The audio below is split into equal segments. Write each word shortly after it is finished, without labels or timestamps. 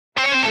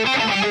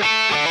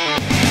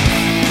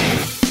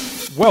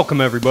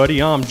Welcome,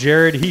 everybody. I'm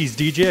Jared. He's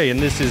DJ, and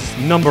this is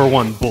Number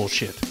One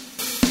Bullshit.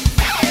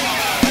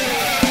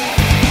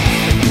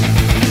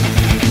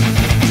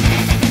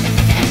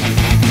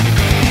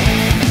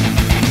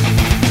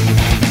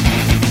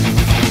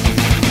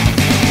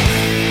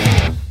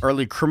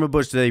 Early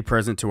Criminal Day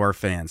present to our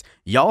fans.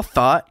 Y'all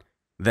thought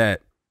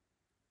that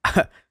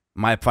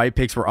my fight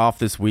picks were off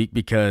this week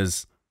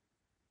because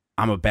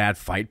I'm a bad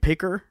fight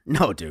picker?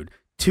 No, dude.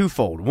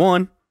 Twofold.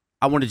 One,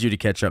 I wanted you to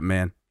catch up,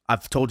 man.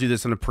 I've told you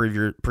this on a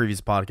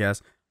previous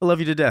podcast. I love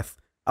you to death.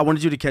 I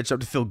wanted you to catch up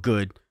to feel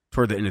good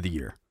toward the end of the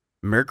year.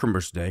 Merry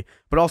Christmas Day.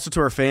 But also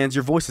to our fans,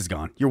 your voice is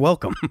gone. You're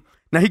welcome.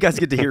 Now you guys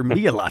get to hear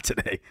me a lot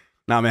today.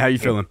 Nah, man, how you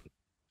feeling?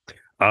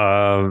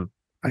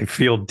 I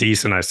feel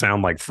decent. I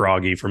sound like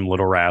Froggy from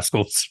Little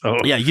Rascals. So.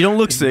 Yeah, you don't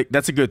look sick.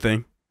 That's a good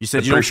thing. You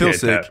said you don't feel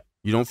sick. That.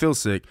 You don't feel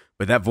sick.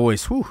 But that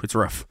voice, whew, it's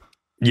rough.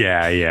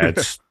 Yeah,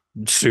 it's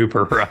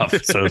super rough.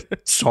 So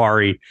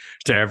sorry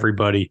to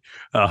everybody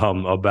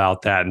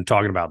about that, and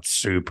talking about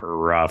super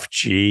rough.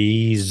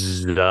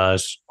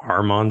 Jesus,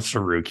 Arman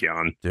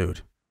Tsarukyan,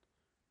 dude.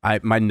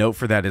 My note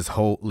for that is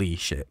holy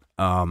shit.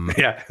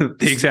 Yeah, the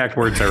exact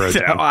words I wrote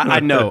down. I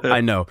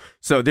know.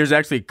 So there's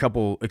actually a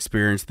couple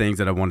experience things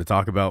that I want to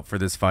talk about for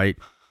this fight.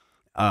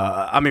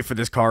 For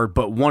this card,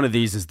 but one of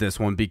these is this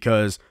one,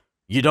 because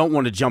you don't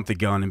want to jump the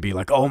gun and be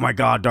like, oh my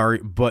God,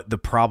 Dariush. But the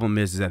problem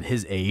is at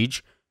his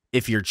age,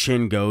 if your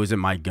chin goes, it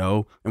might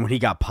go. And when he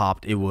got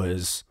popped, it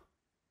was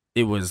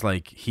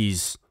like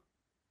he's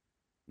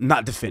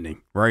not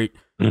defending, right?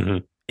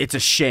 Mm-hmm. It's a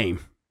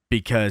shame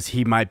because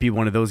he might be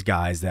one of those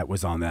guys that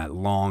was on that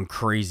long,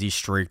 crazy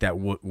streak that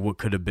what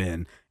could have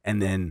been.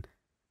 And then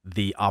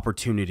the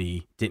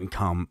opportunity didn't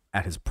come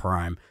at his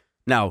prime.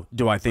 Now,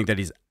 do I think that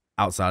he's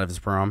outside of his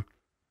prime?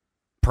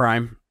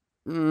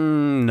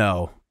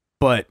 No.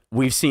 But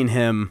we've seen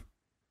him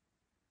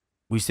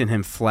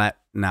flat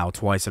now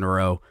twice in a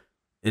row.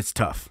 It's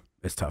tough.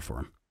 It's tough for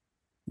him.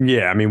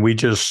 Yeah, I mean, we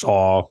just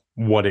saw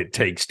what it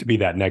takes to be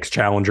that next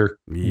challenger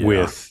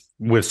with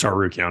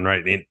Tsarukyan,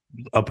 right?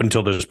 Up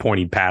until this point,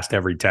 he passed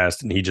every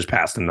test, and he just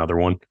passed another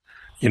one.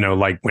 You know,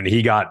 like when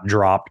he got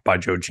dropped by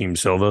Joachim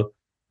Silva,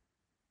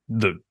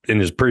 in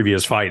his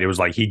previous fight, it was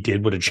like he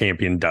did what a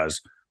champion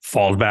does,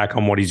 falls back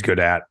on what he's good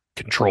at,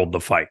 controlled the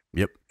fight.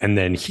 Yep. And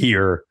then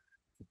here,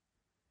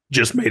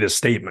 just made a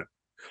statement.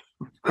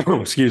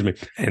 Excuse me.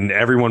 And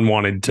everyone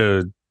wanted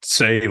to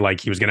say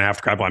like he was going to have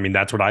to grapple. I mean,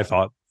 that's what I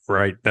thought,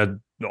 right? That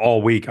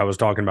all week I was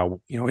talking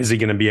about, is he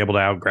going to be able to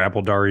out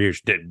grapple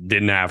Dariush?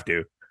 Didn't have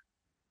to.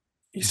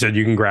 He said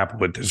you can grapple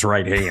with this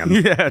right hand.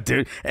 Yeah,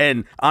 dude.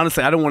 And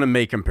honestly, I don't want to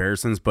make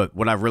comparisons, but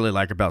what I really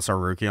like about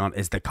Tsarukyan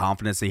is the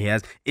confidence he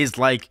has is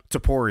like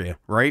Topuria,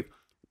 right?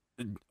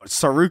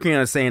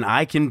 Tsarukyan is saying,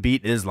 I can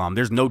beat Islam.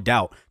 There's no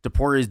doubt.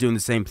 Topuria is doing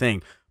the same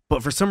thing.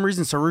 But for some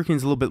reason,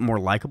 Tsarukyan's a little bit more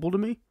likable to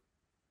me.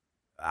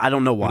 I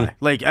don't know why.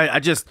 Like, I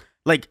just,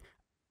 like,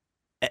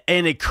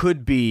 and it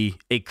could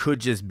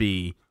just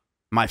be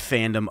my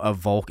fandom of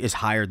Volk is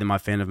higher than my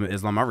fandom of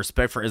Islam. My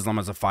respect for Islam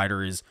as a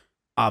fighter is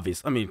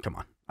obvious. I mean, come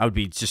on. I would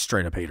be just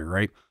straight up hater,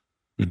 right?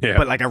 Yeah.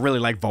 But like, I really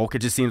like Volk. It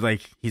just seems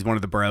like he's one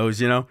of the bros,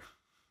 So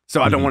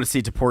I don't want to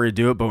see Topuria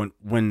do it. But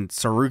when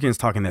Tsarukyan's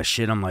talking that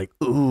shit, I'm like,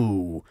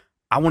 ooh,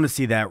 I want to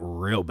see that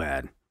real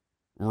bad.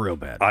 Real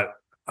bad.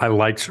 I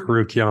like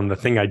Tsarukyan. The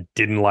thing I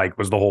didn't like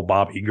was the whole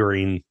Bobby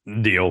Green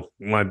deal.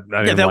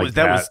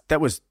 That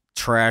was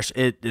trash.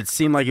 It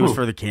seemed like it was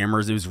for the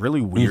cameras. It was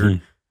really weird.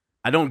 Mm-hmm.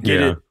 I don't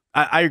get it.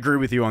 I agree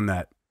with you on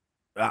that.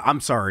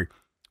 I'm sorry.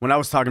 When I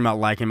was talking about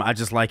like him, I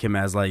just like him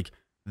as like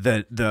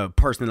the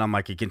person that I'm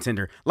like a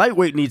contender.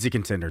 Lightweight needs a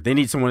contender. They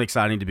need someone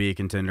exciting to be a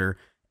contender.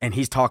 And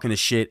he's talking the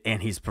shit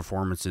and his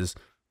performances.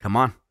 Come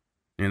on.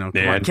 Come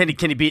on. Can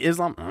he beat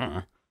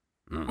Islam?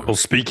 Well,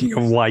 speaking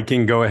of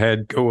liking, go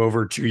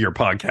over to your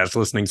podcast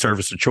listening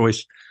service of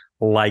choice,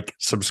 like,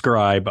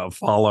 subscribe,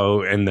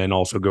 follow, and then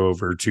also go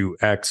over to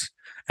X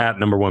at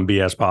number one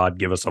BS pod.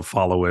 Give us a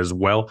follow as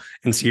well.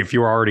 And see if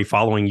you're already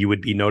following, you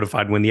would be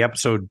notified when the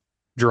episode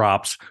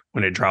drops,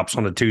 when it drops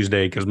on a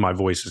Tuesday, because my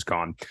voice is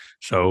gone.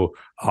 So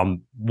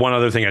one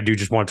other thing I do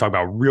just want to talk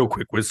about real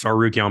quick with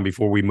Tsarukyan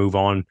before we move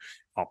on.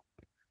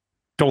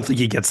 Don't think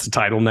he gets the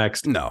title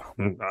next. No.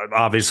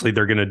 Obviously,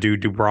 they're going to do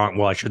Bronx.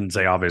 Well, I shouldn't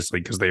say obviously,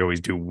 because they always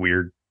do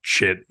weird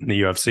shit in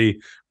the UFC.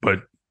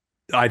 But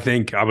I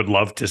think I would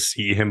love to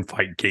see him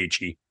fight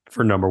Gaethje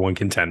for number one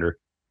contender.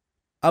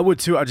 I would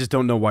too. I just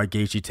don't know why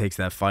Gaethje takes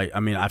that fight. I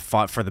mean, I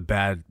fought for the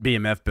bad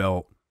BMF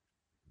belt.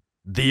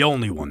 The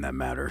only one that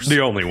matters.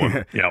 The only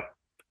one. Yep.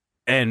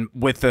 And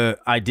with the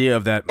idea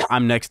of that,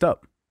 I'm next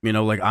up.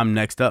 I'm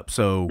next up.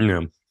 So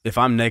if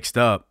I'm next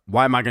up,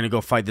 why am I going to go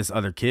fight this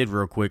other kid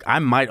real quick? I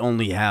might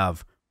only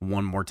have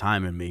one more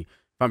time in me.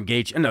 If I'm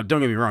Gaethje, and no,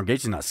 don't get me wrong,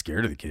 Gaethje's not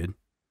scared of the kid.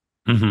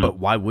 Mm-hmm. But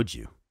why would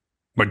you?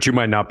 But you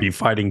might not be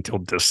fighting till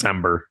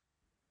December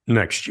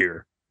next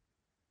year.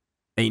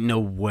 Ain't no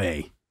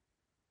way.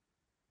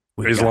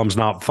 Islam's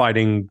not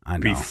fighting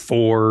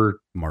before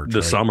March,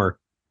 the summer.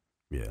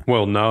 Yeah.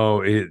 Well,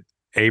 no,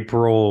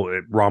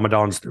 April.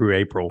 Ramadan's through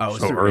April. Oh, it's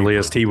So through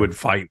earliest April. he would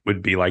fight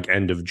would be like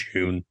end of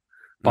June,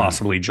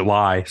 possibly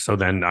July. So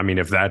then, I mean,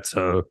 if that's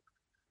who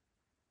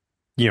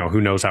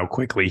knows how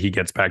quickly he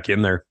gets back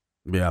in there.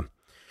 Yeah.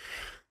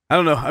 I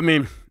don't know. I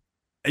mean,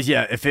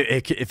 yeah, if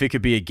it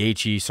could be a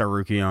Gaethje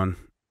Tsarukyan,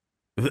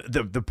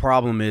 the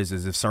problem is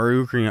if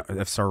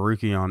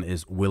Tsarukyan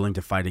is willing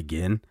to fight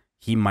again,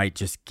 he might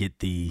just get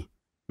the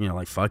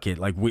like fuck it,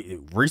 like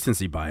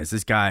recency bias.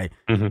 This guy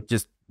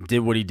just did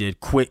what he did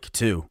quick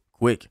too.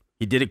 Quick.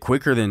 He did it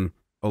quicker than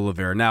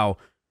Oliveira. Now,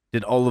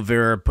 did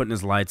Oliveira putting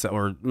his lights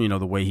or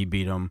the way he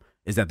beat him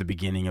is at the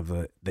beginning of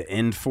the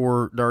end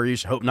for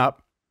Dariush? Hope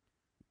not.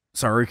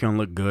 Tsarukyan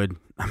looked good.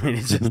 I mean,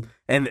 it's just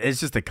and it's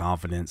just the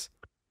confidence.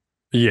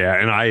 Yeah,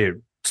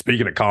 and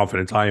speaking of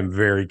confidence, I am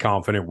very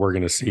confident we're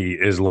going to see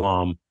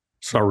Islam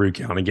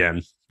Tsarukyan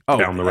again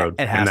down the road.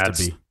 It has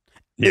to be.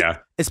 Yeah.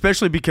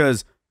 Especially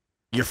because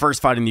your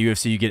first fight in the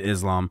UFC, you get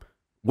Islam.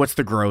 What's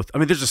the growth? I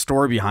mean, there's a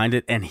story behind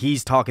it, and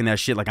he's talking that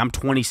shit like, I'm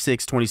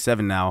 26,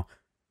 27 now.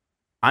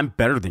 I'm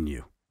better than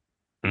you.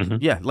 Mm-hmm.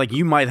 Yeah, like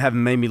you might have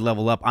made me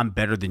level up. I'm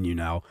better than you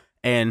now.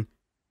 And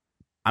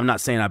I'm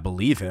not saying I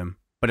believe him,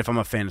 but if I'm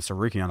a fan of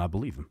Tsarukyan, I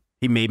believe him.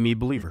 He made me a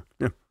believer.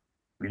 Yeah.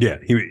 Yeah,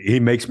 he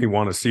makes me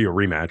want to see a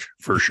rematch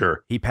for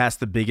sure. He passed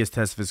the biggest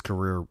test of his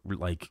career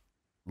like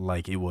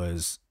it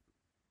was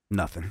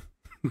nothing.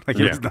 It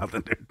was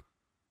nothing, dude.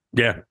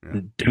 Yeah,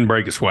 didn't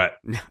break a sweat.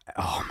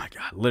 Oh my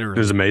god, literally, it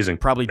was amazing.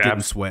 Probably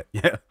didn't sweat.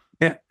 Yeah,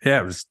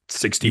 It was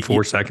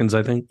 64 seconds,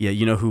 I think. Yeah,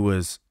 you know who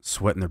was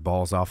sweating their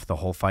balls off the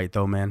whole fight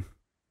though, man?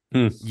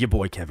 Your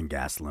boy Kevin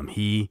Gastelum.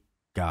 He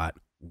got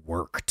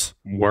worked.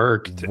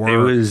 It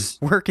was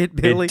work it,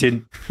 Billy.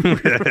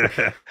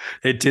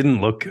 It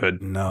didn't look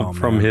good. No,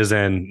 from man. his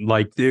end.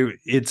 Like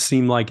it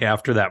seemed like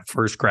after that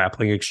first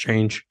grappling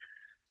exchange,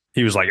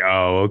 he was like,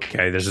 "Oh,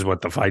 okay, this is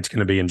what the fight's going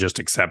to be," and just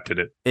accepted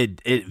it.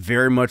 It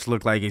very much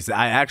looked like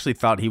I actually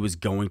thought he was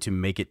going to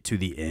make it to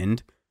the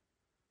end.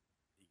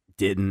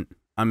 Didn't.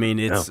 I mean,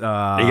 it's he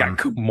got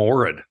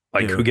Kimura'd.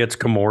 Like, dude. Who gets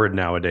Kimura'd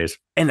nowadays?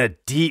 And a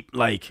deep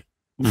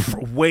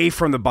way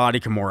from the body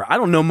Kimura. I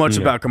don't know much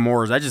about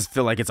Kimuras. I just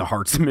feel like it's a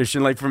heart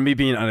submission. Like, from me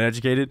being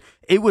uneducated,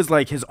 it was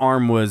like his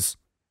arm was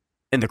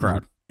in the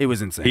crowd. It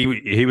was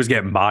insane. He was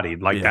getting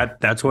bodied. Like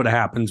that's what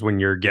happens when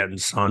you're getting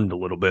sunned a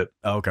little bit.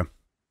 Oh, okay.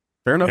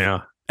 Fair enough.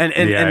 Yeah.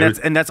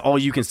 And that's all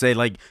you can say.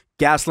 Like,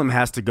 Gastelum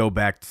has to go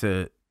back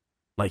to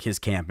like his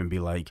camp and be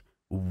like,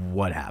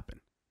 what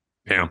happened?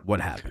 Yeah.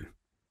 What happened?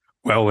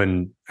 Well,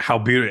 and how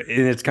beautiful.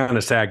 And it's kind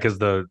of sad because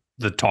the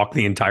talk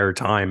the entire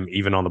time,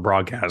 even on the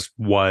broadcast,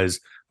 was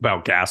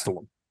about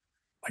Gastelum.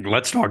 Like,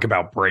 let's talk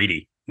about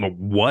Brady.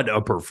 What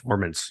a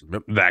performance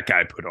that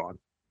guy put on.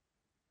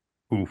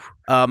 Oof.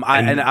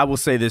 I will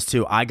say this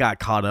too. I got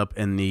caught up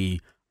in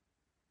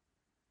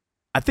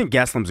I think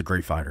Gastelum's a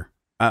great fighter.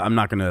 I'm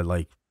not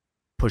gonna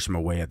push him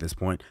away at this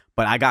point,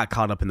 but I got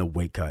caught up in the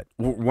weight cut.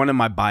 One of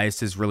my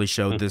biases really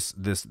showed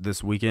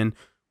this weekend,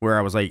 where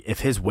I was like,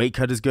 if his weight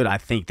cut is good, I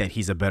think that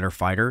he's a better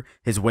fighter.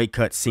 His weight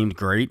cut seemed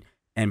great,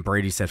 and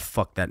Brady said,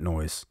 "Fuck that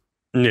noise."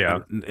 Yeah,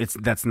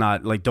 that's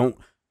not don't.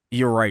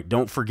 You're right.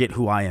 Don't forget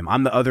who I am.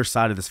 I'm the other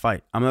side of this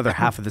fight. I'm the other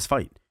half of this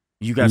fight.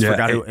 You guys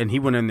forgot who, and he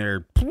went in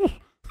there.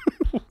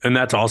 And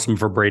that's awesome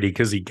for Brady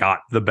because he got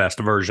the best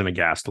version of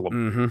Gastelum.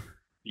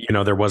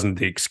 Mm-hmm. There wasn't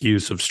the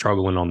excuse of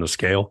struggling on the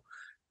scale.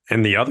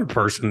 And the other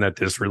person that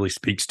this really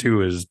speaks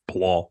to is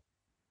Bilal.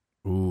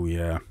 Ooh,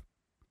 yeah.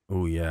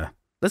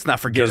 Let's not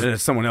forget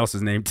someone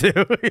else's name, too.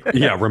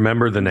 Yeah,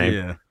 remember the name.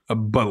 Yeah.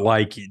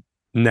 But,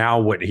 now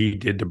what he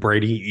did to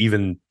Brady,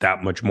 even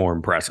that much more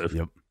impressive.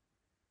 Yep.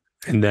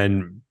 And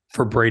then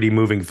for Brady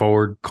moving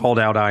forward, called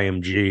out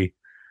IMG.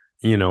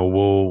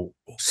 We'll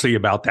see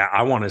about that.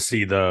 I want to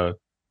see the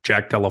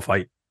Jack Della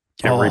fight.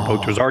 Can't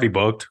rebooked. It was already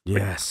booked.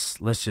 Yes,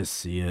 let's just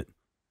see it.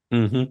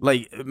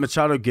 Mm-hmm.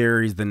 Machado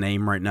Gary's the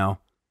name right now.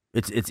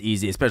 It's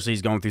easy, especially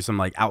he's going through some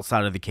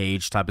outside of the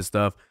cage type of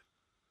stuff,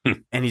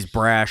 and he's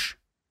brash,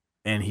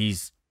 and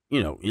he's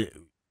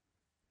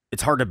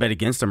it's hard to bet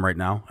against him right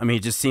now. I mean,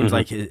 it just seems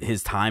like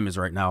his time is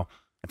right now.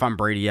 If I'm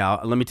Brady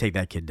out, let me take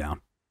that kid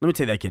down.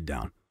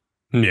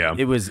 Yeah,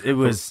 it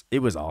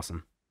was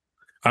awesome.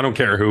 I don't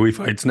care who he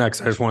fights next.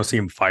 I just want to see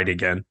him fight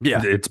again.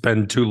 Yeah, it's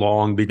been too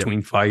long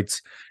between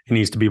fights. He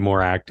needs to be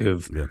more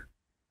active. Yeah.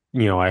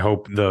 I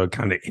hope the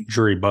kind of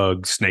injury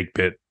bug snake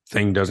pit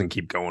thing doesn't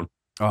keep going.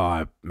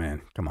 Oh,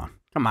 man. Come on.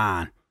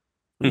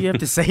 What do you have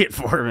to say it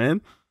for, man?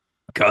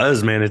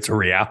 Because, man, it's a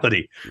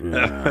reality.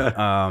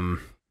 Yeah.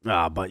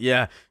 But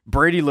yeah,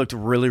 Brady looked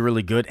really,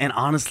 really good. And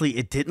honestly,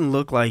 it didn't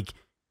look like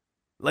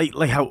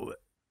how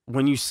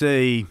when you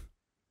say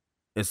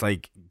it's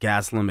like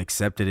Gastelum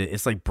accepted it,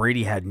 it's like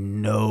Brady had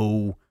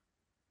no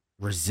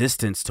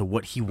resistance to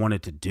what he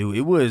wanted to do.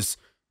 It was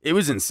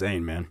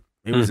insane, man.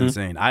 It was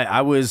insane.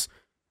 I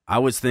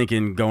was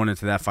thinking going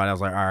into that fight, I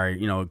was like, all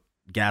right,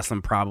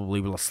 Gastelum probably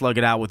will slug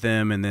it out with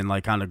him and then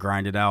kind of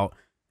grind it out.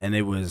 And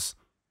it was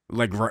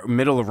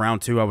middle of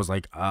round 2. I was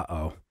like,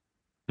 uh-oh.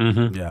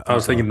 Mm-hmm. Yeah, I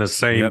was thinking the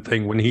same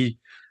thing when he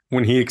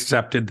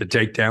accepted the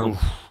takedown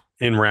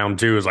in round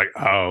 2. It was like,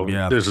 oh,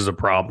 yeah, this is a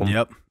problem.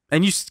 Yep.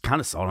 And you kind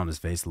of saw it on his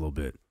face a little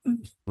bit.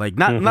 Like,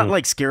 not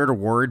like scared or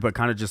worried, but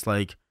kind of just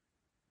like,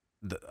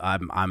 I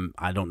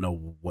don't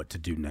know what to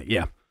do next.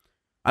 Yeah.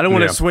 I don't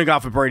want to swing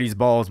off of Brady's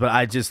balls, but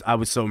I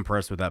was so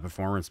impressed with that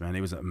performance, man.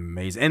 It was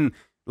amazing. And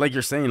like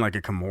you're saying, like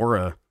a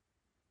Kimura,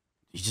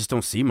 you just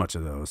don't see much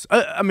of those.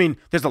 I mean,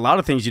 there's a lot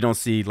of things you don't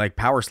see, like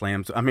power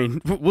slams. I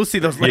mean, we'll see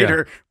those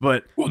later,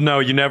 but. Well, no,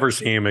 you never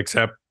see him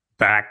except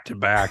back to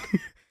back.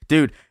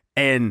 Dude,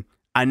 and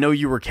I know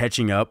you were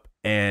catching up,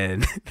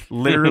 and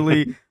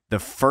literally the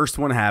first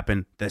one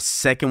happened. The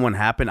second one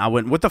happened. I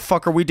went, what the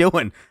fuck are we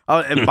doing?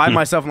 And by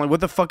myself, I'm like,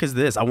 what the fuck is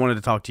this? I wanted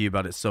to talk to you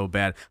about it so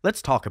bad.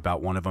 Let's talk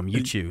about one of them.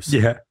 You choose.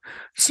 Yeah.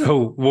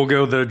 So we'll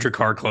go the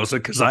Jakar Klose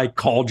because I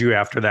called you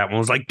after that one. I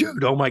was like,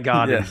 dude, oh my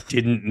God. And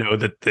didn't know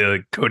that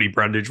the Cody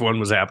Brundage one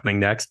was happening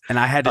next. And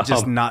I had to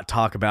just not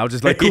talk about it. I was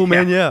just like, cool,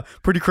 man. Yeah.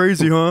 Pretty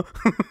crazy, huh?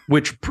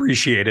 Which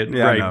appreciate it.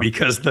 Right.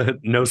 Because the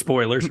no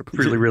spoilers.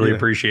 Really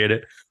appreciate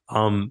it.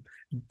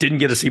 Didn't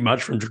get to see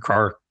much from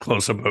Jakar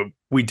Klose, but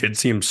we did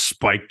see him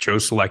spike Joe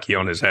Solecki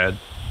on his head.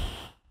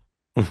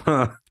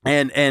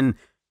 and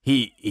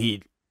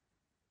he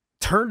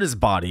turned his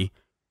body,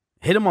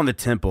 hit him on the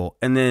temple,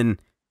 and then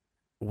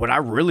what I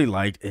really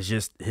liked is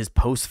just his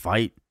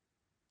post-fight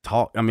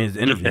talk. I mean, his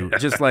interview.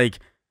 Just like,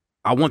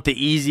 I want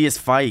the easiest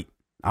fight.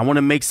 I want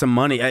to make some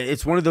money.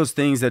 It's one of those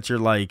things that you're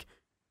like,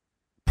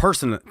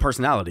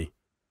 personality.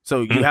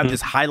 So you have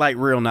this highlight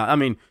reel now. I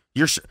mean,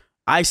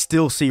 I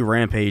still see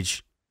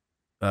Rampage,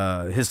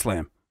 his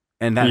slam.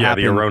 And that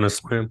happened. The Arona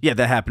slam. Yeah,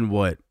 that happened,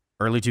 what,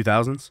 early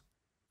 2000s?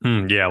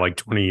 Yeah, like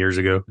 20 years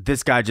ago.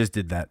 This guy just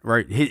did that,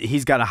 right?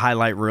 He's got a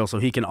highlight reel, so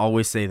he can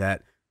always say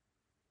that.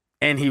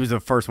 And he was the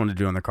first one to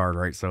do on the card,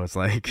 right? So it's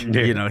like, I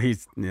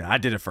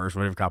did it first,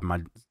 whatever, copy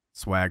my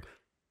swag.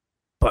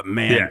 But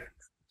man,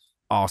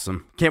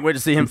 awesome. Can't wait to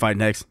see him fight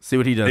next. See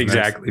what he does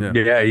exactly. next.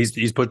 Yeah,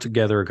 he's put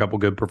together a couple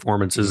good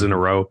performances in a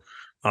row.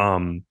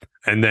 And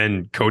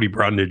then Cody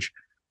Brundage,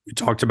 we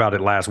talked about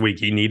it last week.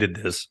 He needed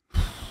this.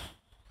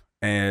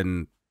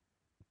 And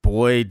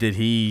boy, did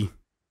he,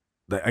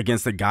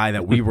 against the guy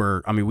that we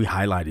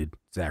highlighted,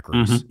 Zach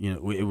Reese.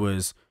 It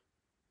was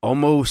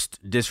almost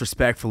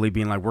disrespectfully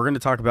being like, we're going to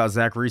talk about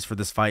Zach Reese for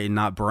this fight and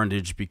not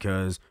Brundage,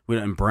 because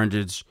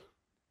Brundage,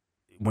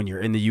 when you're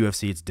in the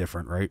UFC, it's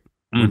different, right?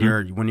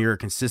 When you're a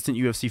consistent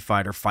UFC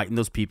fighter, fighting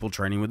those people,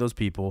 training with those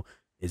people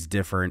is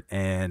different.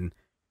 And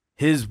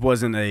his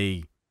wasn't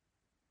a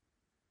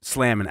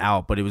slam and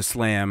out, but it was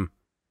slam.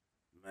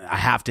 I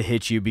have to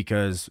hit you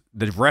because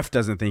the ref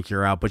doesn't think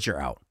you're out, but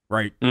you're out,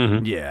 right?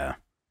 Yeah.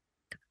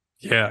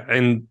 Yeah,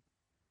 and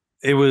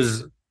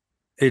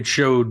it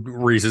showed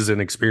Reese's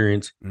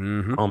inexperience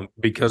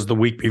because the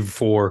week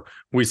before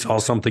we saw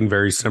something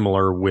very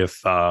similar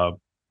with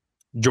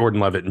Jordan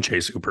Levitt and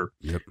Chase Hooper.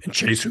 Yep. And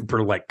Chase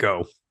Hooper let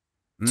go.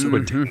 So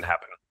it didn't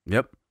happen.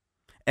 Yep.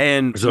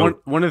 And so,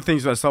 one of the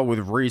things I saw with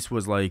Reese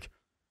was like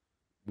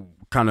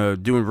kind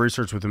of doing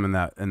research with him in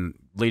that and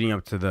leading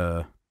up to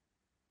the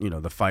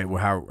fight,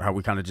 how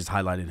we kind of just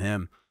highlighted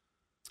him.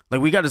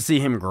 Like, we got to see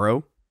him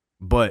grow,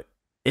 but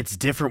it's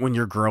different when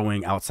you're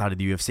growing outside of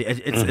the UFC.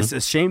 It's a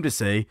shame to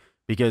say,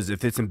 because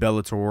if it's in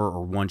Bellator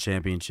or One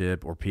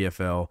Championship or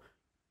PFL,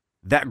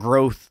 that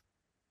growth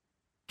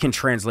can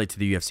translate to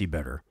the UFC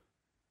better.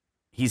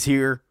 He's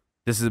here.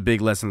 This is a big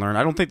lesson learned.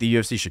 I don't think the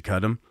UFC should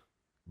cut him,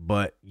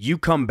 but you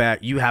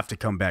have to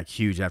come back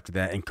huge after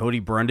that. And Cody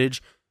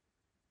Brundage,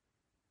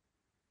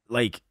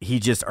 like, he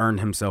just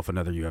earned himself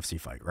another UFC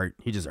fight, right?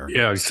 He just earned it.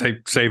 Yeah, he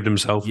saved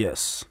himself.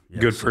 Yes.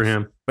 Good for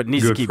him. But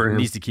needs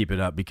to keep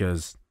it up,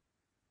 because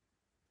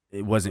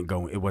it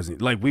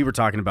wasn't like we were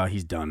talking about.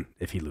 He's done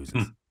if he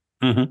loses.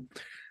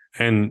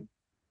 And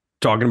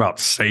talking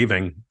about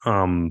saving,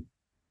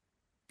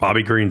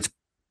 Bobby Green's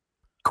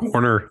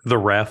corner, the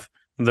ref,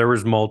 there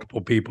was multiple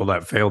people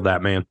that failed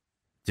that man.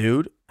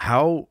 Dude,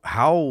 how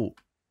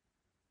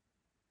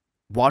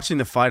watching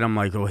the fight, I'm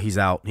like, oh, he's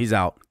out, man,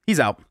 he's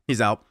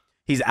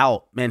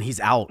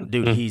out,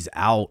 dude, he's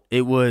out.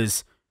 It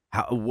was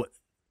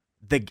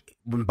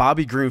when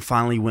Bobby Green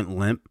finally went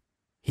limp,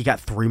 he got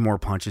 3 more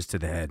punches to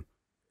the head.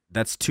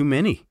 That's too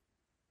many.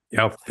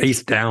 Yeah,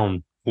 face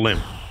down,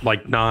 limp.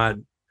 Like, not.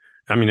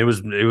 I mean, it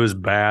was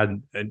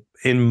bad.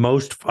 In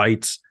most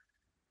fights,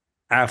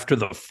 after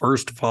the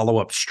first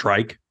follow-up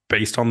strike,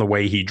 based on the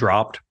way he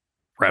dropped,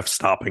 ref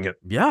stopping it.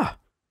 Yeah.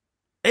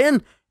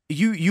 And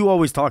you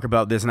always talk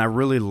about this, and I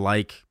really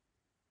like.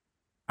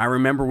 I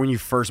remember when you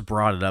first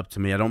brought it up to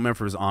me. I don't remember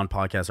if it was on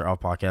podcast or off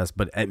podcast,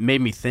 but it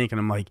made me think, and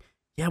I'm like,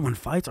 yeah, when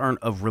fights aren't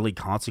of really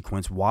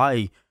consequence,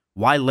 why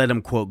let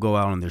them, quote, go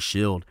out on their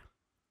shield?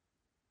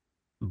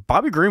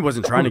 Bobby Green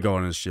wasn't trying to go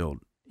on his shield.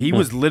 He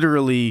was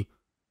literally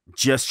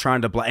just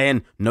trying to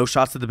and no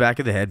shots to the back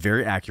of the head,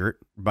 very accurate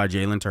by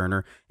Jalen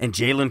Turner. And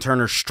Jalen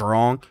Turner,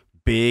 strong,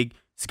 big.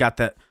 He's got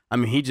that. I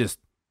mean, he just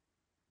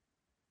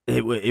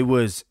it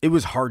was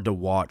hard to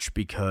watch,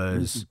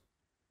 because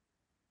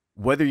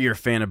whether you're a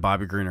fan of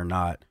Bobby Green or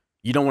not,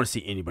 you don't want to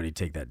see anybody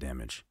take that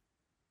damage.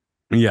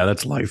 Yeah,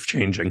 that's life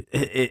changing.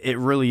 It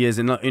really is,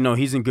 and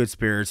he's in good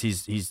spirits.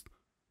 He's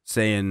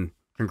saying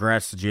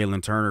congrats to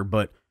Jalen Turner,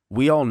 but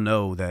we all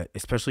know that,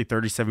 especially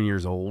 37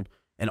 years old,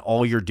 and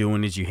all you're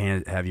doing is you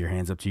have your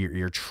hands up to your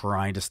ear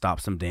trying to stop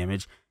some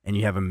damage, and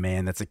you have a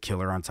man that's a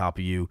killer on top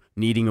of you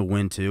needing a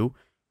win too.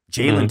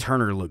 Jalen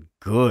Turner looked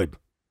good.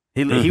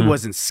 He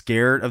wasn't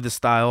scared of the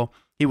style.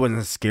 He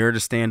wasn't scared to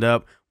stand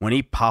up. When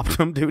he popped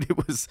him, dude, it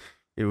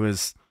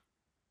was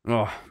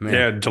oh man.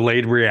 Yeah,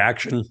 delayed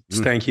reaction,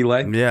 stanky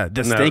leg. Yeah,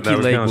 the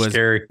stanky leg was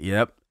scary.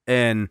 Yep.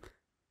 And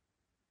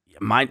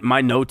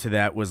my note to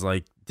that was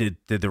like, did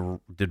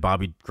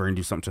Bobby Green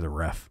do something to the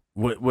ref?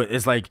 What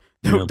is like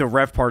the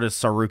ref part of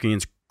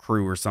Tsarukyan's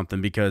crew or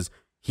something, because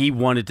he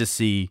wanted to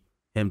see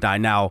him die.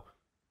 Now,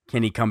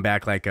 can he come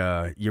back like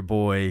your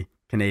boy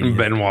Canadian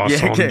Benoit?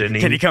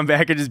 Can he come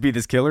back and just be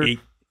this killer?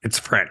 It's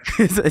French.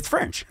 It's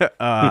French.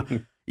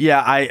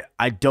 Yeah,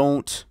 I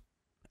don't.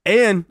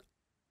 And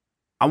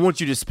I want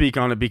you to speak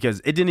on it because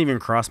it didn't even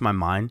cross my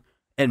mind.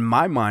 In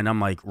my mind, I'm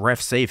like,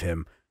 ref, save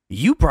him.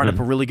 You brought up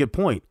a really good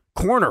point.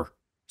 Corner,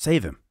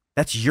 save him.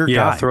 That's your guy.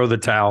 Yeah, throw the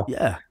towel.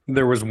 Yeah.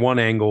 There was one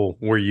angle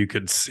where you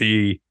could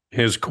see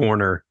his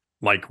corner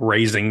like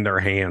raising their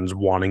hands,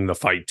 wanting the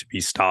fight to be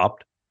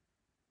stopped,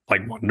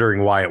 like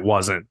wondering why it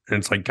wasn't. And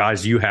it's like,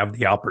 guys, you have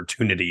the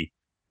opportunity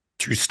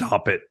to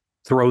stop it.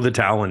 Throw the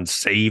towel and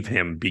save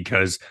him,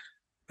 because,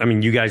 I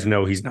mean, you guys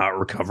know he's not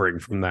recovering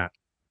from that.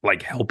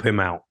 Like, help him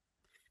out.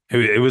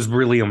 It was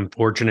really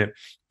unfortunate,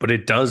 but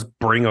it does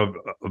bring a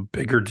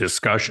bigger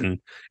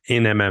discussion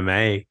in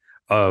MMA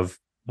of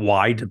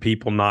why do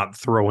people not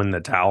throw in the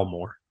towel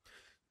more?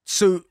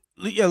 So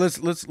yeah,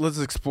 let's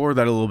explore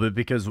that a little bit,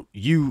 because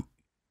you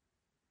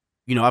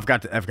know I've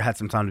had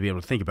some time to be able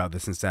to think about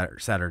this since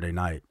Saturday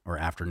night or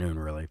afternoon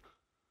really,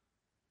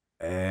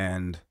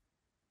 and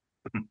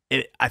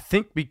I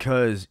think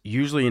because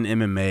usually in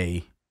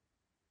MMA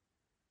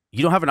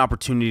you don't have an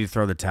opportunity to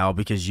throw the towel,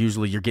 because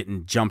usually you're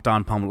getting jumped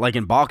on, pummeled. Like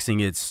in boxing,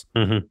 it's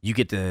you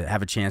get to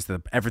have a chance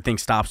that everything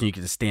stops and you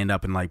get to stand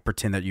up and like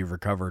pretend that you've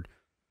recovered.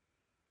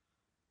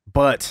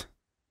 But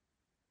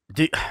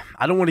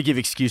I don't want to give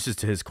excuses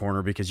to his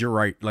corner, because you're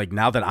right. Like,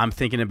 now that I'm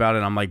thinking about it,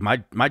 I'm like,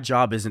 my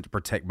job isn't to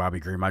protect Bobby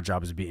Green. My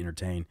job is to be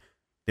entertained.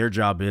 Their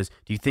job is.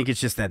 Do you think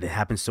it's just that it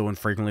happens so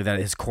infrequently that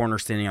his corner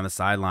standing on the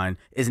sideline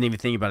isn't even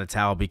thinking about a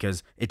towel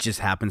because it just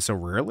happens so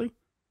rarely?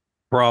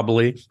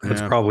 Probably.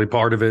 That's probably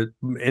part of it.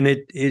 And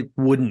it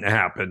wouldn't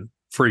happen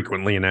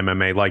frequently in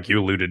MMA, like you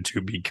alluded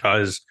to,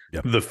 because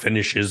the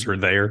finishes are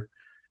there.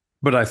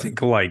 But I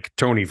think like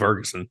Tony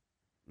Ferguson,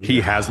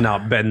 he has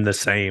not been the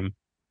same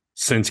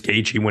since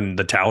Gaethje, when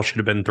the towel should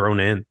have been thrown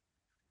in.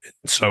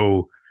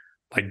 So,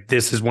 like,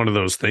 this is one of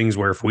those things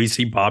where if we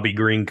see Bobby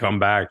Green come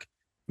back,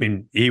 I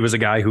mean, he was a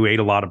guy who ate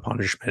a lot of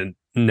punishment,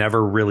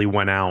 never really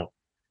went out.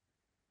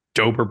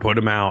 Dober put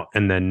him out,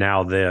 and then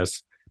now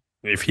this.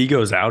 If he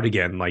goes out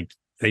again, like,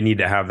 they need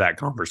to have that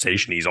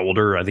conversation. He's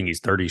older. I think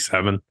he's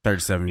 37.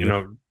 37, you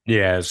know?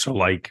 Yeah, so,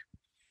 like,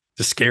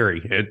 it's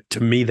scary. To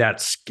me,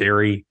 that's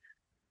scary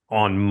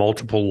on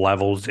multiple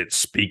levels. It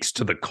speaks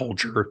to the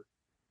culture,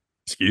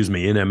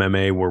 in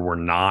MMA, where we're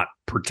not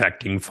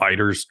protecting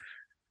fighters.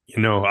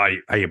 You know,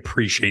 I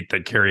appreciate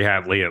that Kerry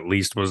Hatley at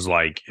least was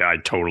like, yeah, I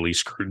totally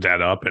screwed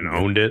that up and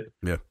owned it.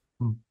 Yeah.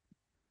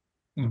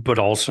 But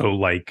also,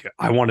 like,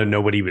 I want to know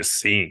what he was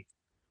seeing.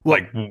 Well,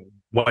 like,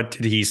 what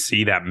did he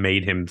see that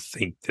made him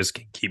think this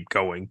can keep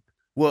going?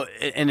 Well,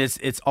 and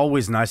it's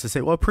always nice to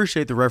say, well, I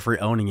appreciate the referee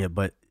owning it,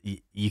 but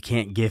you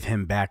can't give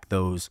him back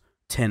those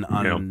 10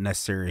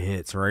 unnecessary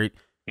hits, right?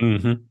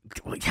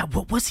 Mm-hmm. Yeah,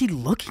 what was he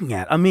looking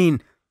at? I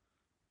mean,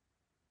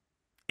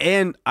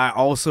 and I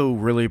also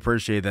really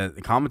appreciate that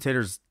the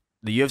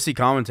UFC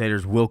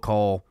commentators will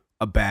call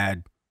a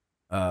bad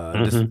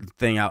this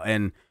thing out.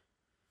 And,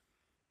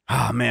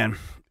 oh, man,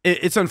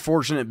 it's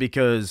unfortunate,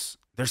 because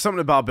there's something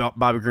about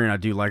Bobby Green I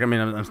do like. I mean,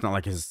 it's not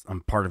like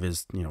I'm part of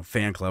his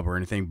fan club or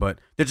anything, but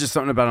there's just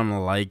something about him I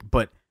like.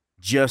 But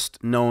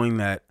just knowing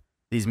that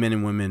these men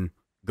and women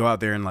go out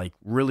there and like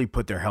really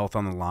put their health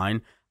on the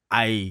line,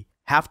 I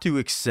have to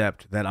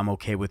accept that I'm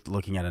okay with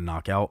looking at a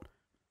knockout.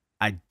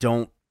 I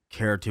don't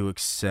care to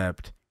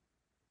accept.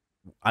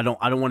 I don't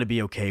want to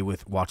be okay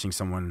with watching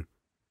someone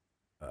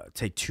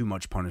take too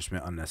much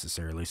punishment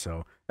unnecessarily.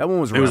 So that one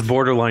was rough. It was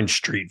borderline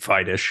street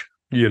fight-ish,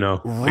 you know.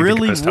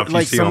 Really,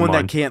 like someone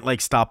online. that can't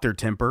like stop their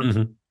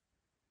temper.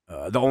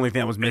 The only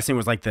thing that was missing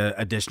was like the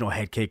additional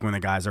head kick when the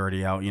guy's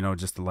already out, you know,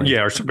 just to like.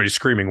 Yeah, or somebody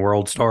screaming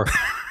 "World Star."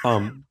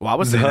 Well, I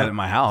was saying that in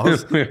my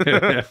house.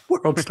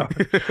 World Star.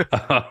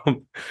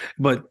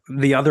 But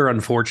the other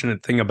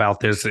unfortunate thing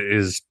about this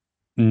is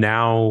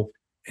now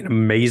an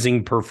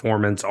amazing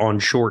performance on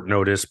short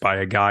notice by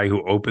a guy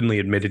who openly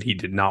admitted he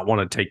did not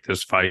want to take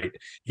this fight.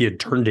 He had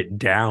turned it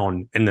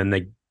down, and then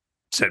they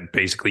said,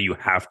 basically, you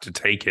have to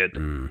take it.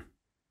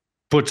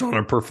 Puts on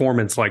a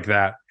performance like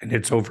that, and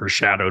it's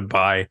overshadowed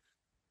by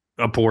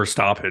a poor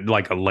stoppage,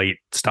 like a late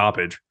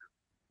stoppage.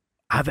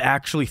 I've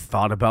actually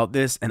thought about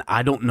this, and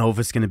I don't know if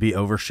it's going to be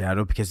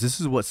overshadowed, because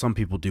this is what some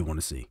people do want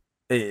to see.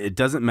 It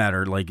doesn't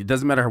matter. Like, it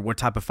doesn't matter what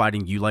type of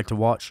fighting you like to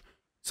watch.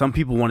 Some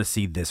people want to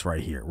see this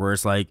right here, where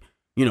it's like,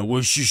 you know, well,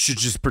 you should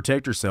just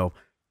protect yourself.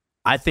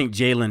 I think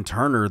Jalen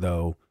Turner,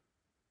 though,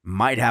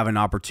 might have an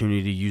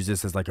opportunity to use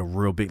this as like a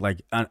real big,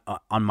 like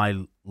on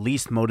my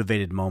least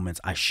motivated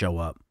moments, I show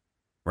up,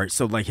 right?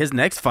 So like his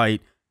next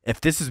fight, if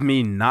this is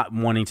me not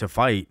wanting to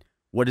fight,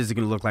 what is it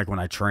going to look like when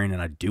I train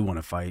and I do want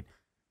to fight?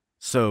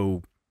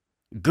 So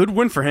good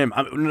win for him.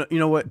 You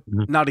know what?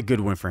 Not a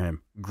good win for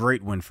him.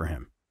 Great win for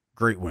him.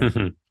 Great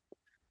win.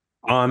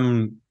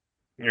 And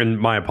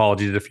my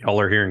apologies if y'all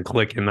are hearing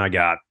clicking. I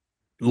got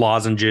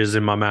lozenges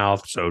in my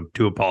mouth, so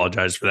do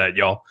apologize for that,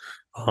 y'all.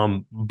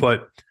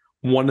 But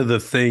one of the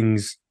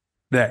things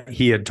that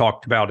he had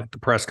talked about at the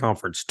press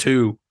conference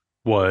too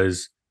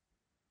was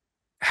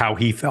how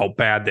he felt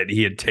bad that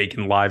he had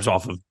taken years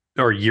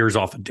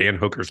off of Dan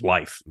Hooker's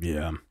life.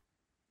 Yeah.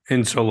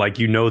 And so like,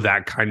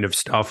 that kind of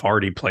stuff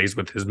already plays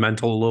with his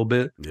mental a little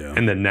bit. Yeah.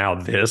 And then now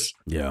this.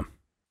 Yeah.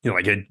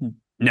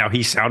 Now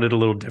he sounded a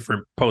little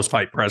different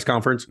post-fight press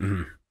conference.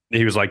 Mm-hmm.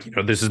 He was like,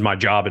 this is my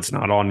job. It's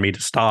not on me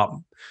to stop.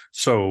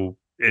 So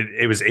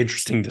it was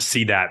interesting to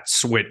see that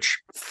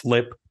switch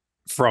flip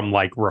from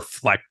like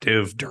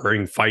reflective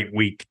during fight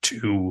week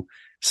to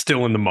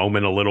still in the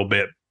moment a little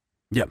bit,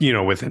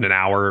 within an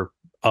hour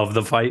of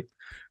the fight.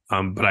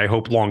 But I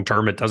hope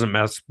long-term it doesn't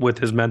mess with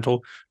his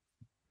mental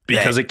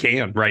because it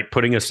can, right?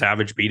 Putting a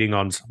savage beating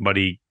on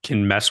somebody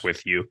can mess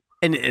with you.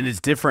 And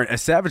it's different. A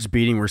savage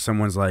beating where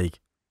someone's like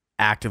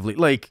actively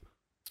like,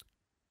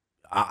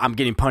 I'm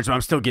getting punched, but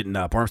I'm still getting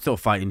up, or I'm still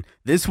fighting.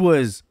 This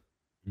was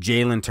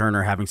Jalen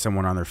Turner having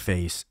someone on their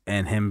face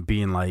and him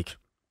being like,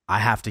 I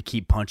have to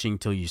keep punching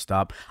till you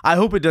stop. I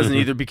hope it doesn't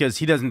either, because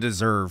he doesn't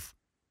deserve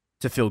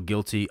to feel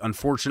guilty.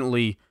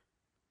 Unfortunately,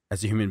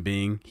 as a human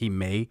being, he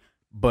may.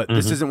 But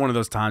this isn't one of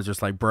those times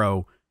just like,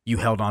 bro, you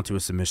held on to a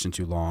submission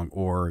too long,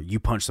 or you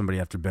punched somebody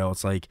after bell.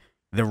 It's like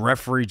the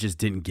referee just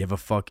didn't give a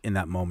fuck in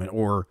that moment,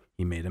 or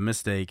he made a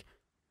mistake.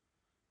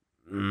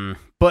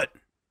 But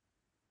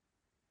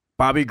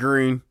Bobby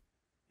Green,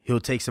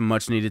 he'll take some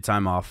much-needed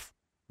time off,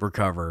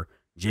 recover.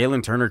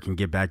 Jalen Turner can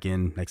get back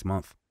in next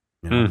month.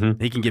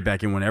 He can get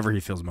back in whenever he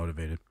feels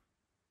motivated.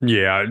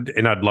 Yeah,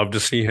 and I'd love to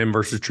see him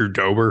versus Drew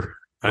Dober.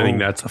 I think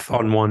that's a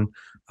fun one.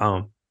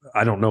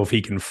 I don't know if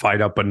he can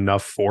fight up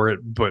enough for it,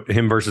 but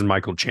him versus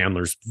Michael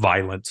Chandler's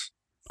violence.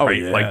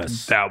 Right? Yes. Like,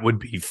 that would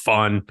be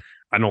fun.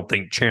 I don't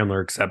think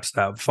Chandler accepts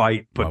that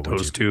fight, but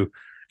those two,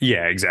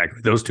 yeah,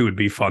 exactly. Those two would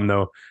be fun,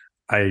 though.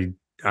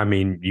 I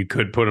mean, you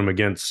could put him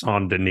against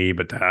Saint Denis,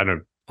 but I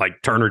don't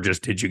like Turner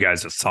just did you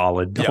guys a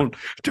solid.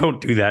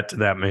 Don't do that to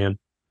that man.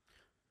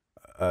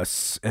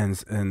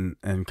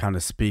 And kind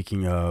of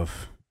speaking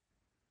of,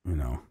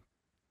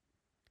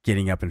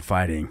 getting up and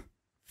fighting,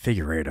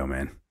 Figueiredo,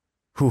 man.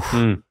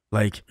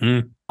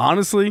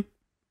 Honestly,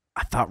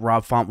 I thought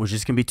Rob Font was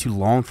just gonna be too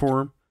long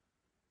for him.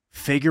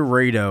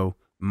 Figueiredo,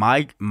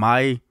 my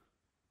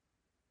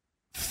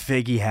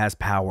Figgy has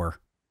power.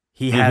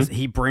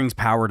 He brings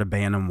power to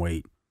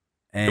bantamweight.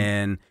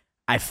 And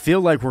I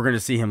feel like we're going to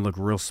see him look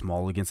real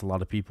small against a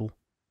lot of people.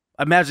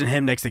 Imagine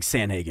him next to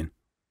Sandhagen.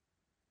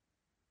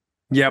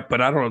 Yeah,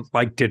 but I don't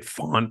like, did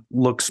Font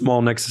look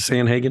small next to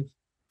Sandhagen?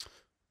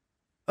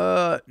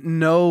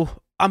 No.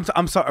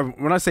 I'm sorry.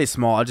 When I say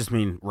small, I just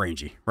mean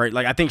rangy, right?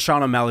 Like, I think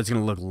Sean O'Malley's going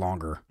to look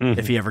longer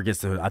if he ever gets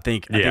to it. I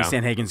think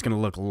Sandhagen's going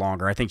to look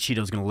longer. I think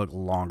Cheeto's going to look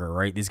longer,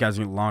 right? These guys are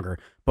going to look longer.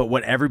 But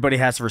what everybody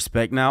has to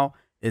respect now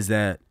is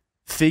that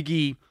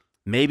Figgy,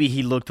 maybe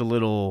he looked a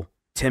little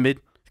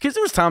timid. Because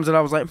there was times that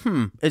I was like,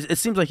 it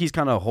seems like he's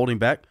kind of holding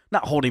back.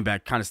 Not holding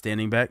back, kind of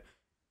standing back.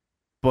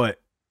 But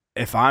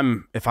if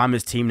I'm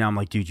his team now, I'm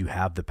like, dude, you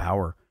have the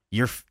power.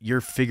 You're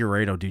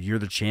Figueiredo, dude. You're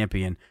the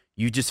champion.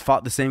 You just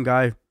fought the same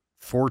guy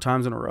 4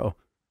 times in a row.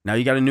 Now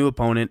you got a new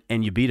opponent,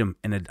 and you beat him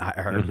in a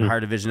higher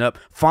division up.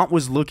 Font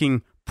was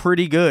looking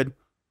pretty good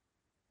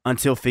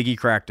until Figgy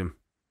cracked him.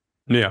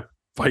 Yeah.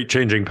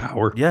 Fight-changing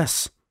power.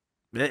 Yes,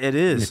 it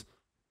is.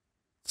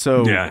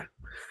 So yeah.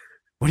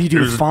 What do you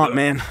do with Font,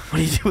 man? What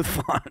do you do with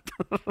Font?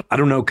 I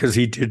don't know, because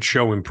he did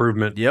show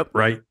improvement. Yep.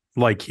 Right?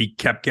 Like, he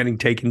kept getting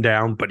taken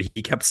down, but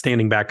he kept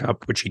standing back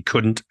up, which he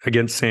couldn't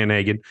against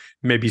Sandhagen.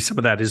 Maybe some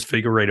of that is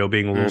Figueiredo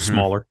being a little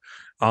smaller.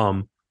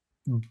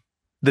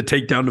 The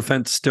takedown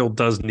defense still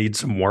does need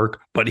some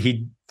work, but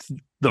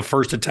the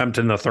first attempt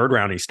in the third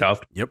round, he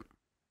stuffed. Yep.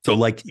 So,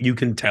 like, you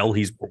can tell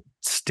he's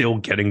still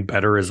getting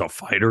better as a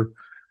fighter.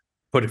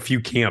 But if you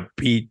can't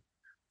beat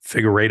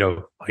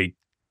Figueiredo, like,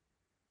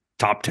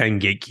 top 10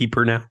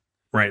 gatekeeper now,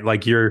 right?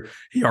 Like,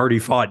 he already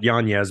fought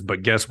Yanez,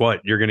 but guess what?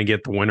 You're going to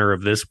get the winner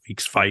of this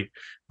week's fight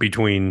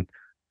between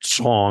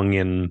Song,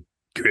 and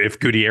if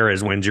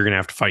Gutierrez wins, you're going to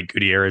have to fight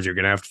Gutierrez. You're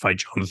going to have to fight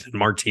Jonathan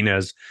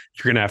Martinez.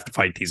 You're going to have to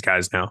fight these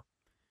guys now.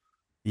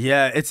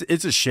 Yeah, it's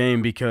a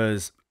shame,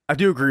 because I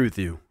do agree with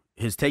you.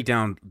 His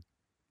takedown,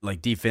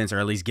 like, defense, or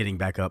at least getting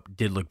back up,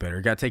 did look better.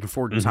 Got taken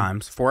 4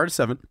 times, 4 out of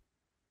 7.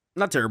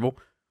 Not terrible.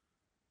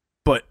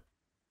 But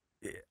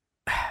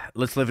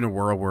let's live in a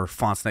world where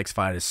Font's next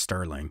fight is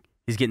Sterling.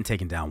 He's getting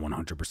taken down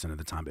 100% of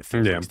the time, but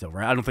feels like still,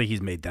 right? I don't think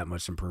he's made that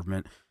much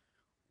improvement.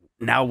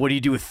 Now, what do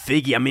you do with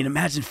Figgy? I mean,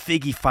 imagine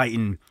Figgy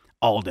fighting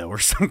Aldo or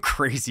some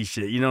crazy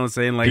shit. You know what I'm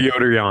saying? Like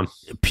Piotr Jan.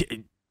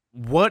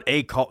 What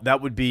a call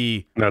that would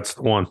be. That's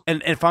the one.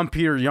 And if I'm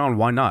Peter Yan,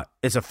 why not?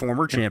 It's a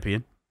former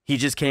champion. He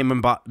just came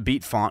and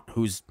beat Font,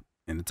 who's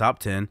in the top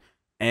 10,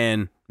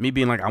 and me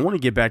being like, I want to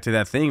get back to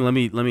that thing. Let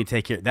me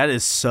take care. That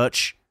is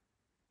such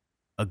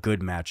a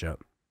good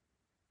matchup.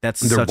 They're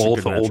such both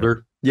a good older.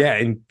 Matchup. Yeah,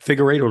 and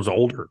Figueiredo's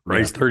older, right?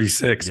 Yeah. He's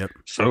 36. Yep.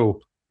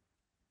 So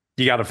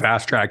you got to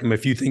fast track him.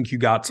 If you think you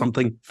got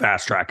something,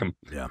 fast track him.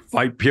 Yeah.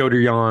 Fight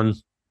Piotr Jan.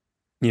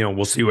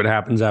 We'll see what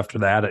happens after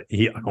that. I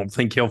don't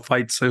think he'll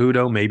fight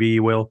Cejudo. Maybe he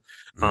will.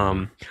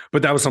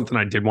 But that was something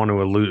I did want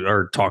to allude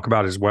or talk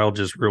about as well,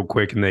 just real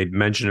quick. And they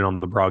mentioned it on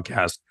the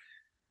broadcast.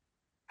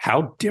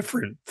 How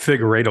different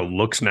Figueiredo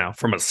looks now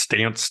from a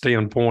stance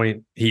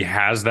standpoint. He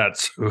has that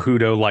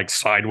Cejudo like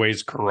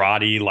sideways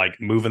karate, like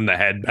moving the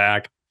head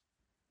back.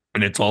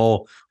 And it's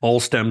all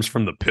stems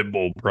from the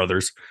Pitbull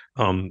brothers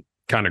kind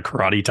of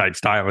karate type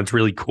style. It's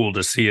really cool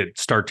to see it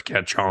start to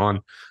catch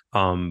on.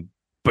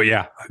 But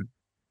yeah,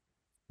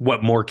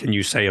 what more can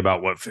you say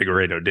about what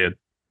Figueiredo did?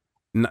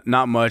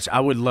 Not much. I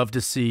would love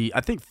to see. I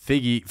think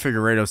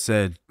Figueiredo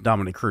said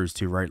Dominic Cruz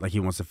too, right? Like he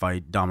wants to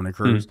fight Dominic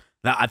Cruz.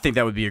 I think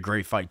that would be a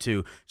great fight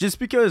too. Just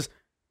because,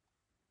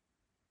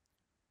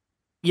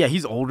 yeah,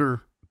 he's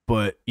older,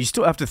 but you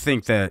still have to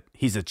think that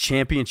he's a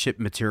championship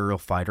material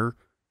fighter.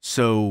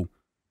 So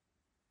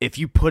if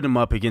you put him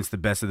up against the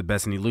best of the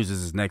best and he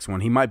loses his next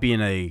one, he might be in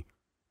a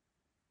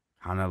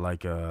kind of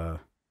like a.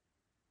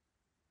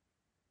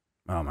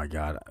 Oh my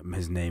God,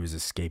 his name is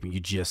escaping. You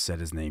just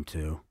said his name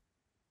too.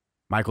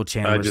 Michael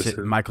Chandler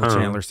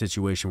Chandler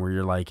situation where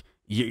you're like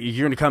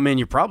you're going to come in,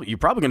 you're probably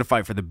going to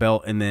fight for the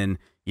belt, and then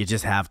you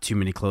just have too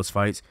many close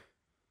fights.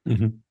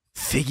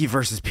 Figgy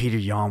versus Peter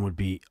Yan would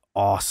be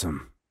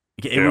awesome.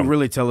 It would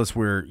really tell us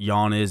where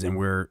Yan is and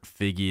where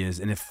Figgy is,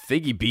 and if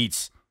Figgy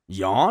beats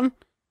Yan,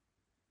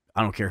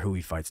 I don't care who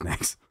he fights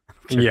next.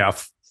 Yeah,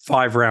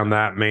 5-round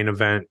that main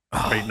event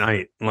fight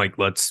night. Like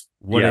what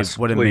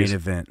a main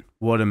event.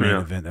 What a main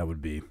event that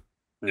would be.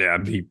 Yeah,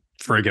 it'd be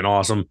freaking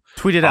awesome.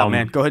 Tweet it out,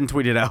 man. Go ahead and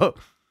tweet it out.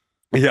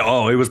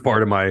 Yeah, it was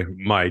part of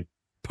my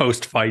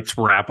post-fights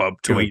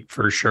wrap-up tweet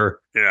for sure.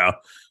 Yeah.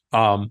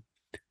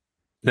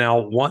 Now,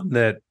 one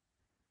that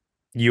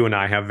you and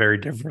I have very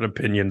different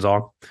opinions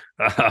on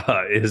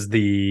is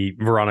the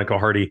Veronica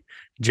Hardy,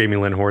 Jamie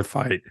Lynn Horth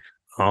fight.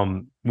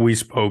 We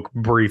spoke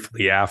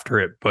briefly after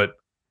it, but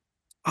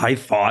I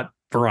thought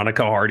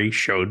Veronica Hardy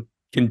showed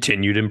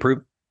continued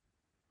improvement.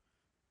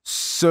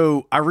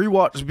 So I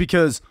rewatched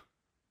because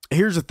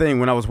here's the thing.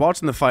 When I was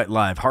watching the fight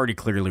live, Hardy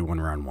clearly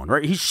won round one,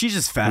 right? She's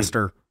just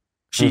faster.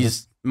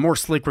 She's more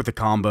slick with the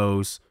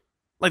combos.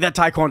 Like that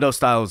Taekwondo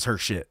style is her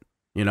shit,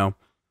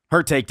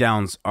 Her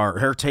takedowns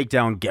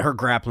her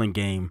grappling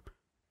game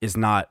is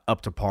not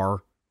up to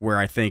par where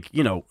I think,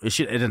 it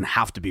doesn't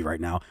have to be right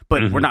now.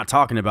 But we're not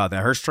talking about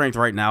that. Her strength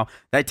right now,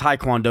 that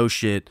Taekwondo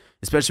shit,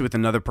 especially with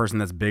another person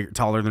that's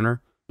taller than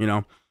her,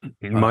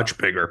 Much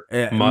bigger.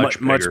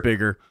 Much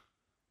bigger.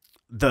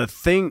 The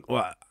thing,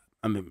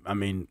 I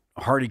mean,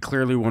 Hardy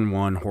clearly won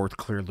 1, Horth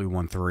clearly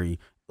won 3.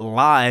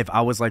 Live,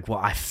 I was like, well,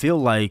 I feel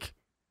like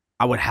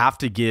I would have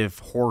to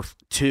give Horth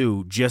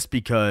 2 just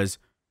because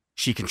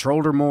she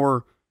controlled her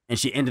more and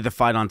she ended the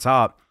fight on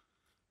top.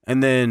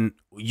 And then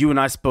you and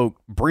I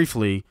spoke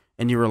briefly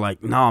and you were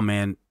like, nah,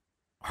 man,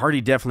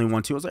 Hardy definitely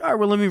won 2. I was like, all right,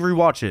 well, let me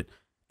rewatch it.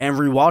 And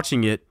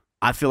rewatching it,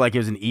 I feel like it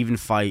was an even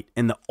fight.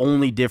 And the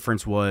only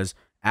difference was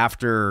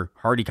after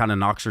Hardy kind of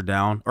knocks her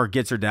down or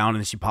gets her down and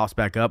then she pops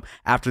back up.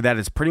 After that,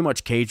 it's pretty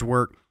much cage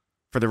work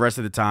for the rest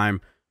of the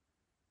time.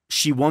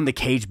 She won the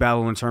cage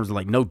battle in terms of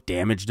like no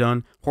damage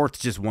done. Horth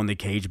just won the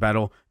cage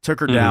battle,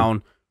 took her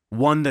down,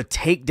 won the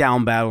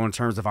takedown battle in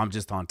terms of I'm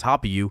just on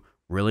top of you.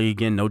 Really,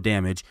 again, no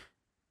damage.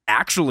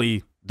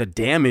 Actually, the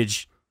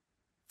damage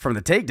from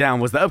the takedown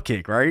was the up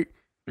kick, right?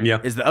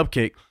 Yeah. Is the up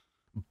kick.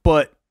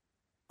 But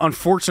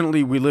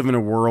unfortunately, we live in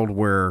a world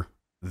where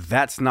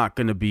that's not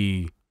going to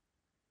be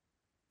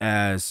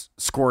as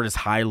scored as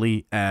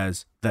highly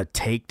as the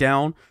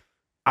takedown.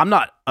 I'm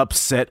not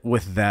upset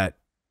with that,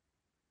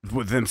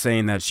 with them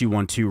saying that she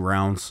won 2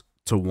 rounds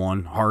to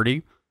 1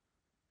 Hardy.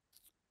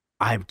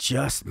 I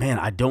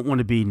don't want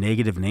to be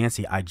negative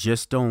Nancy. I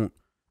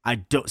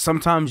don't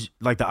sometimes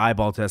like the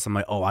eyeball test. I'm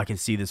like, oh, I can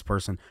see this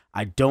person.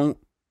 I don't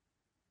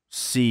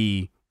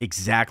see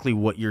exactly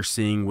what you're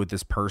seeing with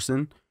this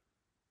person,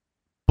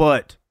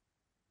 but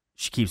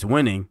she keeps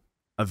winning.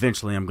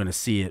 Eventually I'm going to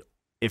see it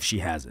if she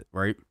has it,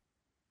 right?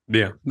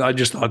 Yeah. I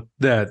just thought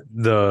that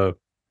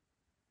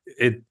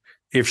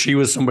if she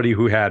was somebody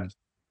who had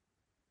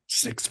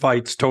 6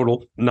 fights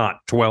total, not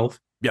 12.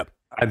 Yep.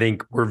 I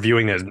think we're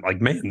viewing it as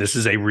like, man, this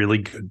is a really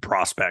good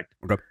prospect.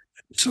 Okay.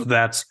 So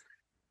that's,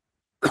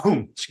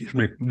 excuse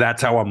me,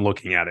 that's how I'm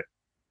looking at it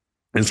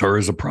as her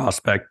as a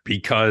prospect,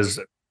 because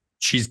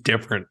she's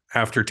different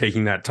after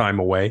taking that time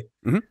away.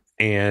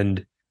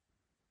 And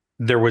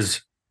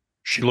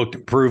she looked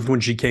improved when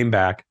she came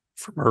back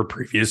from her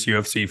previous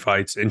UFC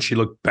fights, and she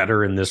looked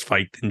better in this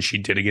fight than she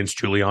did against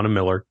Juliana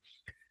Miller.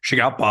 She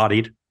got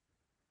bodied.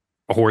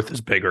 Horth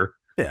is bigger.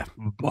 Yeah.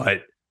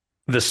 But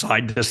the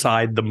side to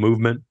side, the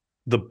movement,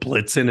 the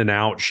blitz in and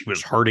out. She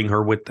was hurting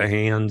her with the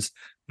hands.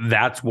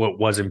 That's what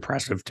was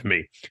impressive to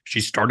me.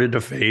 She started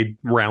to fade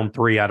round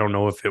 3. I don't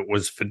know if it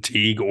was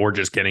fatigue or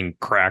just getting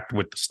cracked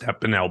with the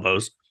step and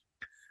elbows.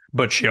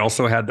 But she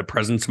also had the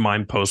presence of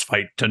mind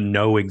post-fight to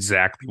know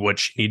exactly what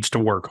she needs to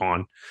work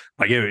on.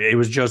 Like it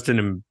was just an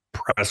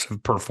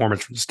impressive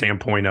performance from the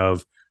standpoint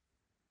of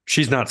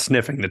she's not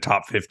sniffing the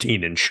top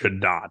 15 and should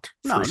not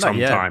for some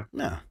time.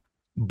 No.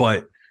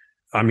 But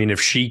I mean,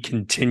 if she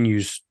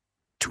continues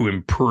to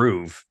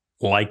improve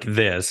like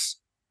this,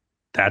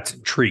 that's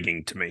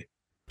intriguing to me.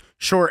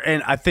 Sure,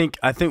 and I think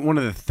one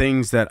of the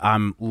things that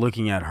I'm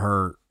looking at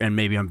her, and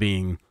maybe I'm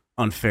being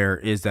unfair,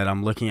 is that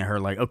I'm looking at her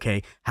like,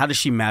 okay, how does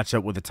she match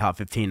up with the top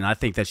 15? And I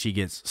think that she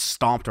gets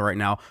stomped right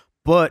now,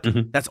 but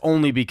that's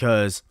only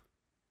because,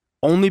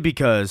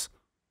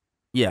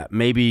 yeah,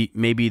 maybe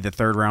the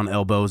third round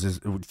elbows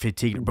is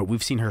fatigue, but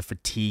we've seen her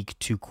fatigue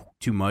too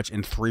much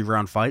in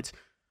 3-round fights.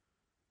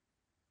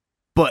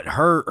 But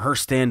her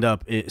stand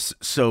up is,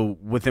 so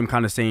with them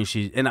kind of saying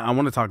and I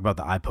want to talk about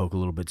the eye poke a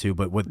little bit too,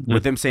 but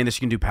with them saying that she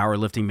can do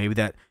powerlifting, maybe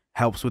that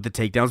helps with the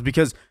takedowns,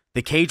 because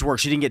the cage work,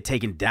 she didn't get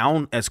taken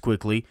down as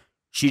quickly.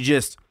 She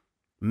just,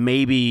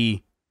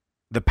 maybe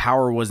the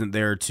power wasn't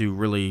there to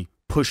really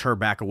push her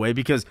back away,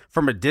 because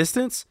from a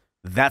distance,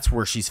 that's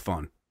where she's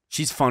fun.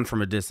 She's fun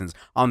from a distance.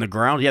 On the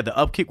ground, yeah, the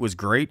up kick was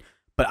great,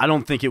 but I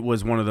don't think it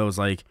was one of those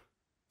like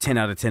 10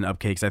 out of 10 up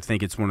kicks. I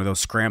think it's one of those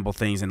scramble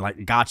things and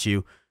like got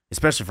you,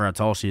 especially for how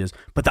tall she is.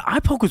 But the eye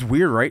poke was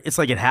weird, right? It's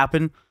like it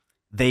happened.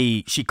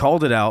 She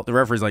called it out. The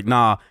referee's like,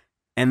 nah.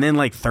 And then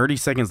like 30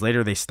 seconds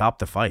later, they stopped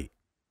the fight.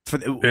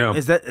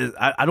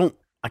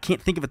 I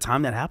can't think of a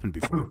time that happened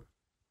before.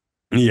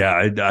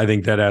 Yeah, I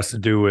think that has to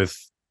do with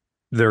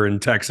they're in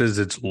Texas.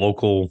 It's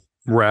local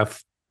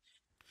ref.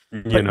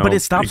 But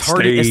it stops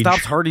Hardy. It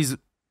stops Hardy's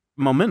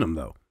momentum,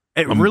 though.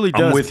 It really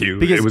does. I'm with you.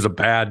 Because it was a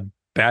bad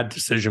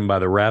decision by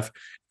the ref.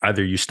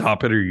 Either you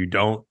stop it or you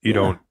don't. You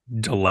don't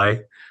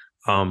delay.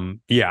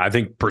 I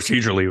think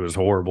procedurally it was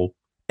horrible.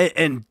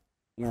 And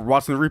we're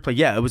watching the replay.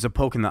 Yeah, it was a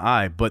poke in the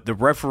eye, but the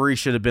referee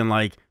should have been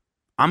like,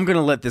 I'm going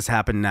to let this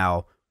happen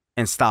now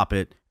and stop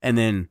it. And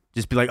then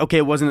just be like, okay,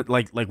 it wasn't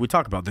like we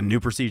talked about the new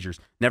procedures.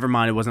 Never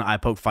mind. It wasn't an eye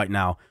poke fight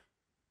now.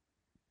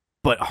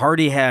 But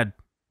Hardy had,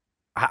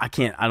 I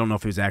don't know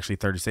if it was actually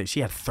 30 seconds.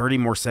 She had 30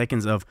 more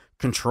seconds of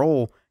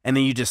control, and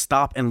then you just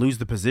stop and lose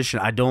the position.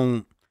 I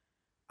don't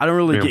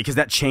really get, because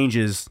that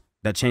changes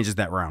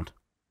that round.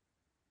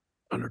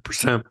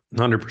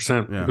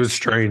 100%. Yeah. It was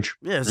strange.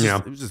 Yeah,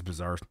 it was just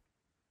bizarre.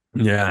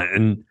 Yeah,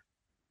 and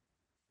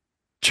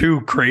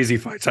 2 crazy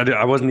fights.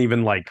 I wasn't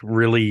even like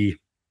really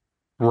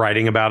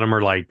writing about them,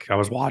 or like I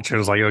was watching. I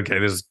was like, okay,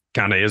 this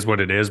kind of is what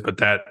it is. But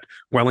that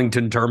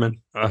Wellington Turman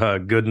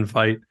Gooden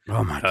fight.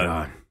 Oh my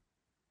god.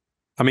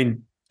 I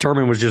mean,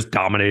 Turman was just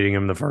dominating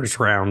him the first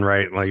round,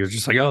 right? Like it was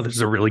just like, oh, this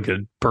is a really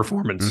good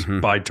performance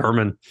by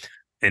Turman,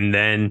 and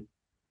then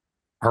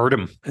hurt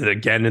him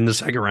again in the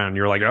second round.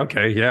 You're like,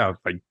 okay, yeah,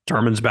 like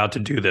Turman's about to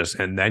do this,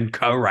 and then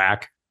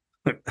Korak.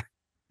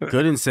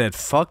 Gooden said,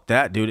 "Fuck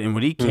that, dude." And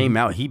when he came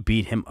out, he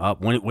beat him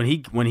up. When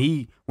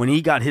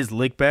he got his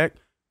lick back,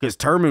 because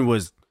Turman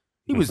was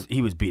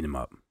beating him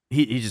up.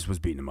 He just was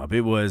beating him up.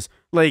 It was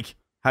like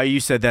how you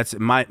said. That's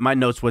my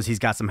notes was he's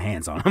got some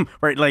hands on him,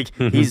 right? Like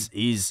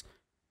he's.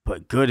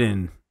 But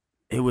Gooden,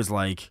 it was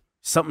like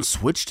something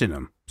switched in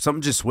him.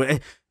 Something just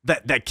switched.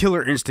 That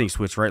killer instinct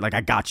switch, right? Like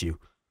I got you.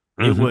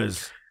 It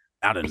was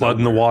out of blood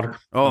in the water.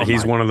 Oh,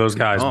 he's one of those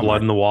guys.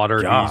 Blood in the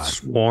water. God. He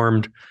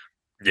swarmed.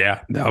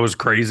 Yeah, that was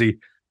crazy,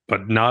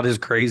 but not as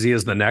crazy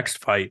as the next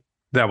fight.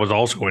 That was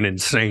also an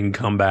insane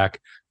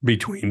comeback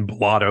between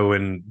Bellato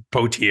and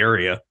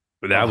Potieria.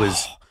 That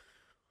was,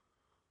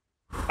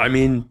 I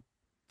mean,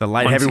 the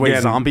light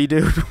heavyweight zombie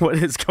dude. What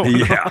is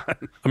going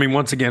on? I mean,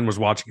 once again, was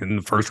watching it in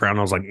the first round.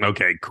 I was like,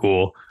 okay,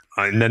 cool.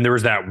 And then there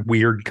was that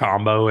weird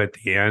combo at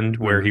the end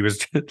where he was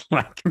just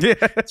like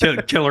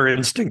killer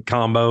instinct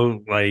combo,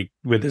 like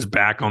with his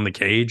back on the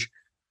cage.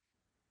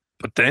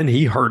 But then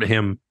he hurt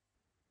him.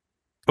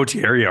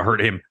 Potieria hurt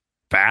him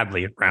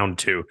badly in round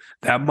 2.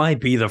 That might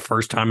be the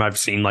first time I've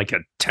seen like a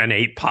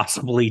 10-8,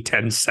 possibly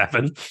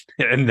 10-7.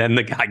 And then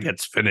the guy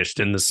gets finished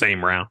in the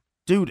same round.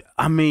 Dude,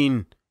 I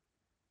mean,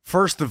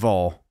 first of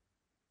all,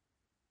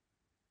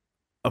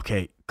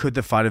 okay, could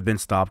the fight have been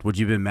stopped? Would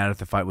you have been mad if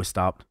the fight was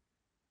stopped?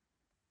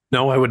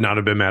 No, I would not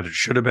have been mad. It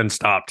should have been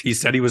stopped. He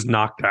said he was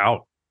knocked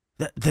out.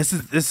 This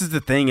is the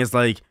thing, is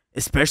like,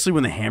 especially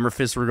when the hammer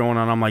fists were going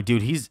on, I'm like,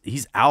 dude,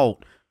 he's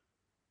out.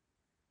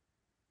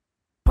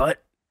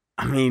 But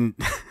I mean,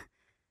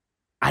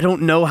 I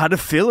don't know how to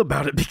feel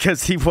about it,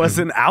 because he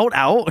wasn't out.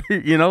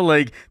 You know,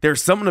 like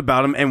there's something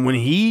about him. And when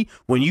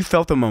you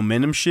felt the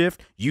momentum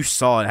shift, you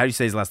saw it. How do you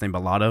say his last name?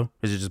 Bellato?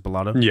 Is it just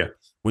Bellato? Yeah.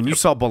 When you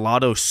saw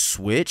Bellato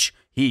switch,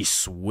 he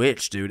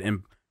switched, dude.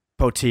 And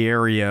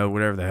Potieria,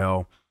 whatever the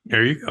hell.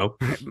 There you go.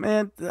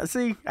 Man,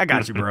 see, I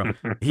got you, bro.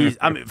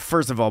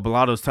 First of all,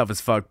 Bellato's tough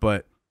as fuck,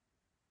 but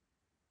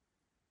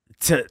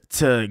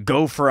to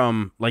go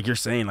from, like you're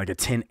saying, like a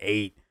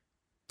 10-8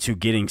 to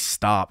getting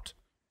stopped.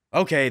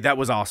 Okay, that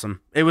was awesome.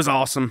 It was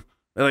awesome.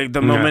 Like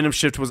the momentum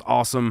shift was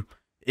awesome.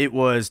 It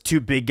was two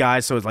big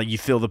guys, so it's like you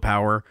feel the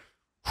power.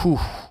 Whew.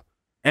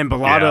 And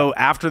Bellato,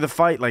 after the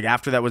fight, like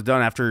after that was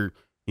done, after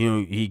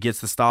he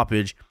gets the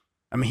stoppage,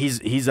 I mean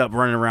he's up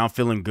running around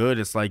feeling good.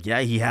 It's like,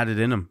 yeah, he had it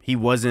in him. It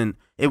wasn't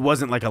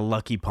like a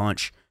lucky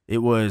punch. It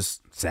was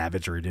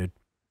savagery, dude.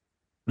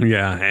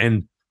 Yeah,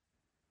 and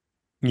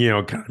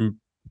kind of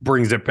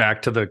brings it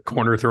back to the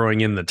corner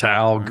throwing in the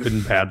towel, good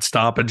and bad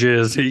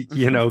stoppages,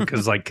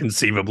 because like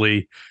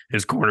conceivably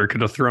his corner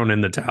could have thrown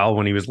in the towel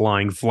when he was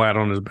lying flat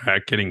on his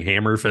back getting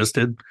hammer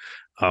fisted.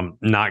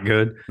 Not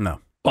good. No.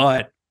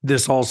 But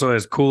this also,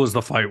 as cool as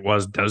the fight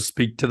was, does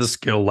speak to the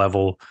skill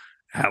level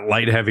at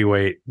light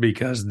heavyweight,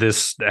 because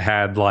this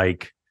had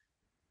like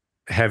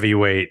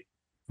heavyweight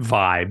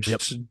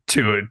vibes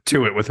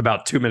to it with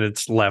about 2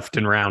 minutes left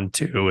in round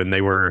 2, and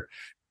they were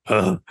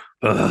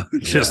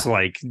just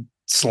like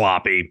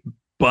sloppy.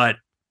 But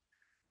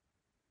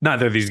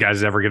neither of these guys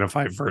is ever going to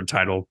fight for a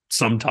title.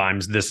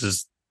 Sometimes this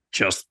is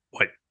just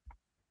like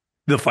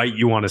the fight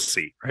you want to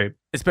see, right?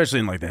 Especially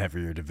in like the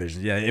heavier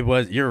division. Yeah, it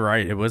was. You're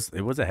right. It was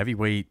a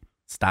heavyweight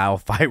style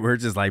fight where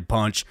it's just like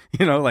punch,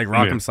 like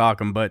rock him, sock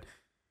him. But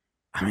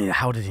I mean,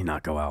 how did he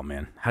not go out,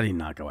 man? How did he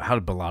not go out? How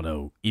did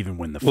Bellato even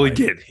win the fight? Well, he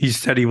did. He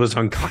said he was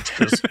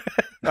unconscious.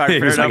 Right,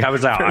 he was like, I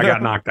was out. I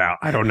got knocked out.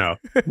 I don't know.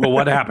 Well,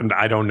 what happened?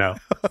 I don't know.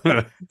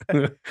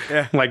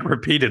 Like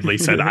repeatedly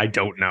said, I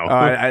don't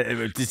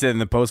know. He said in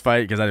the post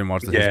fight, because I didn't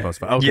watch his post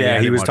fight. Okay,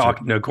 yeah, he was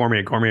talking to Cormier.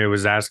 And Cormier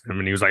was asking him,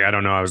 and he was like, I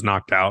don't know. I was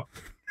knocked out.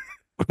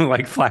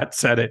 Like flat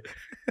said it.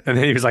 And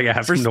then he was like,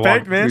 asking him to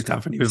walk through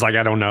stuff. And he was like,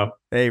 I don't know.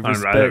 Hey,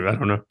 respect. I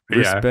don't know.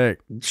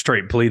 Respect. Yeah,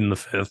 straight pleading the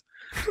fifth.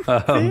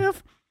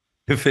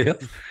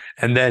 Fifth.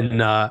 And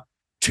then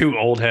two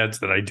old heads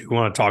that I do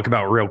want to talk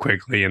about real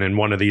quickly. And in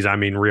one of these, I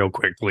mean real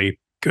quickly.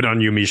 Good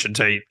on you, Miesha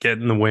Tate,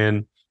 getting the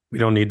win. We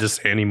don't need to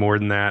say any more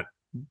than that.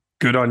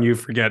 Good on you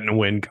for getting a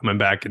win, coming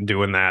back and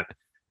doing that.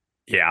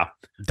 Yeah.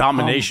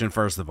 Domination,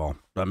 first of all.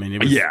 I mean, it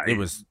was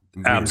weird.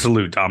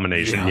 Absolute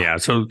domination. Yeah.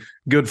 So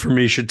good for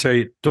Miesha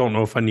Tate. Don't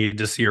know if I need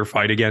to see her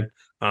fight again.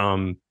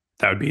 That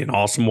would be an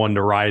awesome one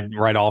to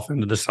ride off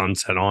into the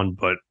sunset on,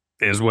 but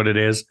is what it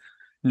is.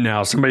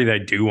 Now, somebody that I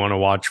do want to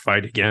watch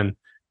fight again,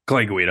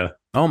 Clay Guida.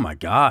 Oh my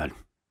God.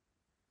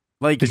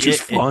 Like, it's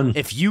just fun.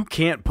 If you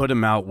can't put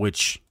him out,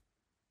 which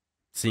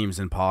seems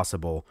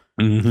impossible,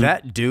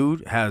 that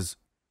dude has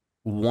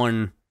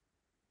one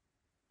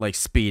like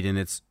speed, and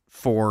it's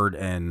forward,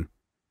 and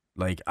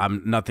like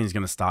nothing's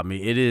gonna stop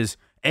me. It is,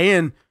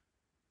 and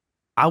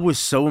I was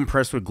so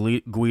impressed with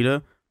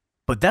Guida,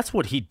 but that's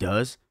what he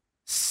does.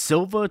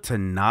 Silva to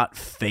not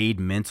fade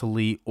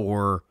mentally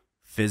or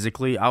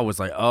physically, I was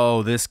like,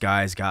 oh, this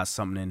guy's got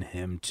something in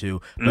him too.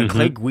 But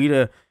Clay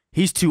Guida,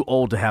 he's too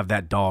old to have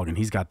that dog, and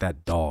he's got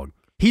that dog.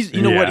 He's,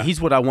 what?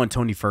 He's what I want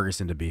Tony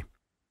Ferguson to be.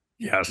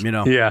 Yes.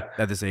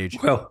 At this age.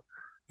 Well,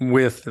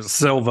 with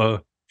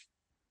Silva,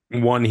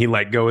 one, he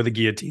let go of the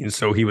guillotine,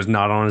 so he was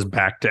not on his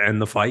back to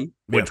end the fight,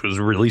 which was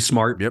really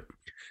smart. Yep.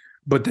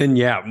 But then,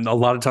 a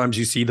lot of times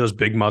you see those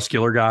big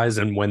muscular guys,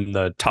 and when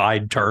the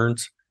tide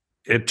turns,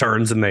 it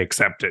turns and they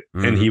accept it.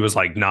 And he was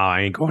like, nah,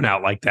 I ain't going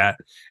out like that.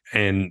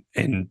 And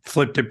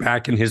flipped it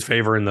back in his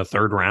favor in the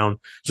third round.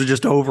 So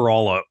just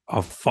overall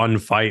a fun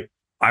fight.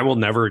 I will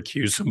never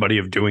accuse somebody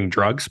of doing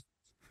drugs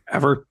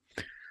ever.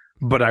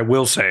 But I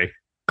will say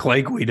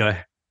Clay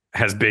Guida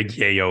has big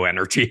yayo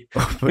energy.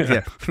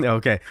 Yeah.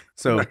 Okay.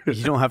 So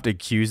you don't have to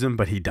accuse him,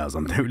 but he does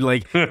them.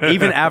 Like,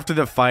 even after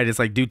the fight, it's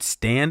like, dude,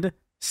 stand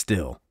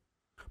still.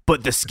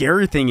 But the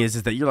scary thing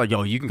is that you're like,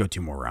 yo, you can go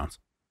 2 more rounds.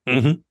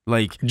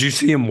 Like, did you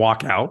see him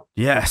walk out?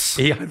 Yes.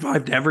 He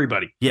high-fived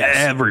everybody. Yes.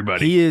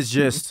 Everybody. He is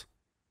just,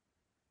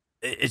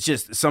 it's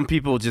just, some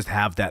people just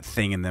have that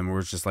thing in them where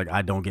it's just like,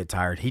 I don't get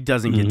tired. He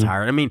doesn't get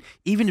tired. I mean,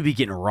 even to be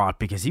getting rocked,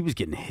 because he was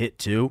getting hit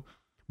too.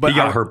 But he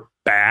got hurt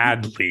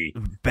badly.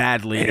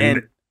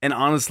 And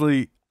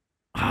honestly,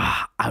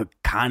 I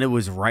kind of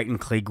was writing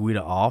Clay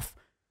Guida off.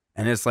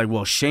 And it's like,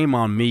 well, shame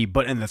on me.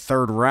 But in the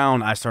third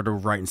round, I started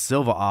writing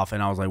Silva off,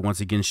 and I was like, once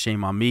again,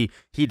 shame on me.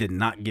 He did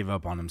not give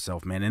up on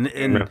himself, man.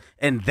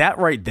 And that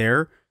right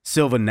there,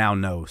 Silva now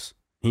knows.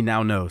 He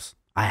now knows.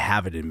 I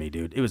have it in me,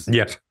 dude. It was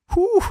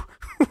whew.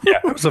 Yeah,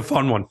 it was a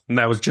fun one. And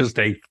that was just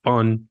a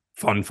fun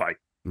fight.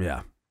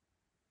 Yeah.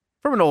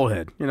 From an old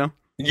head,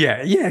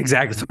 Yeah,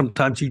 exactly.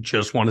 Sometimes you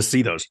just want to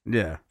see those.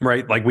 Yeah.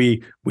 Right? Like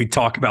we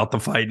talk about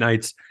the fight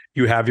nights.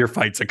 You have your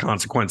fights of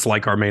consequence,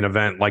 like our main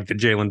event, like the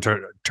Jalen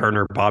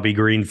Turner, Bobby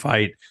Green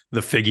fight,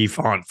 the Figgy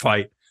Font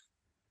fight.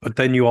 But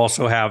then you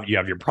also have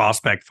your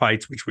prospect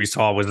fights, which we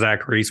saw with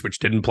Zach Reese, which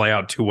didn't play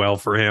out too well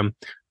for him.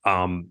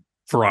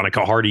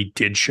 Veronica Hardy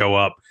did show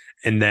up.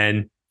 And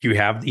then you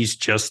have these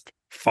just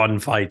fun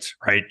fights,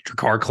 right?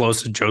 Drakkar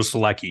Klose and Joe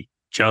Selecki,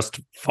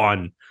 just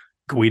fun.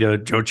 Guida,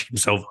 Joachim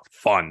Silva,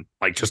 fun.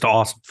 Like, just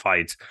awesome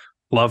fights.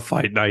 Love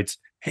fight nights.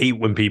 Hate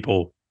when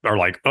people are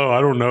like, oh, I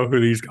don't know who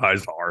these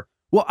guys are.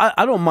 Well,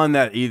 I don't mind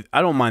that either.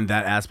 I don't mind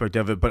that aspect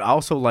of it, but I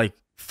also like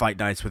fight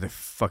nights with a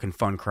fucking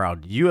fun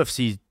crowd.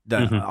 UFC,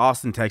 the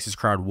Austin, Texas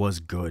crowd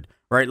was good,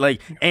 right?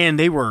 Like, and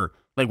they were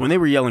like, when they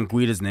were yelling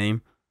Guida's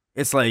name,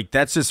 it's like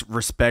that's just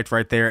respect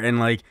right there. And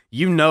like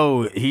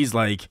he's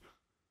like,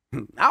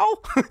 ow,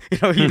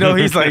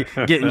 he's like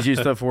getting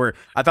juiced up for it.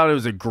 I thought it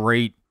was a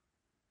great,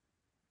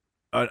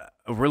 a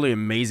really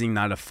amazing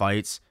night of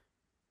fights.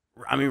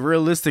 I mean,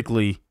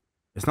 realistically,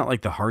 it's not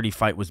like the Hardy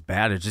fight was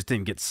bad. It just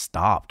didn't get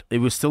stopped. It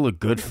was still a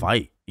good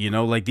fight.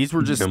 Like these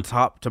were just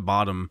top to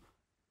bottom,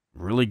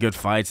 really good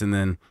fights. And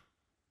then,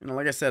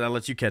 like I said, I'll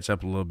let you catch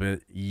up a little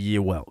bit.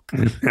 You're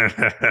welcome.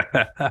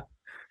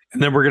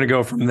 And then we're going to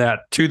go from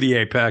that to the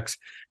Apex,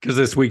 because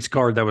this week's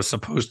card that was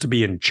supposed to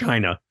be in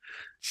China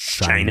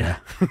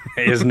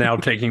is now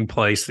taking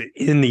place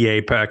in the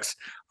Apex.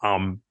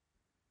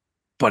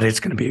 But it's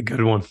going to be a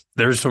good one.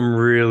 There's some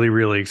really,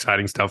 really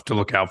exciting stuff to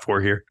look out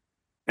for here.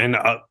 And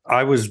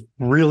I was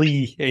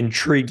really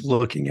intrigued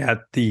looking at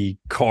the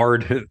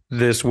card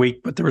this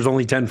week, but there was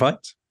only 10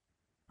 fights.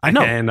 I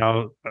know. And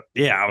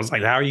I was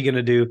like, how are you going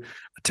to do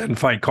a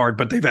 10-fight card?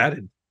 But they've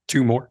added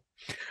 2 more.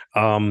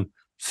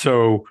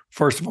 So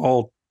first of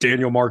all,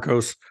 Daniel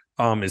Marcos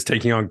is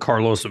taking on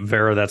Carlos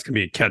Vera. That's going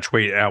to be a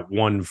catchweight at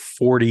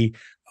 140.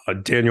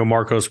 Daniel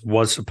Marcos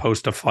was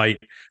supposed to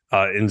fight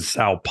in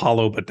Sao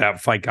Paulo, but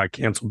that fight got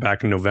canceled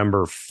back in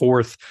November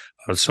 4th.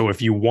 So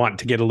if you want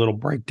to get a little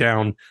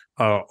breakdown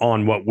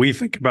on what we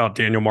think about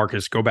Daniel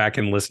Marcos, go back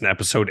and listen to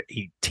episode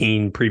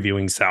 18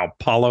 previewing Sao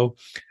Paulo.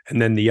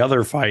 And then the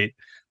other fight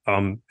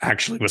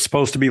actually was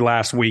supposed to be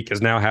last week,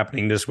 is now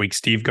happening this week.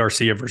 Steve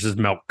Garcia versus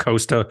Mel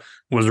Costa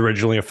was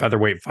originally a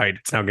featherweight fight.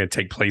 It's now going to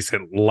take place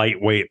at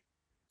lightweight.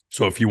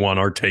 So if you want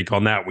our take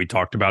on that, we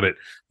talked about it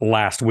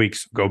last week.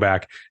 So go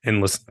back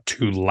and listen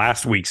to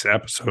last week's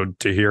episode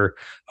to hear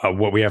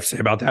what we have to say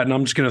about that. And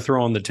I'm just going to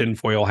throw on the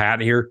tinfoil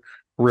hat here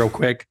real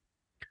quick.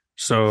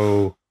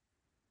 So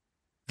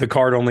the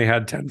card only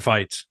had 10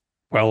 fights.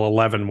 Well,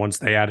 11 once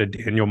they added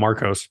Daniel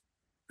Marcos.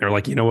 They're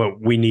like, you know what?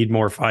 We need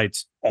more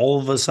fights. All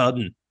of a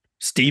sudden,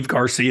 Steve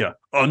Garcia,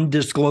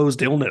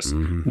 undisclosed illness,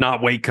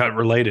 not weight cut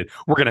related.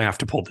 We're going to have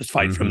to pull this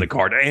fight from the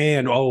card.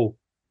 And,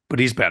 but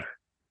he's better.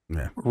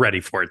 Yeah. We're ready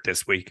for it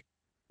this week.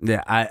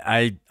 Yeah,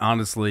 I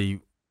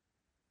honestly,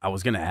 I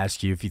was going to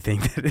ask you if you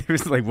think that it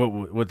was like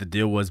what the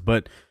deal was.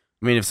 But,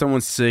 I mean, if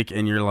someone's sick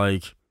and you're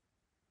like,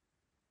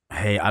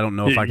 hey, I don't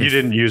know if I can. You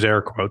didn't use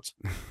air quotes.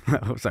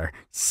 Oh, sorry.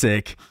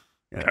 Sick.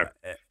 Okay.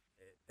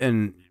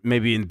 And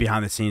maybe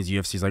behind the scenes,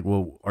 UFC's like,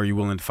 well, are you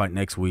willing to fight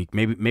next week?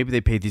 Maybe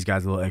they paid these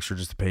guys a little extra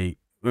just to pay.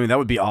 I mean, that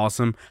would be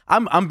awesome.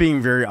 I'm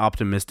being very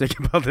optimistic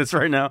about this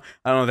right now.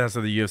 I don't know if that's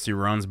how the UFC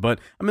runs, but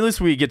I mean, at least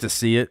we get to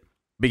see it,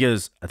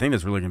 because I think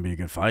that's really going to be a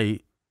good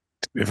fight.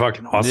 It'd be a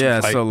fucking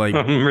awesome fight. So like,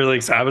 I'm really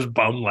excited. I was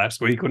bummed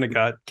last week when it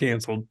got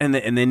canceled. And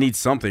they need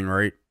something,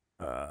 right?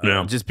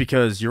 Just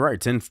because you're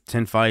right, 10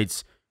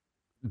 fights,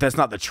 that's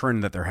not the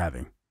trend that they're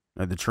having.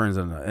 The trends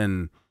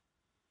and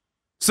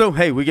so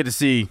hey, we get to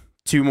see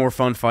 2 more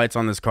fun fights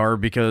on this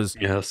card, because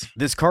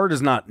this card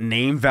is not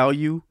name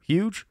value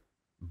huge,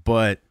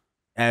 but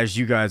as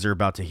you guys are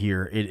about to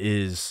hear, it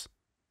has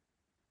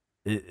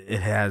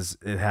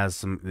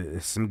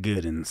some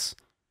good ones.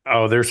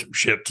 Oh, there's some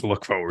shit to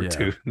look forward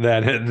to.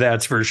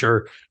 That's for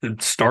sure.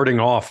 Starting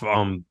off,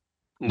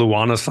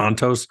 Luana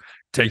Santos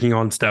taking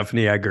on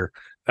Stephanie Egger.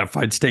 That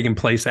fight's taking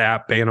place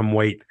at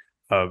bantamweight.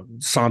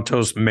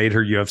 Santos made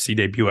her UFC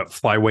debut at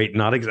flyweight.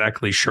 Not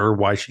exactly sure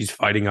why she's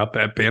fighting up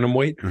at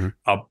bantamweight,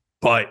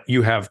 but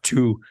you have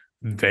 2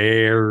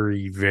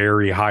 very,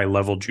 very high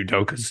level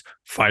judokas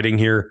fighting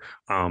here.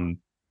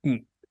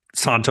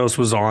 Santos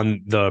was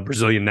on the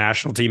Brazilian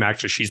national team.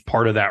 Actually, she's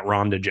part of that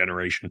Ronda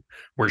generation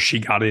where she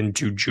got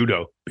into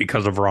judo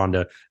because of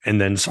Ronda,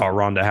 and then saw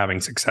Ronda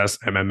having success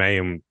in MMA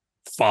and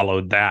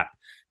followed that.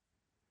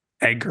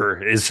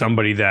 Egger is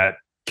somebody that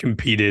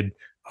competed.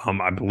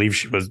 I believe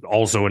she was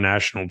also a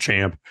national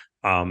champ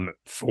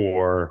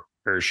for,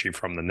 where is she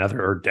from?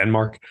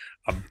 Denmark?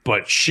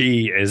 But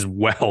she as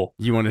well.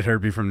 You wanted her to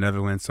be from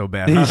Netherlands so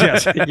bad.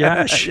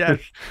 Yes.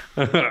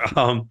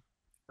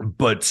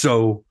 But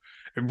so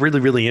really,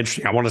 really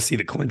interesting. I want to see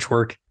the clinch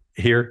work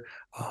here.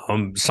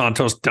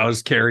 Santos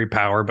does carry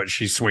power, but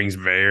she swings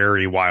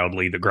very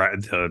wildly.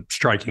 The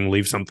striking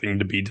leaves something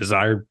to be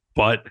desired,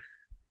 but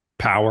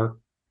power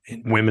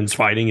in women's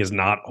fighting is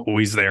not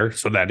always there.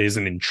 So that is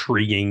an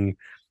intriguing,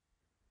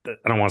 I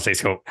don't want to say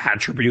so,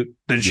 attribute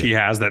that she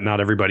has that not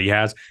everybody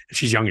has. And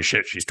she's young as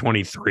shit. She's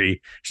 23.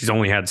 She's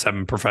only had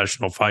 7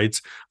 professional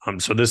fights.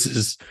 So this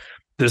is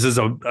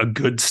a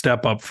good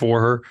step up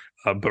for her.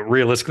 But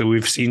realistically,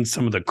 we've seen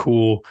some of the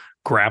cool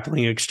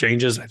grappling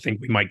exchanges. I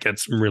think we might get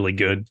some really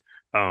good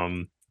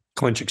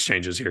clinch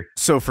exchanges here.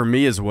 So for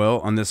me as well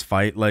on this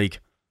fight,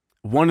 like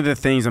one of the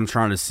things I'm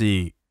trying to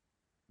see,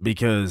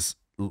 because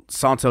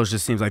Santos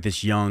just seems like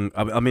this young,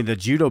 I mean, the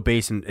judo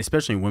base, and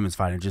especially in women's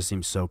fighting, just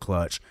seems so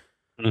clutch.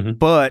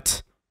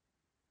 But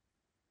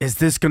is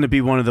this going to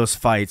be one of those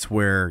fights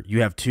where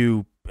you have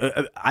 2?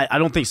 I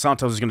don't think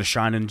Santos is going to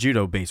shine in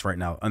judo base right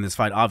now on this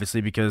fight,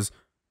 obviously, because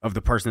of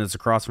the person that's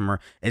across from her.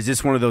 Is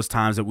this one of those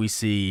times that we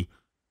see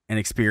an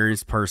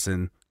experienced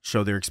person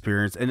show their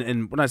experience?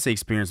 And when I say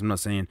experience, I'm not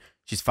saying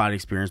she's fighting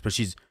experience, but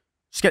she's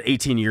got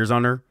 18 years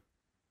on her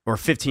or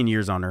 15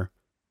 years on her.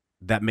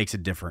 that makes a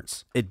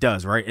difference. It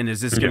does, right? And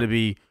is this going to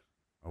be?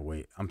 Oh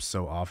wait, I'm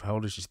so off. How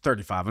old is she?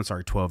 35. I'm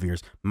sorry, 12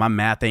 years. My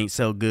math ain't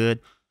so good.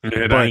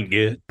 It ain't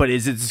good. But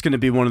is it just going to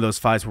be one of those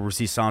fights where we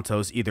see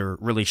Santos either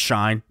really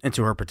shine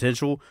into her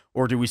potential,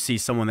 or do we see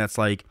someone that's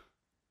like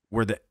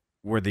where the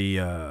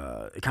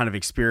kind of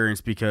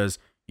experience, because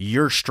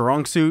your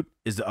strong suit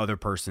is the other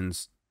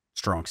person's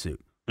strong suit.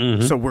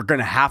 Mm-hmm. So we're going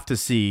to have to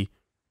see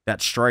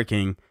that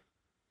striking.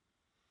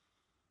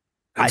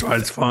 That's why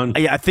it's fun.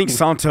 I think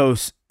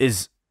Santos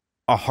is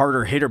a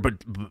harder hitter,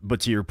 but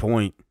to your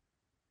point,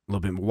 a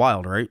little bit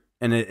wild, right?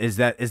 And is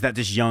that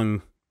just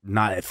young,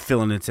 not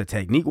filling into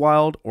technique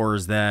wild, or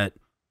is that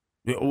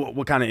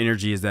what kind of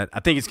energy is that? I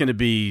think it's going to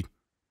be,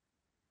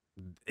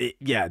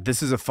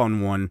 this is a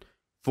fun one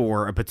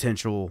for a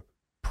potential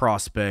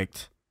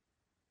prospect.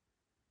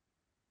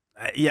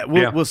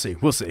 We'll see.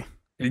 We'll see.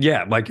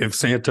 Yeah, like if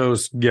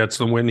Santos gets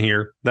the win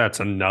here, that's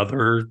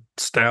another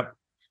step,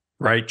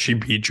 right? She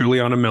beat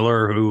Juliana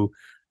Miller, who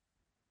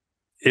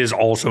is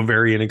also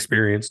very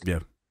inexperienced. Yeah.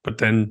 But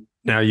then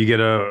now you get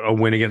a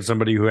win against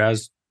somebody who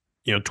has,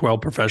 12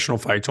 professional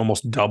fights,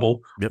 almost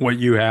double what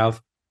you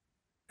have.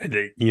 And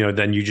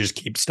then you just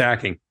keep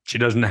stacking. She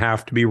doesn't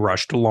have to be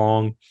rushed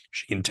along.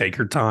 She can take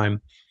her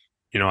time.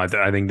 I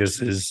think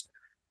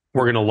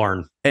we're going to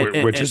learn,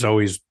 which is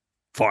always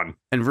fun.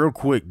 And real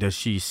quick, does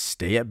she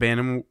stay at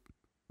bantamweight?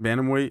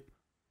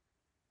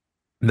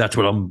 That's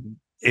what I'm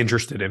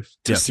interested in,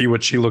 to see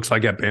what she looks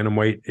like at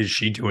bantamweight. Is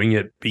she doing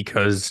it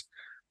because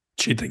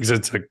she thinks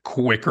it's a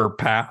quicker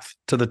path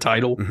to the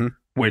title,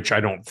 which I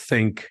don't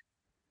think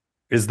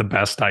is the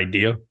best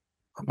idea.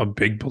 I'm a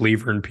big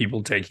believer in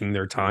people taking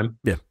their time,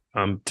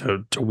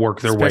 to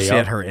work their way up. Especially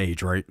at her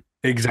age, right?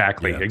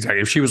 Exactly.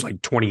 If she was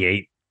like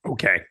 28,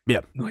 okay,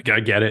 like I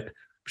get it.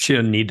 She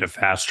doesn't need to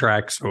fast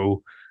track,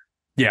 so.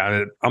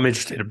 Yeah, I'm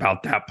interested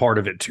about that part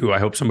of it too. I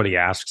hope somebody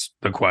asks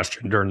the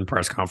question during the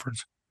press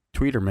conference.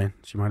 Tweet her, man.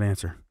 She might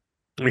answer.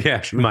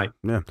 Yeah, she might.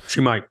 Yeah,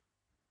 she might.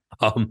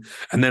 And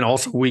then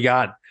also we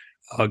got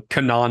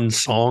Kanan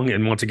Song,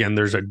 and once again,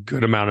 there's a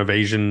good amount of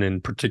Asian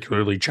and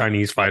particularly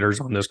Chinese fighters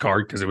on this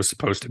card because it was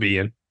supposed to be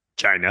in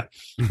China,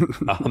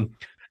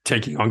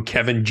 taking on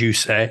Kevin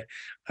Jusei,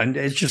 and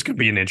it's just going to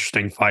be an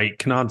interesting fight.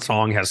 Kanan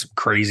Song has some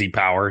crazy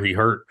power. He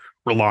hurt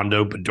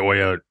Rolando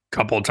Bedoya a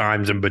couple of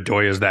times, and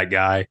Bedoya's that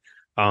guy.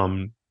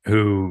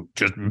 Who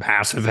just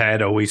massive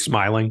head, always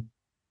smiling,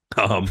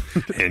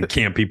 and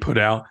can't be put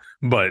out.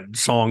 But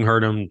Song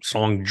hurt him.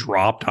 Song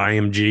dropped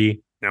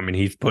IMG. I mean,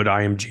 he's put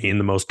IMG in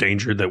the most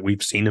danger that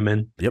we've seen him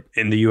in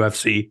the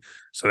UFC.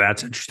 So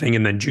that's interesting.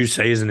 And then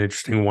Jusei is an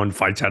interesting one.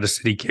 Fights out of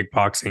City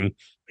Kickboxing.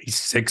 He's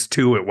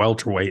 6'2" at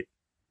welterweight.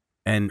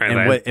 And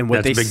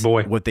what they big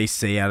boy. What they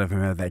say out of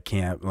him at that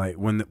camp, like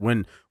when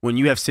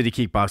you have City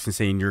Kickboxing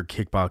saying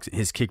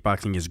his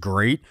kickboxing is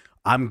great,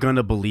 I'm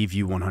gonna believe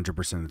you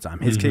 100% of the time.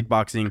 His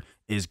kickboxing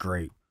is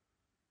great,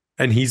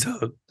 and he's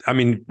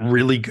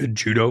really good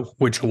judo,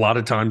 which a lot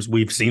of times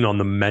we've seen on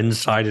the men's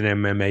side in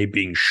MMA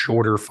being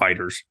shorter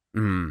fighters,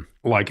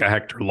 like a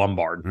Hector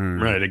Lombard,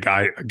 right? A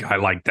guy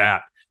like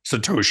that,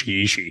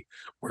 Satoshi Ishii.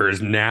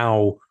 Whereas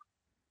now,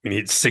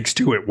 it's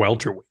 6'2" at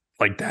welterweight.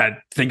 Like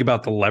that, think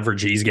about the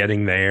leverage he's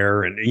getting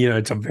there. And,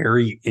 it's a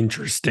very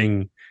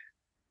interesting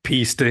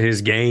piece to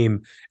his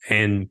game.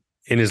 And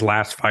in his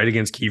last fight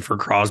against Kiefer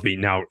Crosby,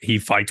 now he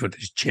fights with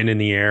his chin in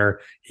the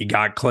air. He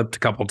got clipped a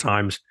couple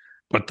times.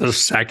 But the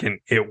second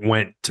it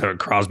went to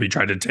Crosby,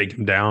 tried to take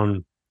him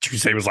down,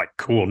 Jusei was like,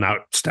 cool, now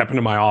step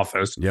into my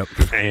office.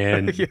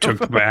 And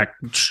took back,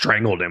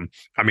 strangled him.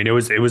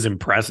 It was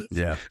impressive.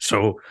 Yeah.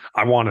 So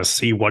I want to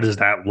see, what does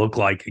that look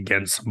like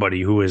against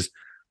somebody who is,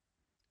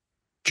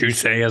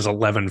 Jusei has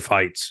 11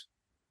 fights.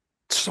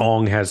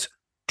 Song has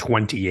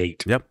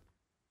 28. Yep.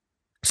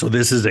 So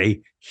this is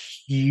a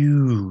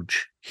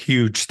huge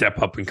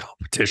step up in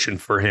competition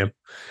for him.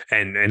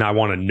 And I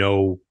want to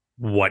know,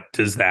 what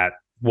does that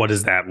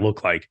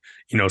look like?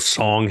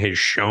 Song has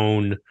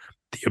shown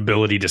the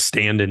ability to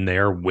stand in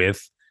there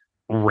with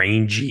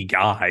rangy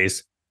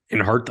guys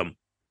and hurt them.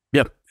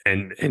 Yep.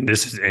 And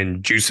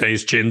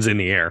Jusei's chin's in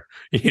the air.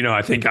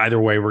 I think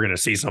either way we're going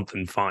to see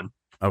something fun.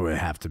 Oh, it would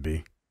have to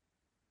be.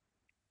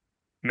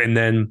 And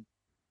then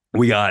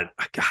we got,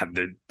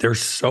 there's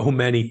so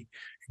many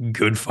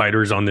good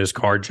fighters on this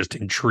card, just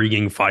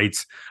intriguing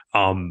fights.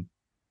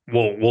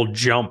 We'll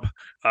jump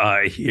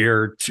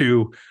here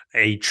to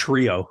a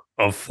trio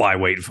of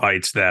flyweight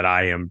fights that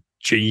I am,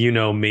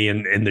 me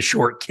and the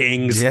Short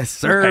Kings. Yes,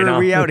 sir.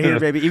 We out here,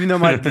 baby. Even though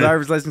my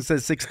driver's license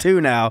says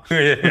 6'2" now,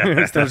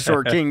 still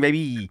Short King,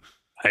 baby.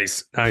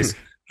 Nice.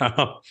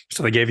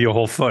 So they gave you a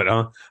whole foot,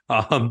 huh?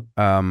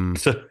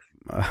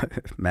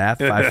 Math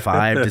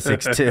 5'5" to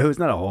 6'2". It's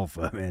not a whole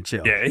foot, man.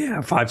 Chill.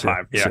 Yeah,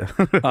 5'5". Yeah,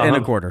 and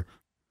a quarter.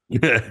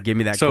 Give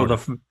me that. So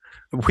quarter.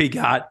 We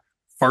got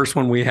first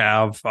one we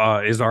have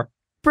is our.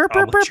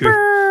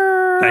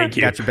 Thank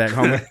you. Got your back,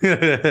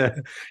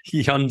 homie.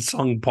 Hyun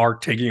Sung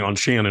Park taking on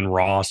Shannon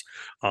Ross.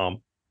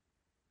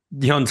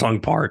 Hyun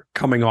Sung Park,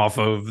 coming off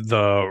of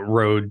the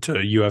road to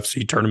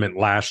UFC tournament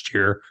last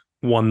year,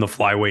 won the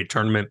flyweight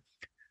tournament.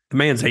 The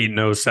man's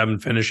 8-0, 7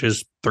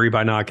 finishes, 3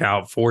 by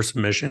knockout, 4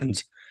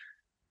 submissions.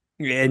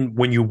 And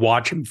when you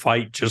watch him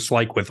fight, just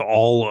like with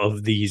all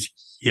of these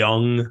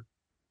young,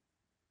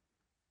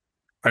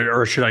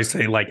 or should I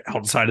say, like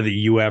outside of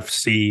the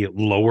UFC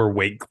lower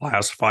weight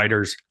class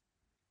fighters,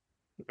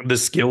 the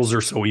skills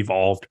are so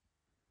evolved.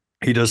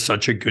 He does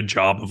such a good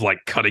job of like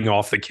cutting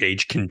off the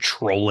cage,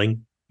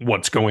 controlling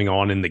what's going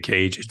on in the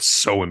cage. It's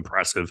so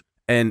impressive.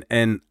 And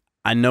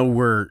I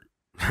know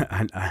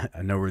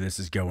I know where this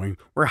is going.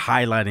 We're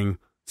highlighting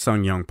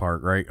Sung Young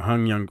Park, right?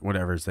 Hung Young,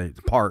 whatever it's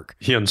Park.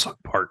 Hyun Sung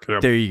Park. Yeah.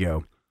 There you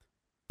go.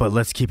 But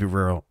let's keep it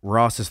real.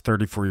 Ross is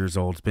 34 years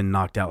old. He's been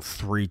knocked out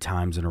 3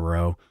 times in a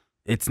row.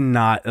 It's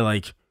not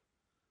like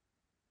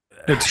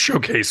it's a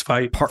showcase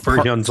fight for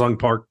Hyun Sung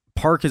Park.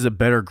 Park is a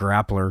better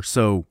grappler,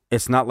 so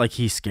it's not like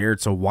he's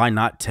scared. So why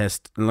not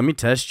test? Let me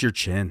test your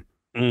chin,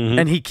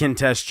 and he can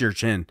test your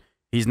chin.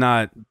 He's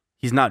not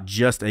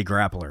just a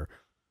grappler.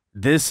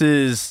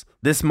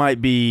 This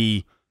might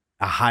be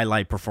a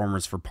highlight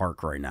performance for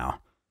Park right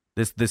now.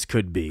 This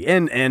could be.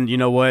 And you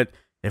know what?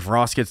 If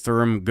Ross gets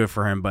through him, good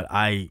for him. But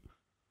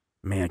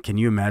man, can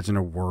you imagine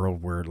a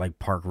world where like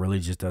Park really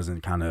just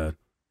doesn't kind of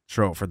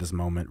show up for this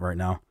moment right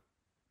now?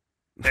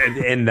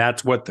 And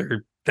that's why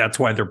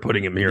they're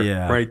putting him here.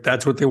 Yeah. Right.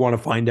 That's what they want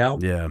to find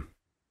out. Yeah.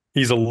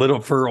 He's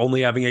for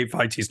only having 8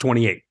 fights, he's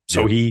 28.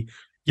 So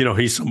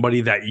he's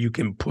somebody that you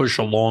can push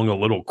along a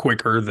little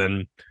quicker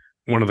than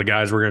one of the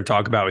guys we're going to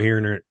talk about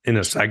here in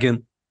a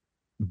second.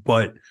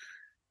 But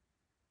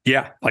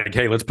yeah, like,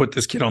 hey, let's put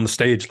this kid on the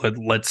stage.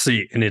 Let's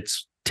see. And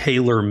it's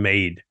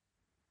tailor-made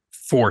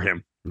for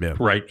him. Yeah.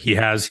 Right. He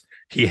has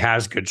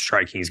good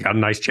striking. He's got a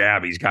nice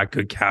jab. He's got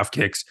good calf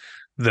kicks.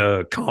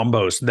 The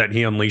combos that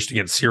he unleashed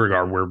against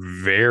Sirigar were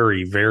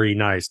very, very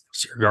nice.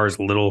 Sirigar is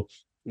a little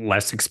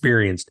less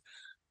experienced.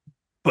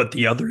 But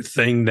the other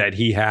thing that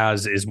he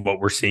has is what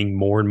we're seeing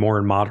more and more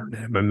in modern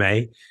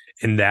MMA,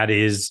 and that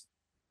is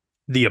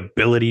the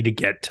ability to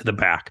get to the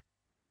back.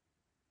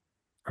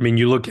 I mean,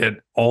 you look at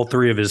all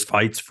 3 of his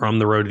fights from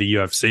the road to the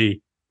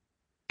UFC,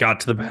 got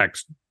to the back,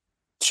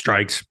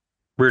 strikes,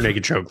 rear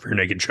naked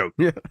choke.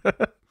 Yeah.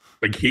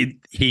 Like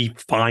he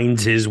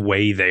finds his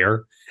way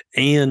there,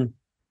 and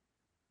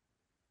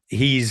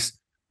he's,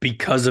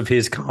 because of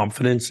his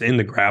confidence in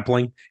the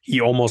grappling,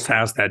 he almost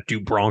has that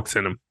Duke Bronx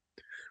in him,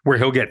 where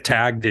he'll get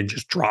tagged and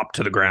just drop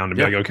to the ground and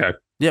be like, okay.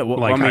 Yeah, well,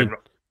 like, I mean,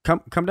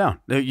 come down.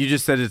 You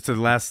just said it to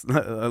the last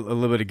a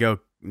little bit ago.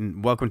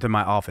 Welcome to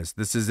my office.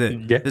 This is it.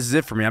 Yeah. This is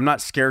it for me. I'm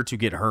not scared to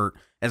get hurt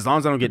as long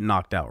as I don't get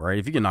knocked out, right?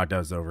 If you get knocked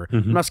out, it's over.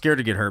 I'm not scared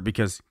to get hurt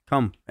because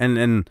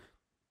and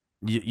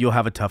you'll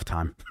have a tough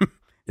time.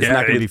 It's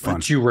not going to be fun.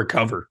 But you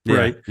recover,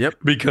 right? Yep.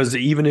 Because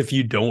even if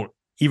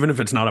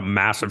it's not a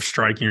massive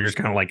strike, and you're just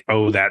kind of like,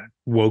 oh, that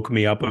woke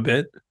me up a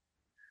bit.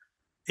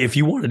 If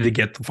you wanted to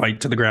get the fight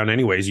to the ground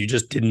anyways, you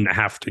just didn't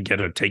have to get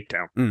a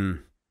takedown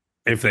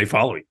if they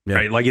follow you,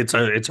 right? Like it's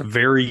a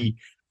very,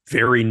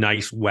 very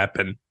nice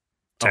weapon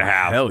to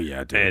have. Hell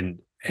yeah, dude.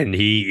 And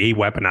he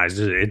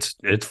weaponizes it.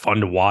 It's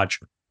fun to watch.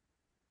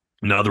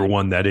 Another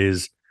one that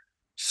is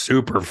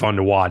super fun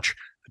to watch,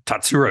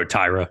 Tatsuro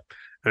Taira.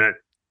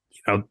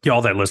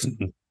 Y'all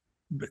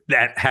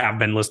that have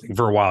been listening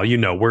for a while,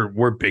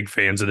 we're big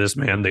fans of this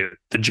man.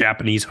 The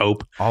Japanese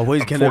hope.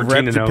 Always gonna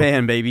rep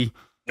Japan, baby.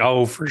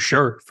 Oh, for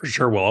sure.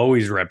 We'll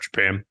always rep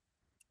Japan.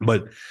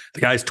 But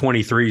the guy's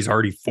 23. He's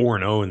already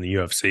 4-0 in the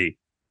UFC.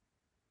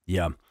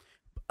 Yeah.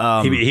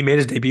 He made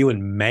his debut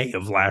in May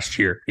of last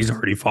year. He's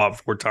already fought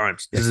 4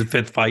 times. This is his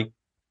 5th fight.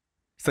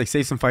 It's like,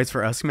 save some fights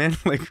for us, man.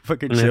 Like,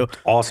 fucking chill.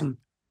 Awesome.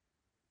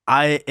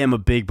 I am a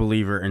big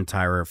believer in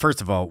Taira. First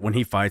of all, when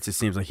he fights, it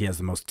seems like he has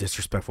the most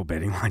disrespectful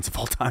betting lines of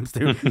all time,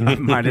 dude.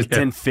 Minus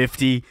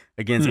 1050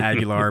 against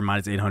Aguilar,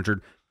 minus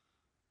 800.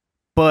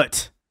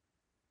 But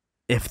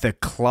if the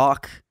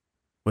clock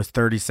was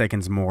 30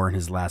 seconds more in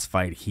his last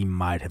fight, he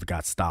might have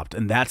got stopped.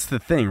 And that's the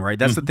thing, right?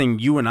 That's the thing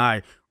you and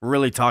I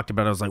really talked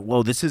about. I was like,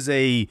 whoa, this is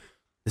a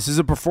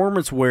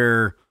performance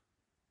where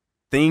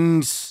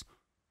things,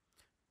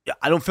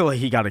 I don't feel like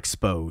he got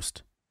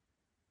exposed.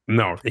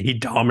 No, he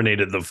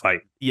dominated the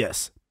fight.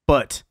 Yes,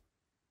 but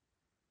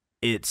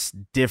it's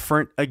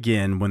different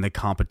again when the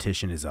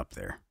competition is up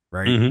there,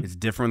 right? It's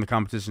different when the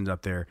competition's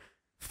up there.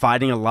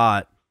 Fighting a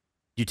lot,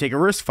 you take a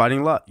risk fighting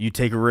a lot. You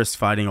take a risk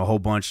fighting a whole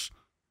bunch.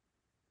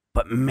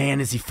 But man,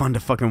 is he fun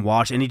to fucking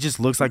watch. And he just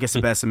looks like a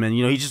specimen.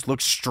 He just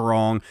looks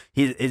strong.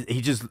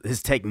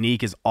 His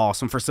technique is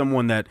awesome. For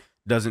someone that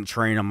doesn't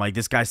train, I'm like,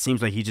 this guy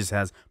seems like he just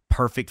has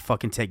perfect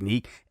fucking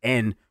technique.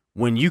 And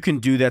when you can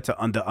do that to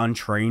the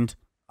untrained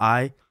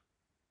eye,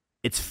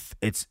 it's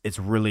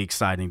really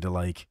exciting to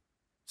like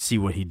see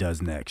what he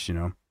does next,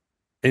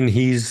 And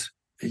he's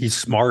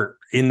smart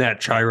in that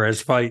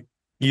Chairez fight.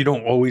 You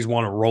don't always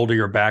want to roll to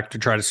your back to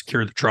try to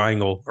secure the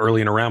triangle early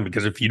in a round,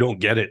 because if you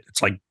don't get it,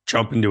 it's like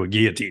jumping to a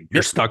guillotine.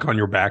 You're stuck on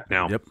your back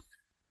now. Yep.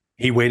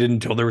 He waited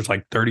until there was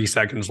like 30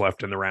 seconds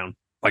left in the round.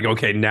 Like,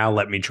 okay, now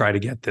let me try to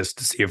get this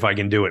to see if I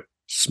can do it.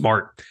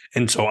 Smart.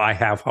 And so I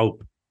have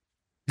hope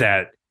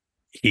that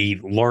he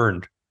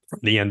learned from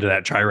the end of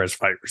that Chairez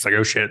fight. It's like,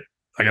 oh shit,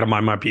 I got to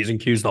mind my P's and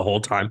Q's the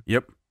whole time.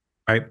 Yep.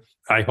 right?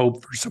 I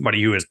hope for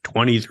somebody who is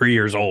 23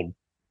 years old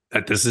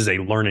that this is a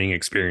learning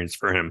experience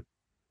for him.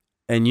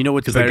 And you know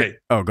what's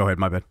better? Oh, go ahead.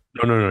 My bad.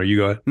 No, you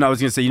go ahead. No, I was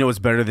gonna say, you know what's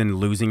better than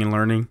losing and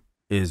learning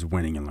is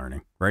winning and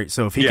learning, right?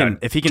 So if he can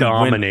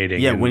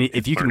dominating, win,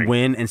 if you can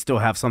win and still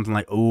have something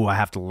like, oh, I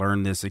have to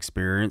learn this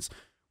experience.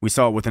 We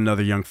saw it with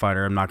another young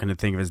fighter. I'm not going to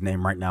think of his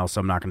name right now,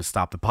 so I'm not going to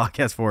stop the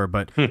podcast for it.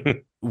 But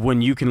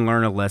when you can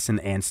learn a lesson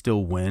and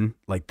still win,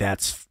 like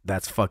that's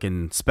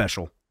fucking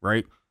special,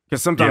 right?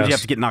 Because sometimes you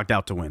have to get knocked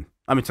out to win.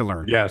 I mean, to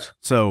learn. Yes.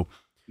 So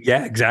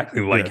yeah,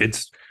 exactly. Like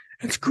it's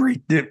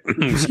great.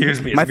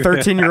 Excuse me. My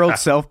 13-year-old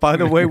self, by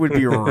the way, would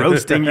be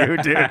roasting you,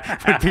 dude.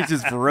 Would be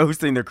just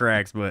roasting the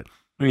cracks. But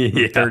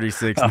I'm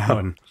 36 now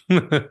and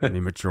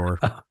mature.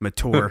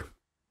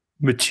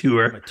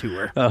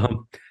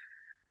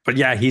 But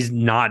yeah, he's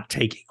not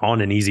taking on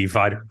an easy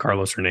fighter,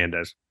 Carlos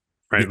Hernandez,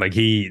 right? Like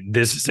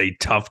this is a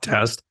tough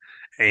test,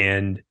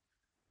 and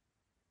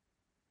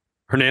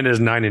Hernandez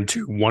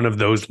 9-2. One of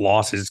those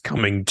losses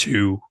coming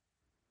to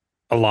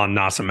Alon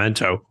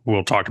Nascimento, who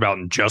we'll talk about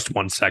in just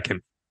 1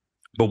 second.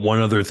 But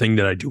one other thing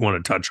that I do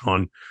want to touch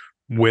on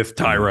with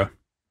Tyra,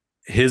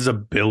 his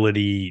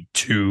ability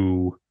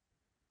to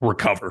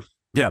recover.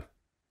 Yeah.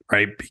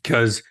 Right?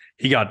 Because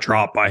he got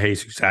dropped by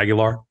Jesus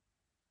Aguilar.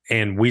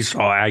 And we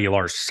saw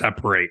Aguilar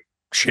separate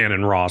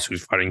Shannon Ross,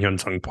 who's fighting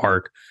Hyun-Sung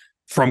Park,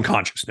 from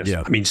consciousness.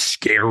 Yeah. I mean,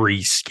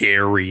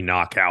 scary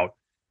knockout.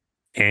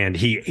 And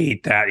he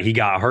ate that. He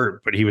got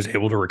hurt, but he was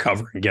able to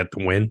recover and get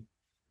the win.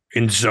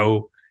 And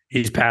so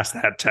he's passed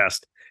that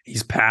test.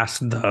 He's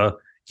passed the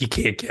you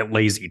can't get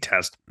lazy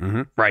test.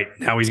 Mm-hmm. Right?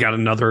 Now he's got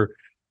another.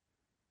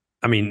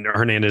 I mean,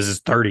 Hernandez is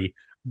 30,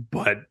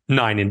 but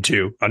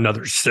 9-2.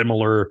 Another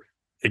similar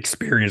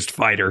experienced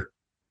fighter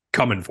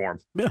coming for him.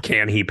 Yeah.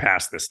 Can he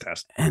pass this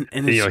test? And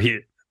go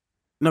ahead.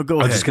 I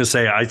was just gonna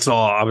say I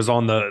was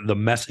on the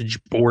message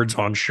boards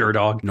on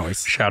SureDog.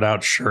 Nice. Shout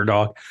out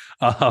SureDog.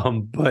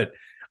 But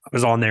I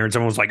was on there and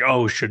someone was like,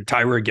 "Oh, should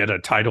Tyra get a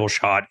title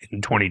shot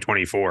in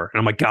 2024?" And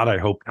I'm like, God, I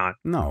hope not.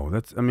 No,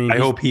 I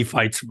hope he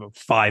fights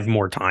 5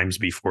 more times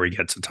before he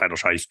gets a title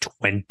shot. He's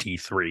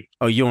 23.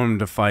 Oh, you want him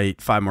to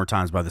fight 5 more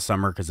times by the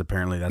summer? Because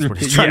apparently that's what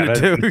he's trying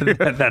to do.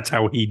 That's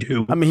how he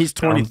do. I mean, he's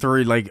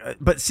 23.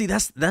 But see,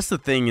 that's the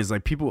thing is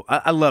like people.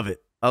 I love it.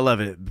 I love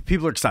it.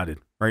 People are excited,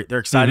 right? They're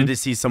excited to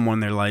see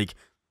someone. They're like,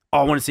 oh,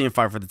 I want to see him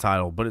fight for the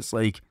title. But it's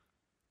like,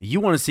 you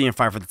want to see him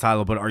fight for the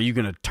title, but are you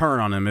going to turn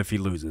on him if he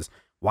loses?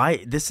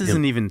 Why? This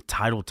isn't even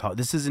title talk.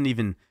 This isn't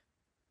even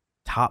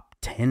top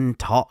 10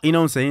 talk. You know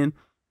what I'm saying?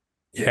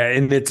 Yeah,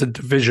 and it's a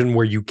division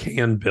where you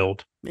can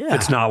build. Yeah.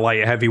 It's not like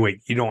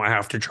heavyweight. You don't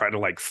have to try to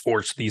like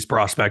force these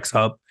prospects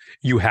up.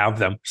 You have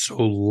them. So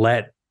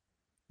let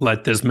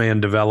this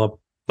man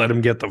develop. Let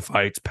him get the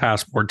fights,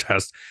 pass more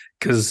tests.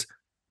 Because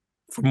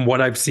from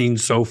what I've seen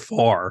so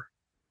far,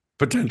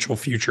 potential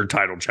future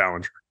title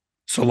challenger.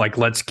 So like,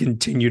 let's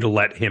continue to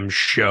let him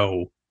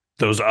show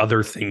those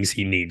other things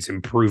he needs,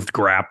 improved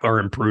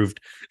improved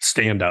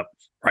stand-up,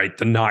 right?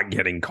 The not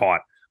getting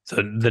caught,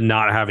 the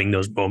not having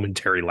those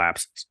momentary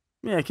lapses.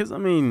 Yeah, because I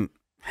mean,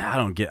 I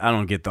don't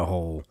get the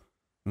whole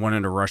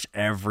wanting to rush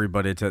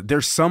everybody to.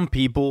 There's some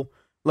people,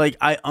 like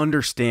I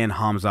understand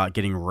Hamzat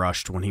getting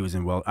rushed when he was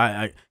in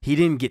he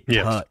didn't get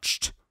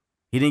touched.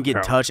 He didn't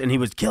get touched, and he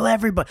was kill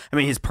everybody. I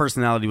mean, his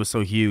personality was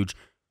so huge.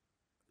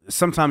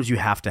 Sometimes you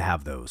have to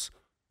have those.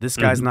 This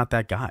guy's not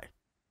that guy.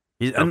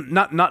 He's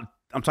not.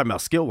 I'm talking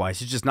about skill-wise.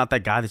 He's just not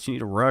that guy that you need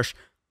to rush.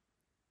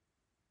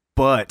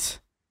 But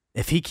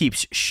if he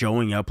keeps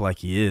showing up like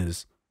he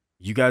is,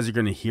 you guys are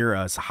going to hear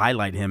us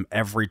highlight him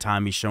every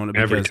time he's showing up.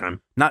 Every time.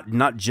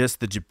 Not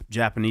just the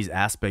Japanese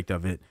aspect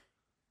of it.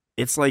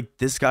 It's like,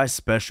 this guy's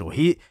special.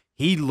 He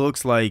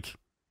looks like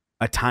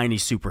a tiny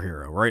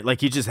superhero, right? Like,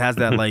 he just has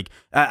that, like,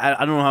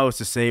 I don't know how else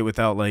to say it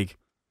without, like,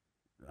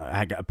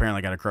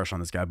 apparently got a crush on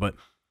this guy. But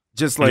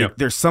just, like,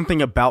 there's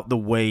something about the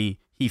way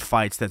he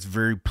fights that's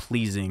very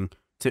pleasing.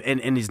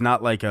 And he's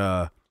not like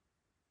a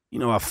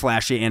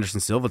flashy Anderson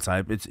Silva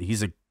type.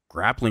 He's a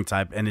grappling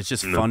type, and it's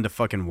just fun to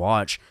fucking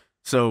watch.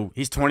 So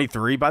he's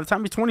 23. By the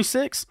time he's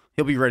 26,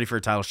 he'll be ready for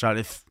a title shot.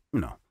 If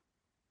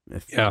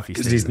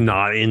because he's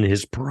not in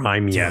his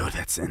prime yet. Dude,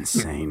 that's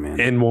insane, man.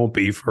 And won't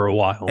be for a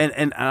while.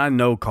 And I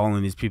know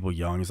calling these people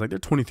young, it's like they're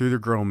 23, they're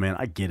grown, man.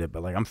 I get it,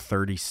 but like I'm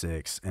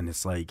 36, and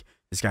it's like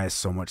this guy has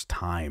so much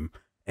time.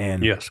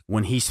 And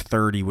when he's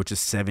 30, which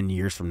is 7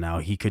 years from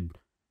now,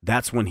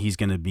 that's when he's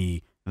going to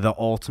be the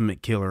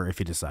ultimate killer if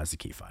he decides to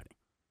keep fighting.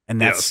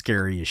 And that's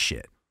scary as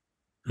shit.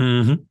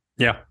 Mm-hmm.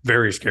 Yeah,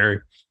 very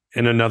scary.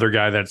 And another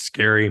guy that's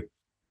scary,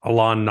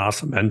 Alon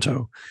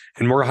Nascimento.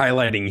 And we're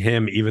highlighting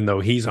him even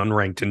though he's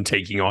unranked and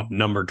taking on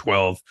number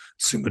 12,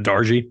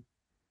 Sumadarji.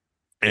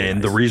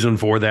 And the reason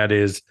for that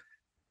is,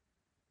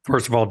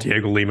 first of all,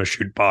 Diego Lima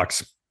shoot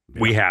box.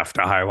 Yeah. We have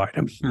to highlight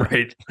him,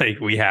 right? Like,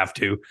 we have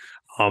to.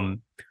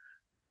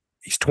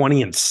 He's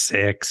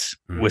 20-6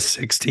 with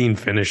 16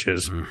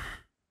 finishes.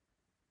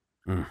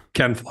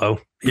 Ken Flo.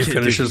 He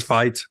finishes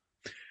fights.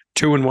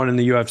 2-1 in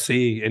the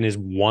UFC, and his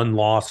one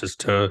loss is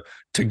to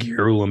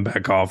Gier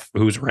Ulanbekov,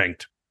 who's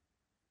ranked.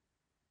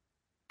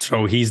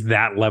 So he's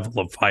that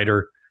level of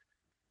fighter.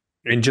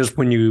 And just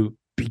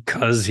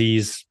because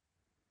he's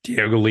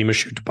Diego Lima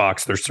shoot to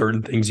box, there's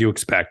certain things you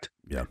expect.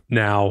 Yeah.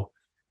 Now,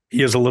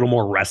 he is a little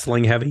more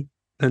wrestling heavy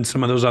than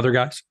some of those other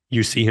guys.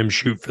 You see him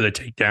shoot for the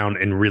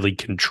takedown and really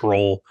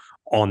control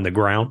on the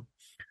ground.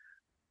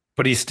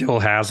 But he still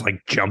has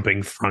like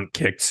jumping front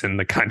kicks and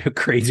the kind of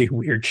crazy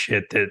weird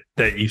shit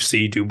that you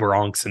see do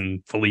Bronx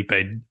and Felipe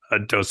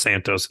Dos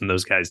Santos and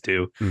those guys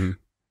do. Mm-hmm.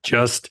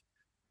 Just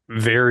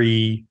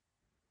very,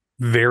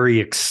 very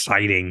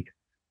exciting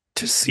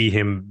to see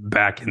him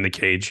back in the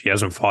cage. He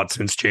hasn't fought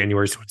since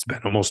January, so it's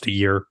been almost a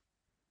year,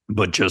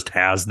 but just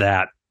has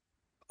that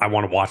I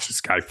want to watch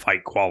this guy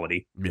fight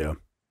quality. Yeah.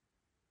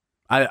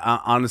 I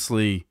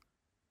honestly,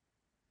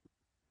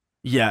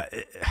 yeah.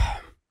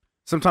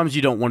 Sometimes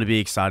you don't want to be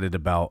excited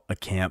about a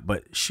camp,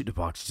 but shoot to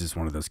box is just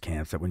one of those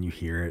camps that when you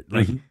hear it,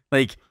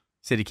 like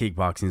City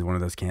Kickboxing is one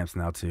of those camps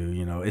now too.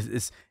 You know,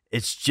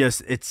 it's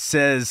just, it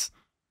says,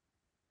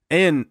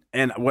 and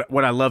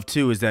what I love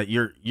too is that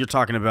you're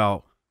talking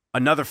about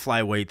another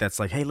flyweight that's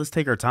like, hey, let's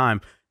take our time.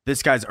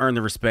 This guy's earned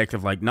the respect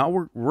of like,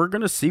 no, we're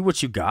gonna see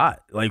what you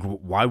got. Like,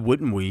 why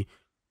wouldn't we?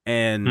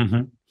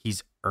 And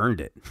he's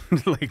earned it.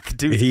 Like the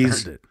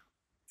dude's earned it.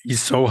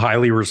 He's so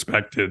highly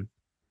respected.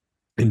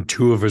 In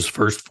 2 of his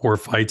first 4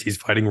 fights, he's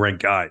fighting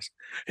ranked guys.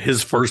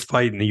 His first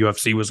fight in the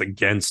UFC was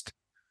against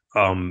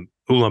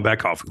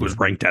Ulanbekov, who was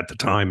ranked at the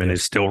time and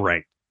is still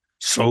ranked.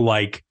 So,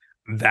 like,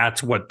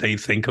 that's what they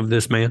think of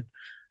this man.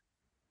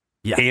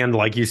 Yeah. And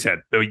like you said,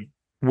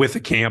 with a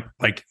camp,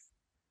 like,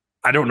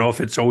 I don't know if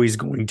there's always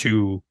going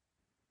to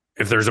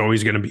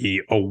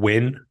be a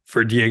win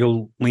for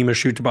Diego Lima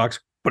shoot to box,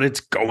 but it's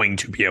going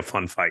to be a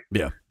fun fight.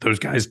 Yeah. Those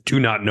guys do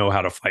not know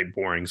how to fight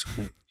boring. So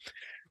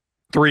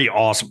 3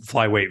 awesome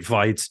flyweight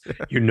fights.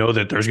 You know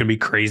that there's going to be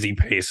crazy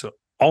pace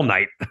all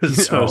night.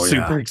 So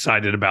super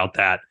excited about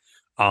that.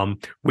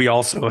 We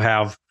also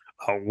have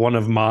one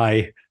of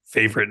my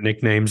favorite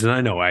nicknames, and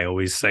I know I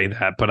always say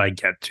that, but I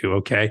get to,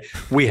 okay?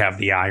 We have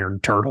the Iron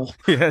Turtle.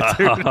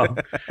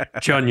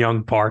 Jun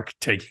Young Park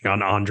taking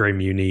on Andre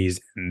Muniz.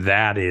 And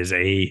that is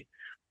it's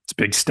a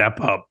big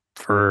step up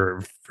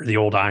for the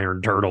old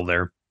Iron Turtle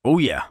there. Oh,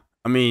 yeah.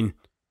 I mean,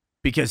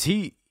 because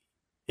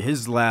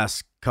his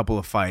last couple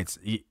of fights,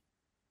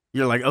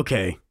 you're like,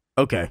 okay,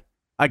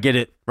 I get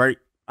it, right?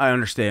 I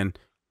understand.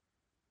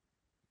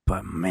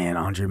 But man,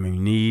 Andre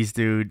Muniz,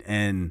 dude,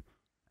 and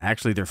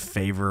actually they're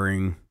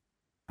favoring,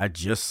 I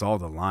just saw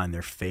the line,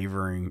 they're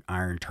favoring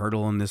Iron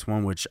Turtle in this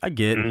one, which I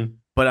get. Mm-hmm.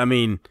 But I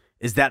mean,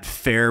 is that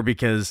fair?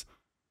 Because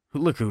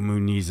look who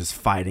Muniz is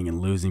fighting and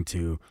losing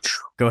to.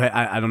 Go ahead.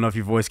 I don't know if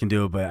your voice can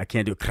do it, but I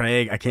can't do it.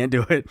 Craig, I can't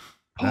do it.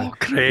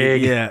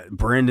 Craig. Yeah,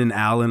 Brendan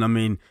Allen. I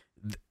mean,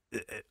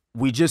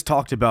 we just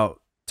talked about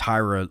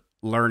Tyra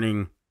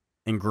learning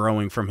and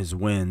growing from his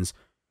wins.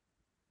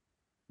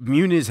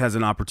 Muniz has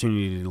an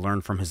opportunity to learn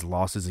from his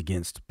losses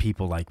against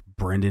people like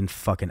Brendan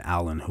fucking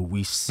Allen, who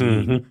we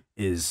see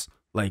is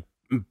like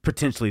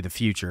potentially the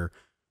future.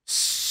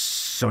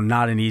 So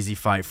not an easy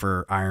fight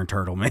for Iron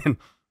Turtle, man.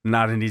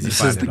 Not an easy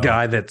fight. This is the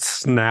guy that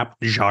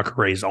snapped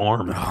Jacare's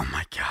arm. Oh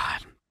my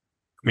God.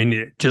 I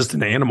mean, just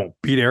an animal.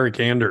 Beat Eric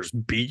Anders,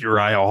 beat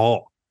Uriah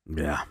Hall.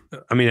 Yeah.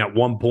 I mean, at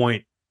one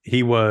point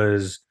he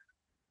was,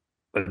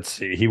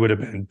 he would have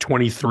been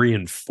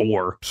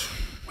 23-4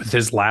 with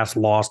his last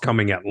loss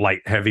coming at light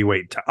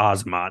heavyweight to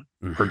Azmat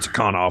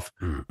Herzkanov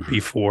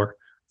before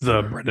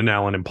the Brendan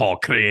Allen and Paul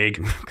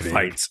Craig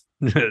fights.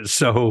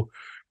 So,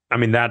 I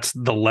mean, that's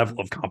the level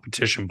of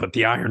competition, but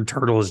the Iron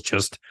Turtle is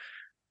just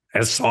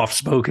as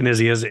soft-spoken as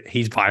he is.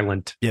 He's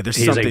violent. Yeah, there's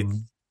he's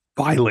something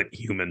a violent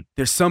human.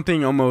 There's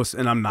something almost,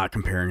 and I'm not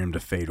comparing him to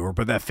Fedor,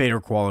 but that Fedor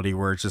quality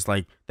where it's just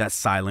like that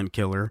silent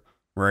killer,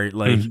 right?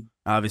 Like,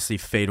 obviously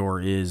Fedor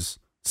is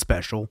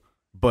special,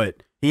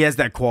 but he has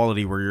that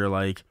quality where you're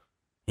like,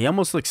 he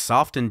almost looks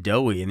soft and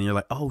doughy, and you're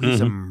like, oh,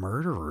 he's a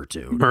murderer,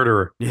 dude.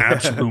 Murderer. Yeah.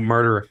 Absolute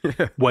murderer.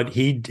 What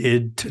he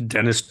did to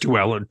Dennis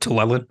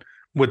Tulelin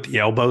with the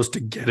elbows to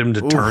get him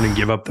to turn and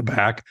give up the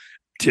back,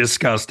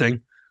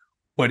 disgusting.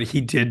 What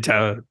he did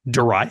to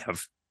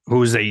Dariush,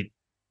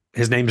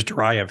 his name's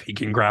Dariush, he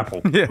can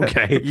grapple. Yeah.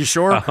 Okay. You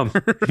sure?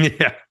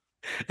 Yeah.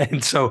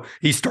 And so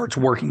he starts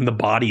working the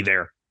body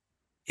there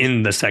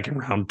in the second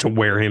round to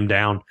wear him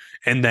down.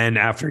 And then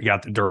after he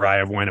got the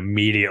Dariush win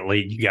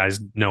immediately, you guys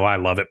know I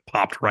love it,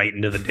 popped right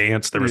into the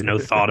dance. There was no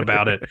thought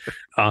about it.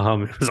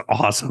 It was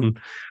awesome.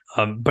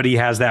 But he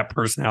has that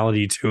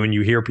personality too. And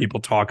you hear people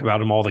talk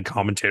about him. All the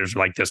commentators are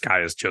like, this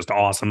guy is just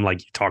awesome. Like,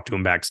 you talk to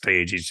him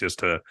backstage, he's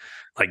just a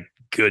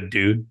good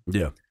dude.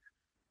 Yeah.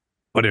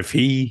 But if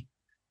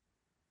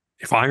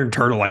Iron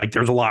Turtle, like,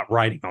 there's a lot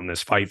riding on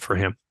this fight for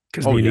him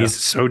because Muniz is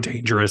so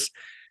dangerous.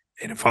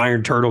 And if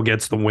Iron Turtle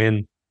gets the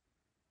win,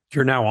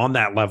 you're now on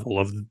that level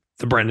of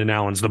the Brendan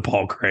Allens, the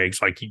Paul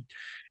Craigs. Like,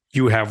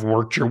 you have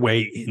worked your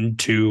way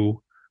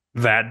into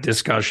that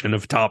discussion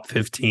of top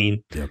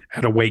 15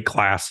 at a weight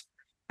class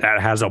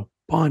that has a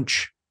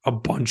bunch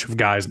of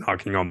guys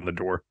knocking on the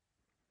door.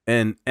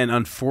 And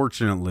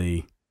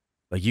unfortunately,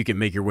 like, you can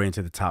make your way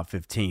into the top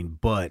 15,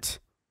 but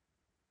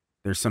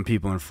there's some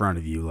people in front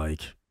of you,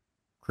 like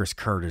Chris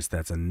Curtis,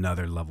 that's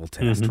another level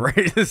test,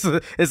 right?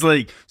 It's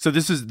like, so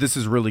this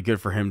is really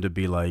good for him to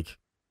be like,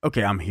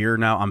 okay, I'm here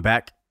now, I'm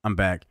back.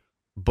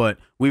 But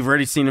we've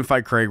already seen him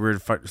fight Craig, we've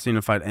seen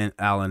him fight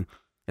Allen.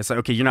 It's like,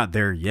 okay, you're not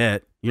there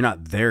yet.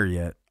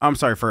 I'm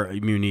sorry for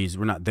Muniz,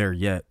 we're not there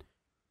yet.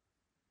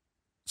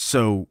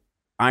 So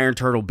Iron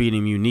Turtle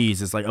beating Muniz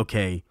is like,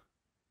 okay,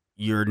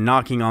 you're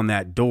knocking on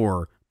that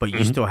door, but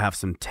you still have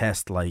some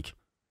tests like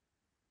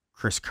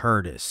Chris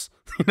Curtis.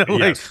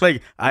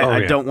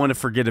 I don't want to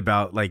forget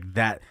about like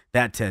that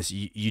test.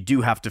 You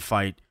do have to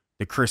fight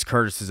the Chris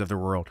Curtises of the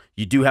world.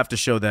 You do have to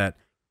show that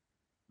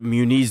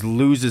Muniz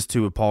loses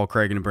to a Paul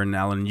Craig and a Brendan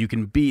Allen, and you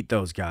can beat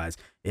those guys.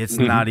 It's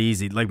not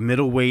easy. Like,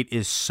 middleweight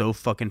is so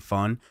fucking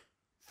fun.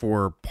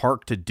 For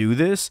Park to do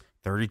this,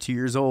 32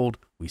 years old,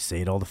 we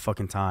say it all the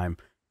fucking time.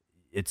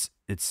 It's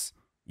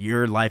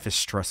your life is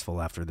stressful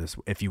after this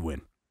if you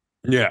win.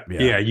 Yeah.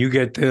 You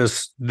get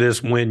this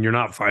win. You're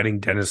not fighting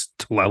Dennis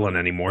Tlelin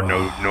anymore.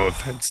 No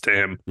offense to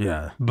him.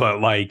 Yeah, but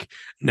like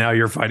now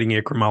you're fighting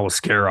Ikram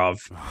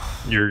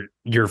Alaskarov.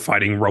 You're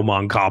fighting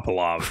Roman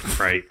Kopylov,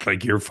 right?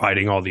 Like you're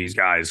fighting all these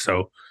guys.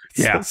 So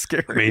yeah, so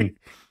scary. I mean,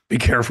 be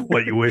careful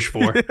what you wish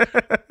for.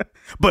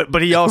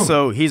 but he's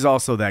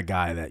also that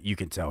guy that you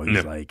can tell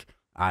he's like,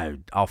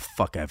 I'll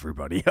fuck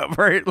everybody up,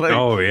 right? Like,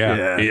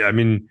 I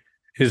mean,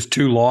 his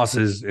 2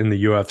 losses in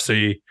the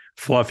UFC.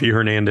 Fluffy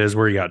Hernandez,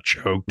 where he got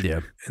choked. Yeah.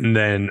 And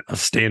then a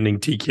standing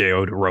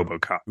TKO to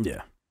RoboCop.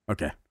 Yeah.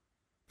 Okay.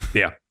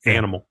 Yeah.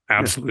 Animal.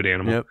 Absolute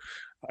animal. Yep.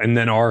 And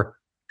then our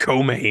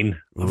co-main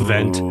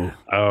event.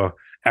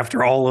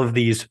 After all of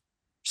these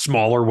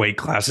smaller weight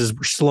classes,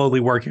 we're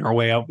slowly working our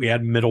way up. We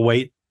had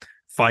middleweight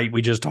fight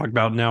we just talked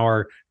about. Now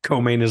our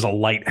co-main is a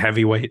light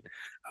heavyweight.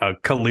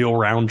 Khalil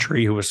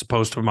Roundtree, who was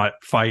supposed to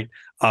fight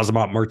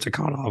Azamat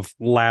Murzakanov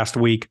last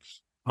week,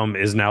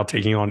 is now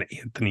taking on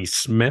Anthony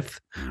Smith,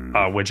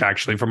 which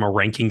actually from a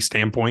ranking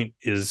standpoint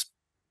is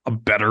a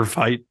better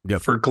fight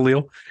for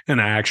Khalil. And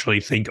I actually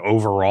think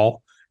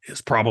overall is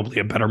probably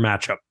a better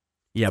matchup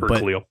for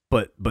Khalil.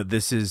 But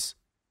this is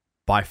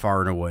by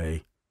far and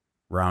away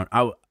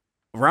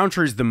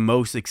Roundtree is the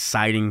most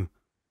exciting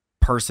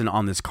person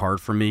on this card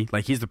for me.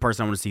 Like, he's the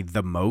person I want to see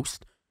the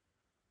most.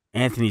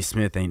 Anthony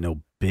Smith ain't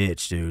no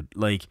bitch, dude.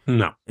 Like,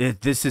 no.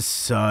 This is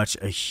such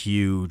a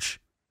huge...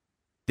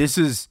 This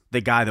is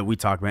the guy that we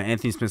talk about.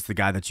 Anthony Smith's the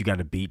guy that you got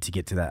to beat to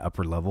get to that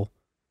upper level.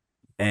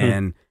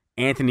 And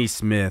Anthony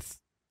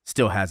Smith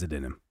still has it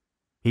in him.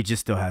 He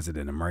just still has it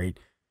in him, right?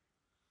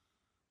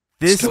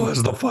 This still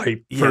has the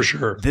fight, for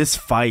sure. This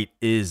fight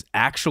is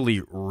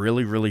actually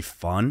really, really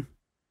fun.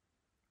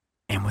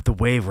 And with the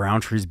way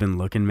Roundtree's been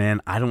looking,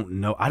 man, I don't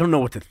know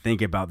what to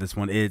think about this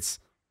one. It's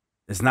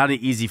not an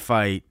easy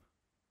fight.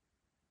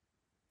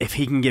 If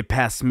he can get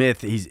past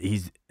Smith,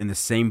 he's in the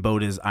same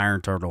boat as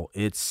Iron Turtle.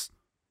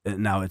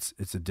 Now it's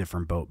a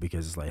different boat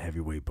because it's like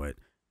heavyweight, but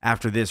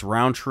after this,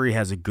 Roundtree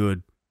has a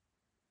good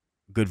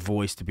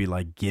voice to be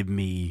like, give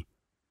me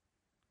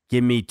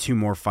 2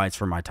 more fights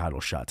for my title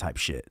shot type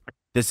shit.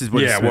 This is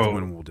what Smith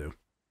win will do.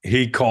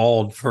 He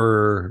called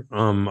for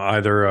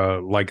either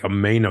a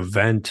main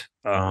event,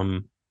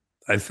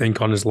 I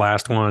think, on his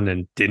last one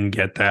and didn't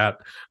get that.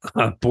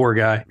 Poor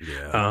guy.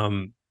 Yeah.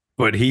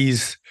 But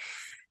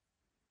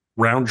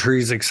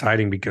Roundtree's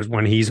exciting because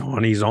when he's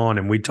on,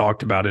 and we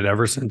talked about it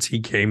ever since he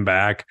came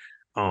back.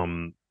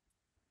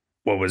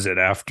 What was it,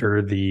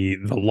 after the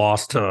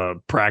loss to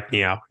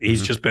Prachniow?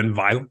 He's just been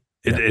violent.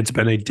 It's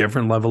been a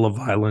different level of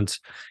violence,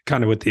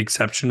 kind of with the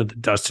exception of the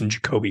Dustin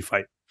Jacoby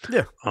fight.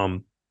 Yeah.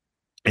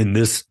 And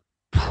this,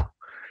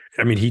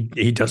 I mean,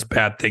 he does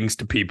bad things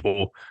to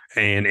people,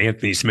 and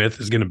Anthony Smith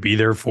is going to be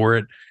there for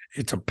it.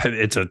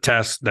 It's a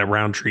test that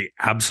Roundtree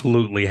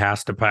absolutely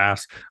has to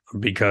pass,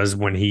 because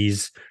when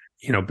he's,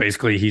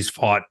 basically he's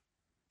fought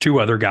 2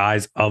 other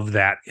guys of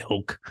that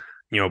ilk,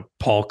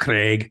 Paul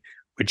Craig,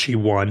 which he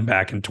won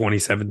back in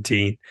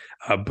 2017,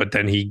 but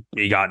then he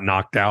got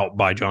knocked out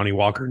by Johnny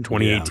Walker in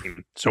 2018.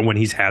 Yeah. So when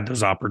he's had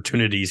those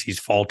opportunities, he's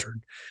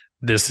faltered.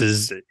 This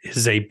is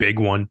a big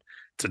one.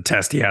 It's a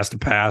test he has to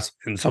pass,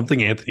 and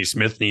something Anthony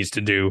Smith needs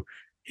to do.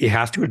 He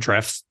has to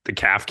address the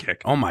calf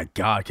kick. Oh my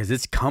God, because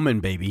it's coming,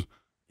 baby.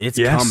 It's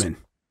coming.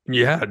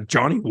 Yeah,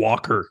 Johnny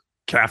Walker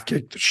calf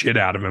kicked the shit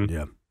out of him.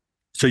 Yeah.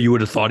 So you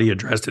would have thought he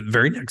addressed it. The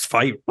very next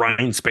fight,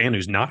 Ryan Spann,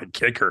 who's not a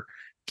kicker,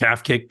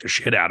 calf kicked the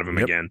shit out of him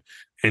again.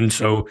 And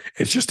so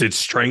it's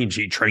strange.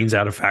 He trains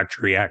out of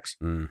Factory X,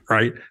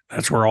 right?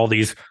 That's where all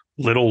these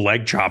little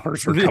leg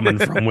choppers are coming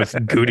from with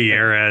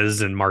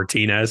Gutierrez and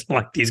Martinez.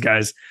 Like, these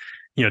guys,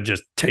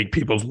 just take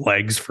people's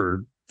legs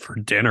for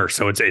dinner.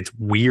 So it's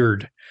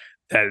weird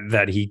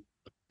that he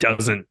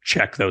doesn't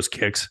check those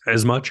kicks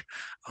as much.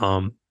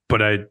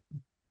 But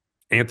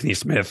Anthony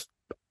Smith,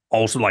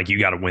 also, like, you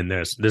got to win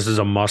this. This is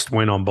a must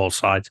win on both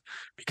sides,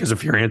 because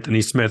if you're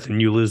Anthony Smith and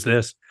you lose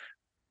this,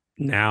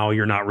 now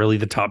you're not really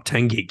the top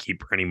 10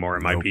 gatekeeper anymore.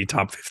 It might be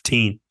top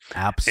 15.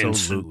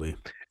 Absolutely.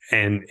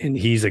 And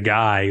he's a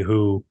guy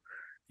who,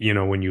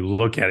 when you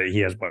look at it, he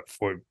has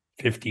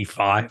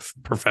 55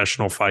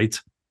 professional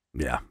fights.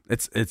 Yeah.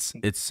 It's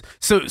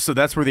so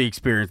that's where the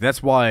experience,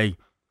 that's why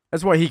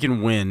That's why he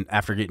can win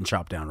after getting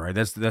chopped down, right?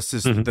 That's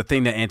just the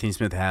thing that Anthony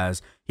Smith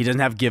has. He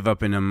doesn't have give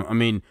up in him. I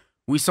mean,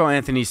 we saw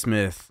Anthony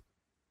Smith,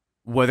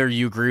 whether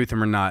you agree with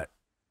him or not,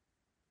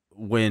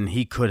 when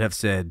he could have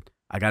said,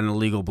 I got an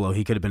illegal blow,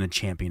 he could have been a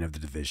champion of the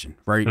division,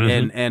 right?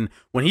 And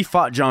when he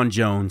fought John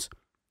Jones,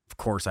 of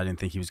course, I didn't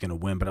think he was going to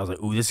win, but I was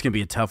like, ooh, this is going to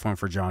be a tough one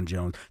for John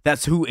Jones.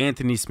 That's who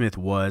Anthony Smith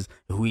was,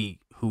 who he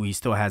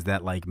still has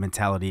that like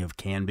mentality of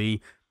can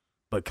be.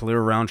 But Khalil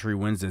Roundtree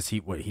wins this. He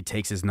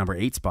takes his number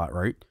 8 spot,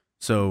 right?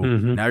 So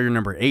now you're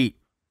number 8.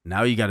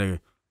 Now you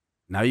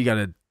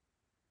gotta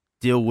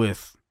deal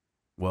with,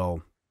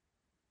 well,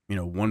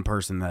 one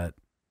person that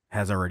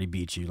has already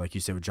beat you, like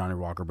you said with Johnny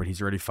Walker, but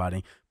he's already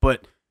fighting.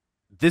 But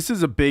this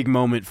is a big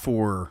moment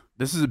for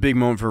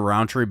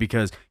Roundtree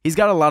because he's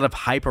got a lot of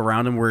hype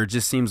around him where it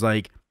just seems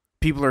like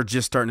people are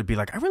just starting to be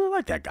like, I really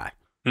like that guy,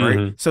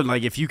 right? So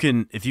like if you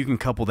can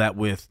couple that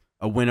with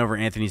a win over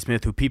Anthony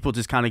Smith, who people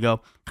just kind of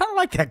go, kind of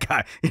like that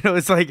guy,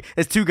 it's like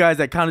it's two guys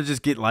that kind of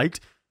just get liked.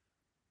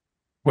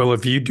 Well,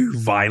 if you do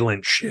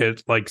violent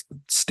shit like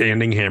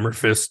standing hammer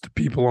fist to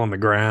people on the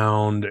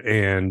ground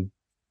and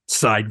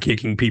side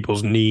kicking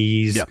people's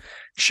knees,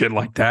 shit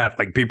like that,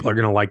 like people are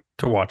gonna like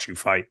to watch you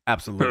fight.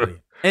 Absolutely.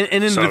 and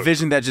in a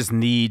division that just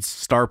needs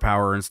star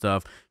power and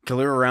stuff,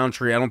 Khalil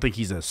Roundtree, I don't think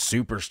he's a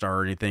superstar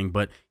or anything,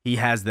 but he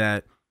has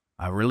that.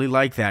 I really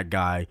like that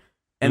guy,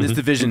 and this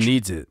division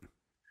needs it.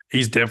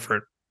 He's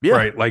different,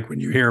 right? Like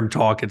when you hear him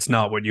talk, it's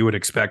not what you would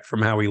expect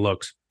from how he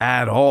looks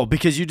at all,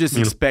 because you just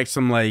expect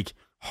some like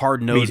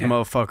hard-nosed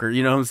motherfucker,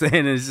 you know what I'm saying?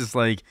 And it's just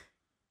like,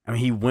 I mean,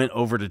 he went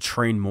over to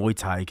train Muay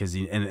Thai because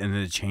and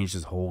it changed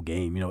his whole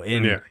game,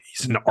 And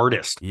he's an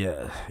artist.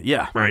 Yeah,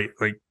 right.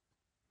 Like,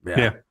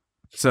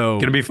 So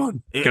gonna be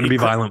fun. Gonna be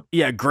violent.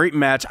 Yeah, great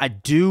match. I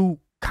do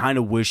kind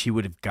of wish he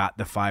would have got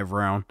the 5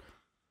 round.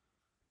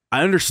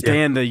 I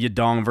understand the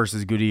Yadong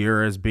versus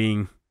Gutierrez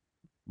being,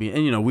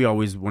 and we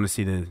always want to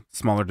see the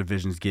smaller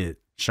divisions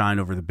get shine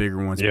over the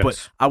bigger ones. Yes.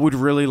 But I would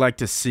really like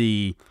to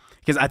see,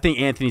 because I think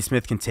Anthony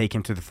Smith can take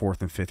him to the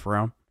 4th and 5th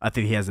round. I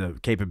think he has a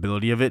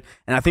capability of it.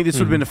 And I think this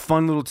would have been a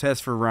fun little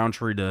test for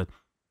Roundtree to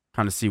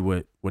kind of see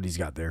what he's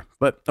got there.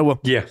 But, oh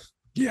well. Yeah.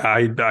 Yeah,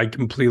 I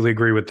completely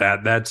agree with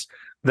that.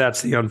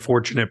 That's the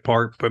unfortunate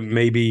part. But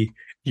maybe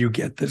you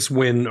get this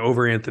win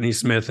over Anthony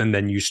Smith and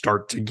then you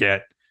start to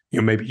get,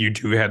 maybe you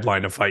do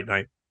headline a fight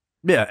night.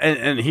 Yeah,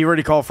 and he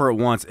already called for it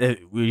once.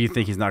 You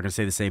think he's not going to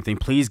say the same thing?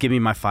 Please give me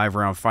my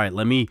 5-round fight.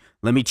 Let me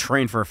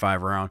train for a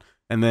 5-round.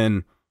 And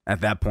then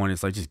at that point,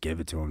 it's like, just give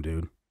it to him,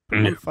 dude.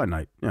 Fight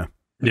night. Yeah.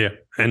 Yeah.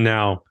 And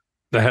now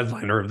the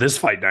headliner of this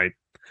fight night,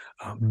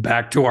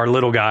 back to our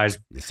little guys.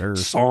 Yes, sir.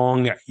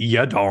 Song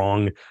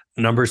Yadong,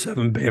 number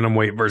 7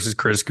 bantamweight versus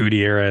Chris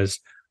Gutierrez.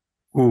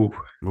 Ooh.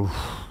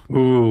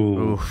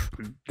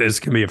 This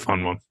can be a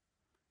fun one.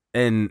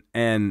 And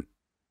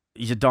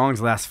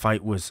Yadong's last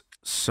fight was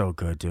so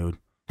good, dude.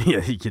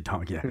 Yeah,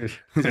 Yadong, yeah.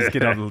 Just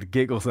get all the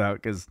giggles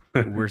out because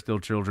we're still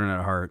children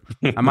at heart.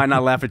 I might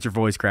not laugh at your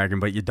voice cracking,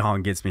 but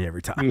Yadong gets me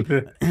every time.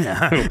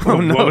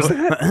 What was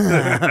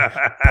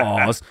that?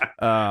 Pause.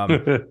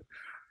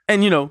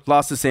 And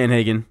lost to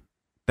Sandhagen.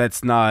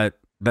 That's not.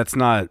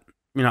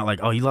 You're not like,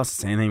 oh, you lost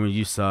to Sandhagen when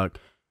you suck.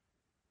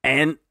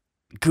 And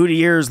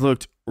Gutierrez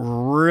looked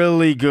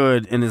really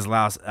good in his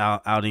last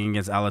outing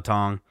against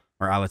Alatong.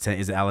 Or Alatang.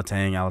 Is it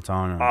Alatang?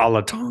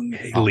 Alatong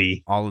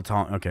Haley.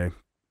 Alatong. Okay.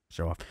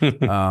 Show off.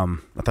 I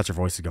thought your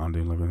voice is gone,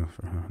 dude.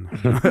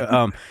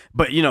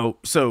 But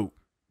so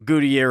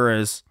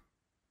Gutierrez.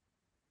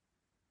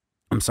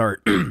 I'm sorry.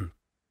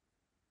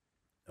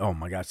 Oh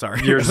my God,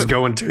 sorry. Yours is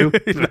going too.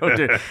 No,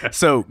 dude.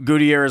 So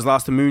Gutierrez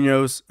lost to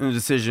Munoz in a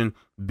decision.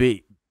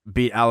 Beat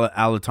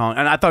Alatong,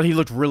 and I thought he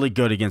looked really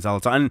good against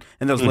Alatong,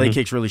 and those leg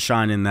kicks really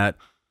shine in that.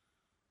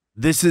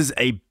 This is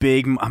a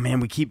big.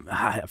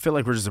 I feel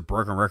like we're just a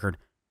broken record.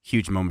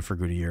 Huge moment for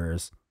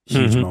Gutierrez.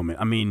 Huge moment.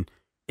 I mean,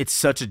 it's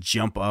such a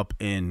jump up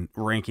in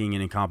ranking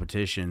and in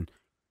competition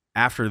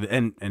after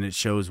and it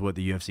shows what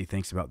the UFC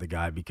thinks about the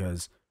guy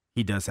because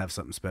he does have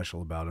something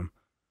special about him.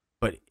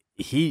 But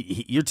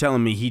you're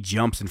telling me he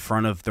jumps in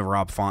front of the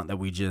Rob Font that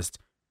we just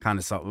kind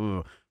of saw.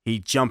 Ooh, he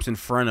jumps in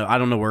front of. I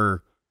don't know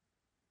where,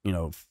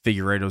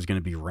 Figueiredo is going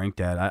to be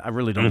ranked at. I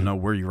really don't know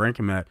where you rank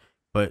him at.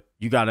 But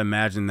you got to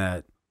imagine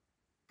that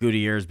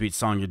Gutierrez beat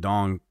Song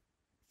Yadong.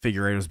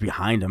 Figueiredo's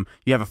behind him.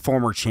 You have a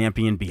former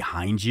champion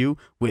behind you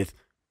with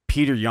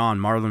Peter Yan,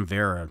 Marlon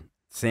Vera,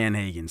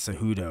 Sandhagen,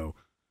 Cejudo,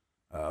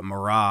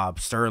 Marab,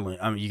 Sterling.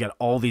 I mean, you got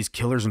all these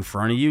killers in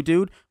front of you,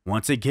 dude.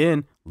 Once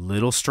again,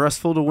 little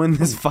stressful to win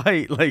this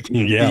fight. Like, do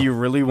you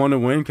really want to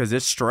win? Because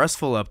it's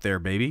stressful up there,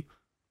 baby.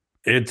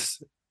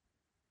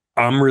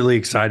 I'm really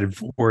excited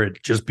for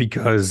it just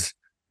because,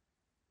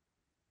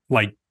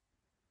 like,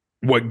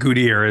 what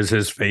Gutierrez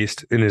has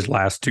faced in his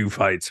last 2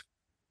 fights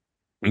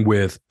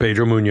with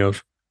Pedro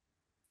Munoz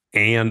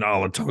and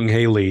Alatong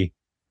Haley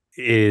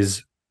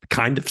is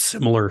kind of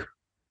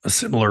a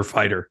similar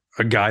fighter,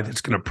 a guy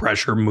that's going to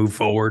pressure, move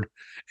forward,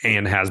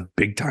 and has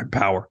big time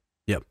power.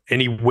 Yep.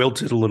 And he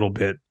wilted a little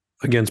bit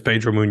against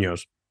Pedro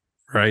Munoz,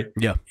 right?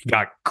 Yeah. He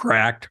got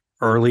cracked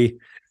early,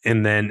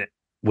 and then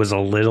was a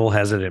little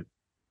hesitant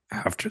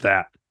after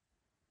that.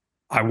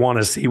 I want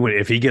to see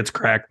if he gets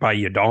cracked by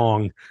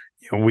Yadong,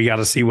 we got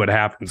to see what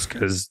happens,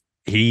 because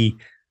he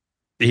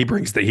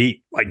brings the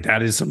heat. Like,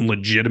 that is some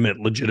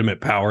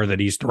legitimate power that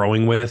he's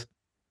throwing with.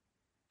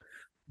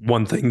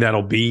 One thing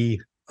that'll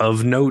be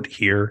of note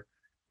here,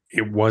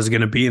 it was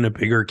going to be in a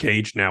bigger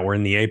cage. Now we're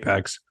in the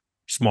Apex,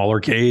 smaller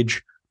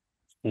cage,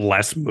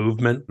 less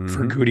movement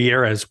for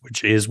Gutierrez,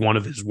 which is one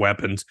of his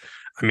weapons.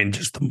 I mean,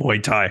 just the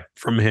Muay Thai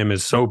from him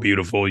is so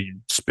beautiful.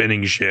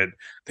 Spinning shit.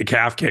 The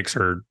calf kicks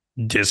are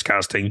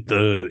disgusting.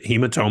 The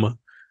hematoma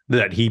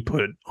that he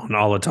put on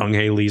Alatung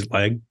Haley's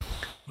leg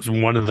was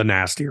one of the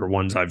nastier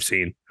ones I've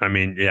seen. I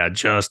mean, yeah,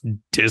 just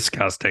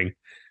disgusting.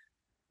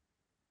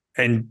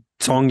 And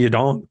Song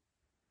Yadong,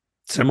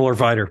 similar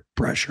fighter,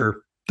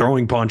 pressure,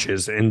 throwing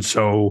punches. And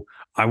so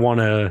I want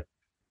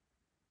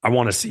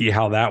to see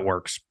how that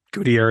works.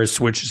 Gutierrez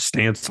switches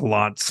stance a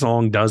lot.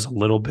 Song does a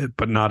little bit,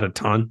 but not a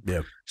ton.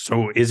 Yeah.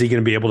 So is he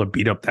going to be able to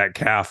beat up that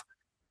calf?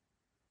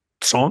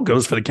 Song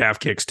goes for the calf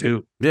kicks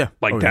too. Yeah.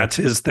 That's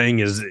his thing,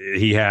 is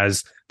he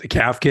has the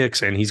calf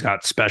kicks and he's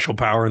got special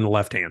power in the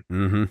left hand.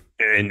 Mm-hmm.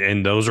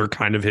 And those are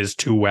kind of his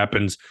two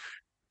weapons.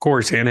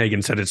 Corey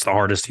Sandhagen said it's the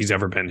hardest he's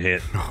ever been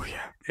hit. Oh,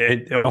 yeah.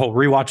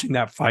 Rewatching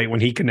that fight, when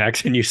he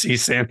connects and you see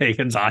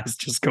Sandhagen's eyes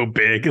just go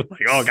big,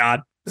 like, oh God.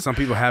 Some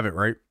people have it,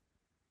 right?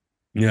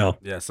 Yeah.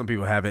 Yeah, some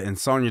people have it. And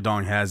Song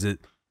Yadong has it.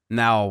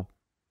 Now,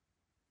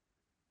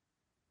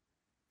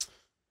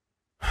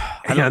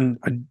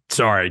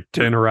 sorry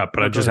to interrupt,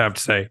 but I just have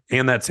to say,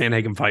 and that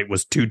Sandhagen fight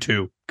was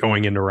 2-2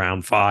 going into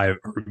round 5,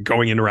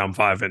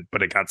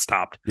 but it got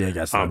stopped. Yeah, it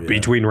got stopped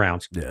between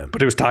rounds. Yeah,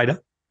 but it was tied up.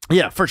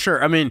 Yeah, for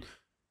sure. I mean,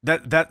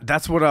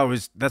 that's what I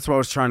was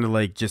trying to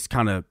like just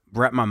kind of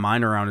wrap my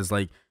mind around, is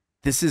like,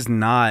 this is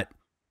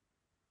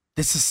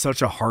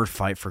such a hard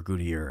fight for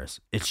Gutierrez.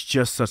 It's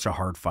just such a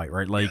hard fight,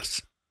 right? Like,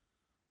 yes.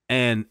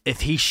 And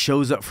if he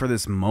shows up for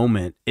this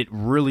moment, it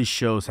really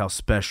shows how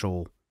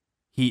special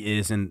he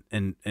is in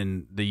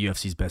the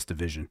UFC's best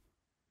division.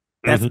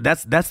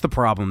 That's the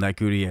problem that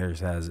Gutierrez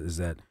has, is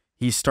that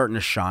he's starting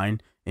to shine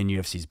in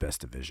UFC's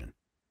best division,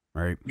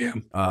 right? Yeah.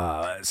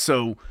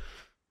 So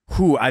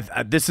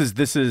this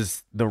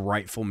is the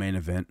rightful main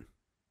event.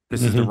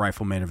 This is the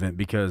rightful main event,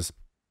 because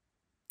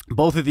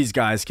both of these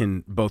guys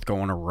can both go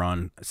on a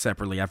run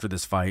separately after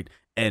this fight,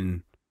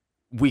 and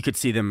we could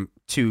see them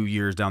 2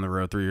 years down the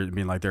road, 3 years,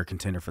 being like they're a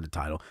contender for the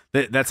title.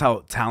 That's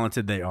how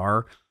talented they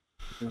are.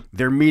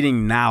 They're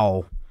meeting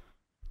now.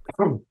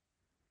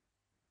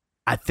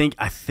 I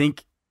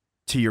think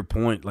to your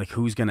point, like,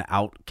 who's gonna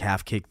out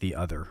calf kick the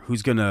other?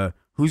 Who's gonna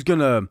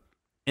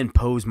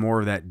impose more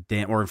of that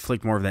or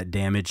inflict more of that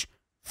damage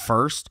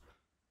first?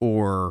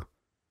 Or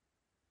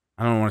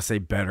I don't want to say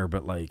better,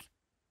 but like,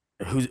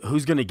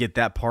 who's gonna get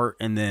that part,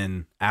 and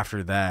then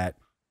after that,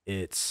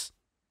 it's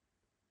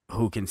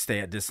who can stay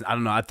at distance. I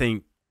don't know. I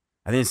think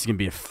it's gonna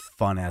be a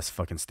fun ass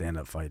fucking stand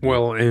up fight. Dude.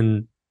 Well,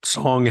 and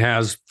Song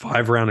has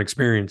 5-round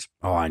experience.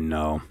 Oh, I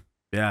know.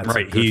 Yeah, that's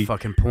right. A good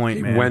fucking point,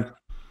 he man. Went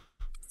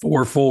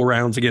 4 full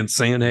rounds against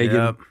Sandhagen.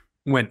 Yep.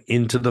 Went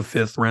into the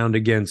 5th round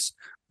against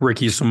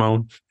Ricky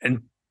Simone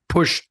and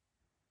pushed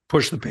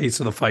the pace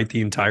of the fight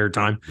the entire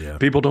time. Yeah.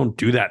 People don't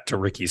do that to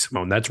Ricky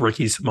Simone. That's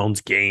Ricky Simone's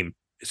game,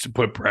 is to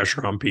put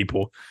pressure on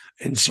people.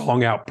 And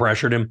Song out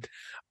pressured him.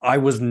 I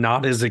was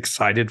not as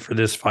excited for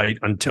this fight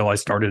until I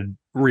started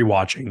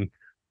rewatching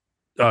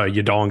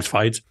Yadong's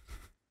fights.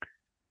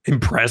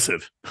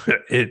 Impressive.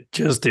 It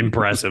just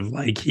impressive.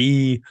 Like,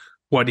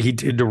 what he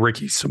did to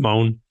Ricky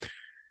Simone,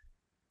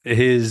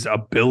 his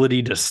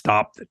ability to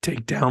stop the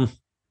takedown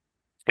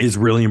is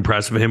really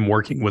impressive. Him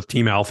working with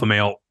Team Alpha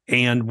Male,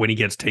 and when he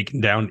gets taken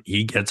down,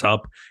 he gets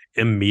up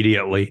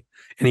immediately,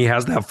 and he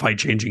has that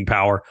fight-changing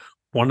power.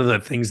 One of the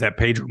things that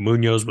Pedro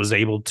Munoz was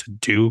able to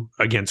do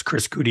against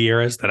Chris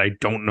Gutierrez that I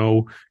don't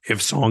know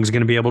if Song's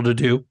going to be able to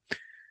do,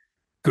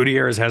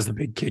 Gutierrez has the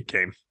big kick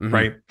game,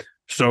 right?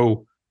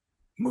 So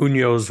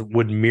Munoz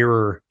would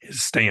mirror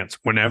his stance.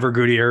 Whenever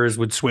Gutierrez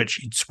would switch,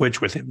 he'd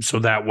switch with him. So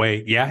that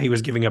way, yeah, he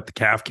was giving up the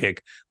calf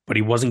kick, but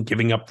he wasn't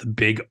giving up the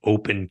big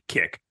open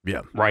kick.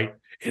 Yeah. Right?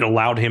 It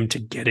allowed him to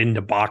get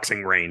into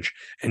boxing range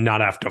and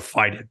not have to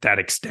fight at that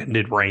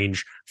extended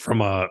range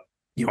from a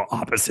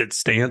opposite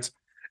stance.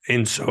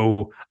 And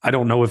so I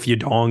don't know if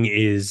Yadong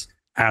is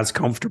as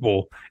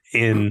comfortable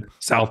in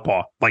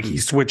southpaw. Like, he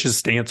switches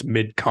stance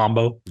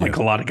mid-combo like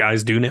a lot of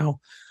guys do now,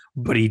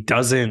 but you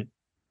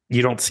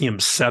don't see him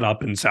set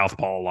up in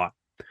southpaw a lot.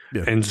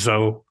 Yeah. And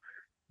so,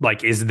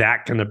 like, is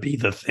that going to be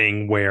the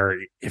thing where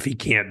if he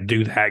can't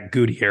do that,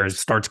 Gutierrez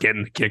starts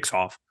getting the kicks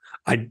off?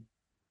 I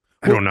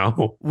don't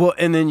know. Well,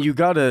 and then you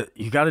gotta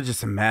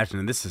just imagine,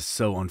 and this is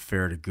so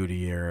unfair to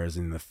Gutierrez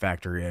and the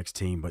Factory X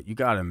team, but you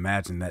gotta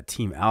imagine that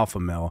Team Alpha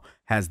Male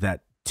has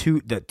that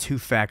two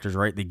factors,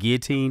 right? The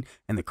guillotine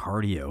and the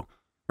cardio.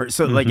 Right?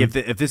 So, like, if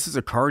this is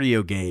a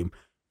cardio game,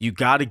 you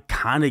gotta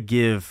kind of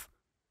give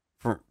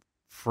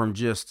from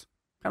just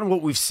kind of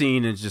what we've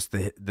seen, and just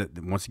the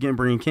once again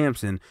bringing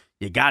camps in,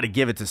 you got to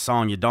give it to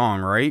Song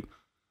Yadong, right?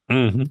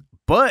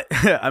 But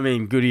I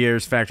mean,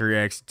 Gutierrez, Factory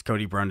X,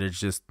 Cody Brundage,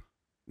 just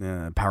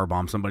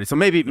powerbomb somebody. So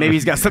maybe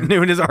he's got something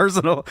new in his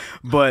arsenal.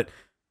 But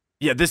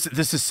yeah, this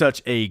is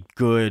such a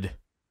good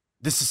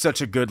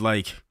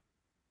like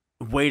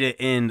way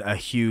to end a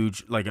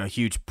huge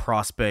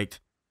prospect.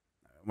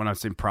 When I'm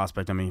saying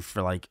prospect, I mean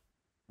for like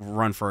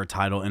run for a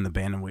title in the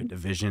bantamweight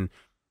division.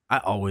 I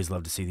always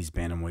love to see these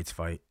bantamweights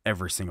fight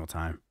every single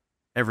time.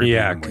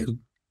 Bantamweight.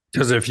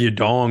 Because if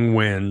Yadong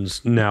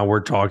wins, now we're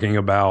talking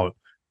about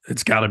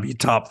it's got to be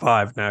top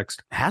 5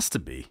 next. Has to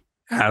be.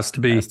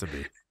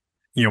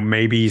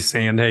 Maybe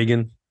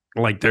Sandhagen.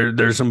 Like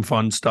there's some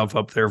fun stuff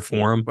up there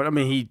for him. But I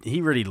mean,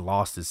 he already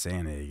lost his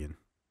Sandhagen.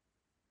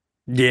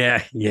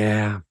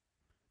 Yeah.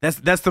 That's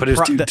the problem.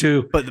 But it's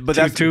 2-2. But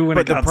that's 2-2 when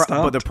it got stopped.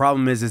 But the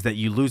problem is that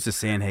you lose to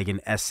Sandhagen.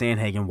 As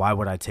Sandhagen, why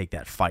would I take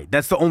that fight?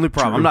 That's the only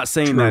problem. True, I'm not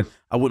saying that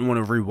I wouldn't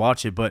want to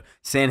rewatch it, but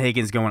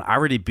Sandhagen's going, I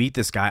already beat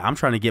this guy. I'm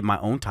trying to get my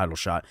own title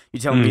shot. You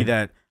telling me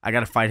that I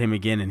got to fight him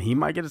again and he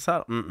might get a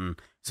title?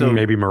 So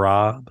maybe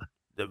Merab.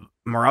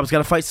 Merab's got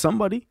to fight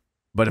somebody.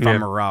 But if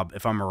I'm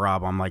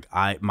Merab, I'm like,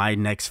 my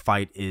next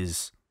fight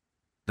is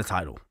the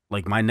title.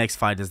 Like my next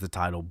fight is the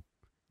title.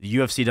 The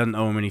UFC doesn't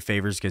owe him any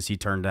favors because he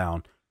turned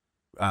down,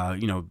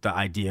 the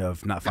idea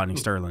of not fighting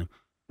Sterling.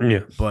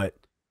 Yeah, but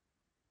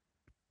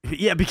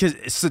yeah, because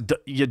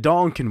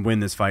Yadong can win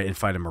this fight and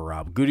fight a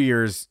Merab.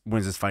 Gutierrez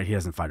wins this fight, he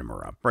doesn't fight a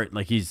Merab, right?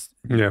 Like you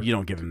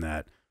don't give him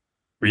that.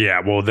 Yeah,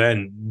 well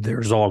then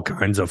there's all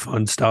kinds of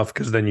fun stuff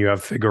because then you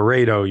have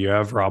Figueiredo, you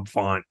have Rob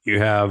Font, you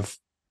have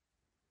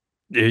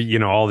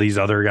all these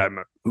other guys.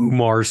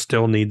 Umar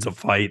still needs a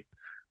fight.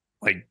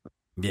 Like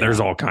there's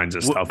all kinds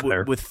of stuff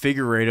there. With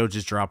Figueiredo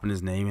just dropping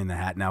his name in the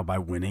hat now by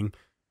winning,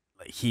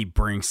 like he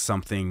brings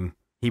some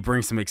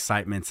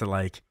excitement to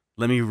like,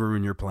 let me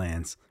ruin your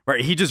plans.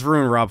 Right? He just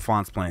ruined Rob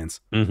Font's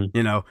plans.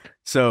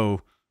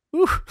 So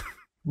whew.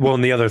 Well,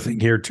 and the other thing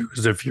here too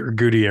is if you're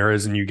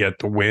Gutierrez and you get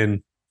the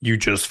win, you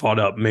just fought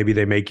up. Maybe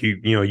they make you,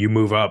 you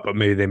move up, but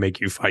maybe they make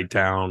you fight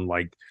down.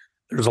 Like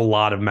there's a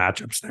lot of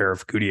matchups there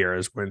if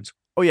Gutierrez wins.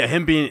 Oh yeah,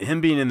 him being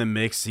in the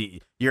mix,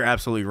 you're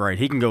absolutely right.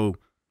 He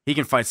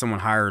can fight someone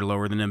higher or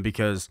lower than him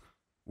because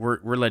we're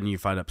letting you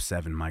fight up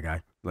 7, my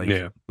guy.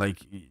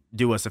 Like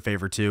do us a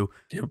favor too.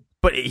 Yep.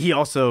 But he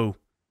also,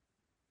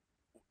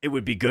 it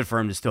would be good for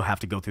him to still have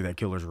to go through that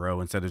killer's row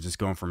instead of just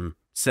going from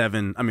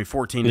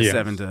 14 to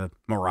 7 to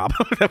Merab.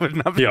 That would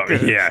not be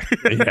good. Yeah,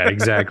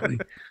 exactly.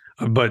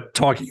 But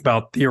talking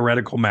about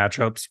theoretical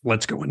matchups,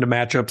 let's go into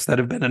matchups that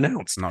have been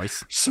announced.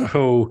 Nice.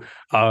 So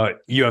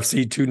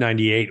UFC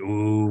 298,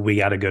 we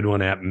got a good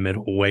one at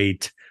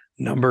middleweight.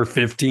 Number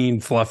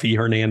 15, Fluffy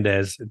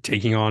Hernandez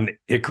taking on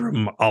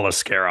Ikram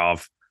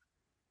Alaskarov.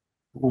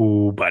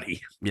 Ooh,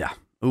 buddy. Yeah.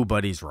 Ooh,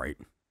 buddy's right.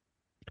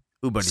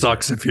 Ooh, buddy.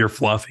 Sucks if you're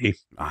Fluffy.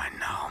 I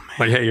know, man.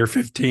 Like, hey, you're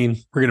 15.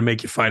 We're going to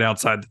make you fight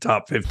outside the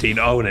top 15.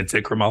 Oh, and it's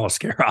Ikram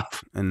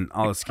Alaskarov. And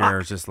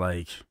Alaskarov is just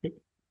like...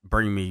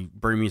 Bring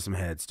me some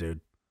heads, dude.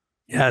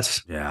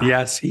 Yes. Yeah.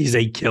 Yes, he's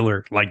a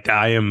killer. Like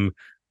I am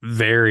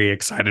very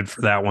excited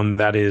for that one.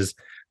 That is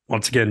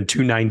once again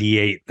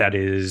 298. That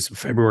is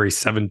February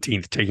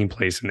 17th, taking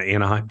place in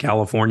Anaheim,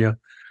 California.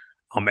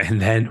 And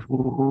then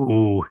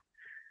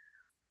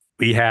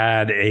we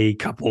had a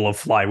couple of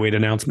flyweight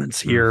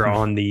announcements here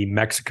on the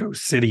Mexico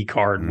City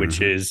card,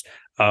 which is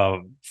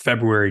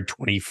February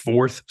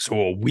 24th, so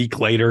a week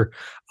later.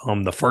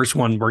 The first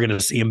one, we're going to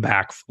see him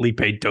back.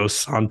 Felipe Dos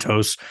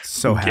Santos,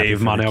 so who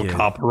gave Manel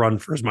Kape a run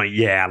for his money.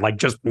 Yeah, like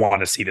just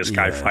want to see this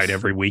guy fight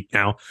every week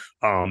now.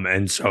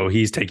 And so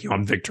he's taking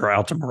on Victor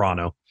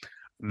Altamirano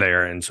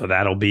there. And so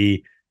that'll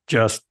be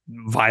just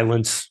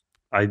violence.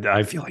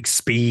 I feel like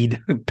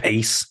speed,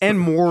 pace. And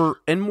more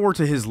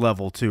to his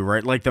level too,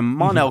 right? Like the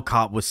Manel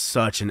Kape was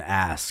such an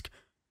ask.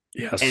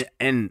 Yes.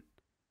 And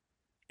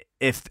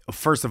if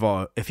first of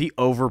all, if he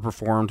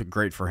overperformed,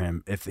 great for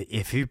him.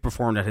 If he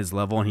performed at his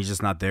level and he's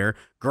just not there,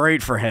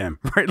 great for him,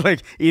 right?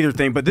 Like either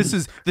thing. But this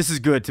is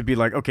good to be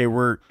like, okay,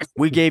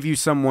 we gave you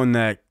someone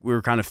that we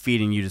were kind of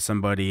feeding you to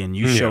somebody, and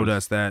you showed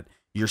us that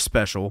you're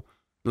special.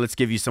 Let's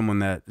give you someone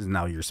that is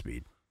now your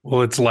speed.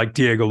 Well, it's like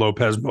Diego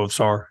Lopez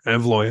Movsar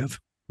Evloev.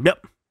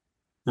 Yep.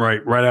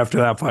 Right after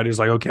that fight, he's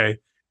like, okay,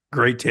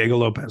 great, Diego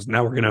Lopez.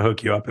 Now we're gonna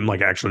hook you up and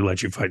like actually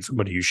let you fight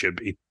somebody you should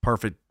be.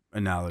 Perfect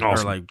analogy or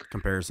like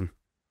comparison.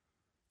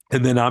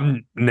 And then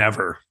I'm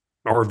never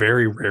or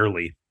very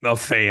rarely a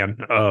fan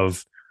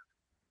of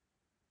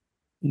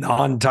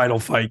non-title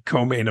fight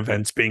co-main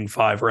events being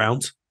 5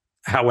 rounds.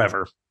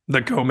 However,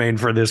 the co-main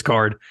for this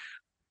card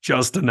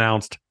just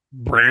announced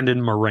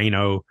Brandon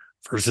Moreno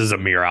versus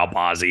Amir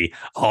Albazi.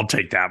 I'll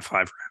take that 5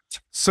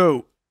 rounds.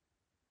 So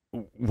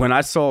when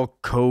I saw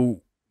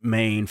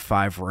co-main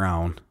 5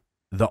 round,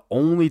 the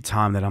only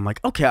time that I'm like,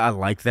 okay, I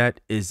like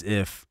that is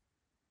if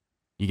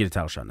you get a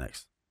title shot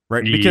next.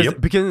 Right,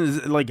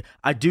 because like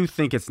I do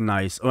think it's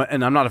nice,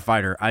 and I'm not a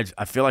fighter. I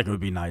feel like it would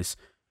be nice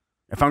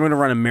if I'm going to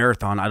run a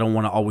marathon. I don't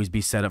want to always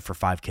be set up for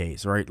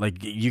 5Ks, right?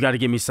 Like you got to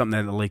give me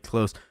something that like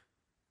close.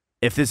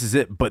 If this is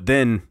it, but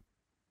then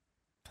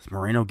does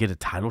Moreno get a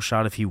title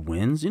shot if he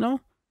wins? I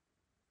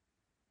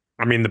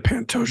mean, the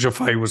Pantoja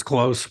fight was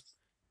close.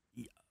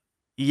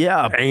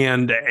 Yeah.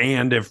 And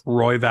if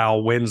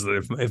Royval wins,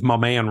 if my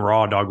man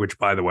Raw Dog, which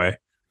by the way,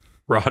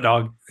 Raw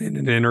Dog in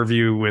an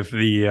interview with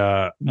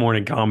the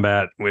Morning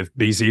Combat with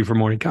BC for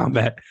Morning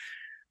Combat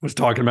was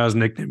talking about his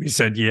nickname. He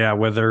said, "Yeah,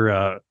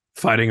 whether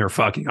fighting or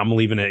fucking, I'm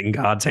leaving it in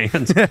God's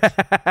hands."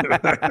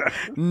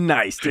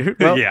 Nice, dude.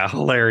 Well, yeah,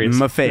 hilarious.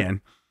 I'm a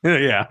fan.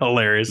 Yeah,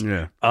 hilarious.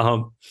 Yeah.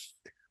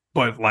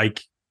 But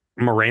like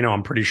Moreno,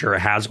 I'm pretty sure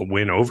has a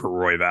win over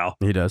Royval.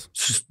 He does.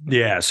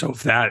 Yeah. So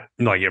if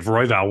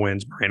Royval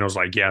wins, Moreno's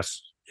like,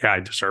 yes, yeah, I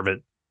deserve it.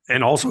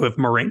 And also if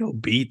Moreno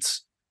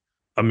beats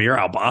Amir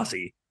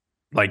Albazi,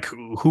 like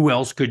who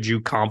else could you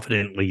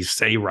confidently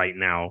say right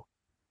now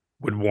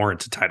would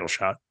warrant a title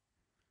shot?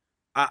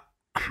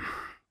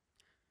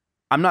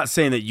 I'm not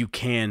saying that you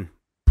can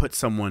put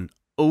someone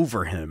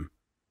over him.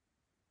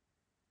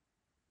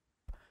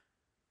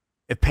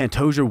 If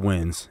Pantoja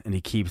wins and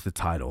he keeps the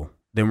title,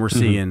 then we're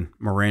seeing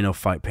Moreno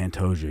fight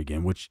Pantoja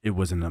again, which it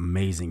was an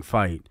amazing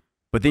fight.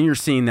 But then you're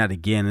seeing that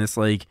again, and it's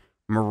like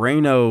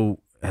Moreno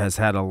has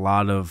had a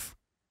lot of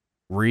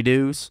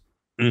redos.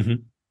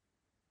 Mm-hmm.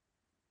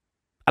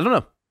 I don't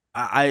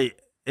know.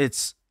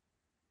 It's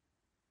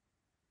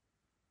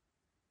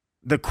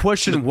the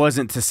question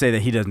wasn't to say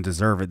that he doesn't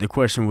deserve it. The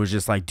question was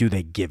just like, do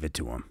they give it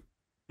to him?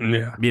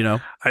 Yeah. You know?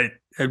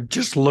 I'm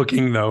just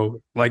looking,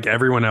 though, like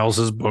everyone else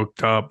is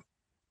booked up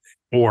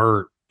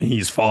or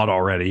he's fought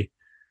already.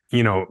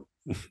 You know,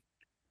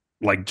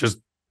 like just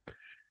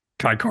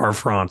Kai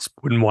France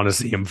wouldn't want to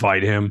see him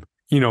fight him.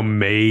 You know,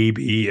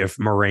 maybe if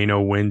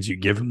Moreno wins, you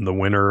give him the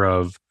winner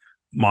of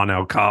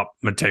Monel Cop,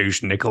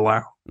 Mateusz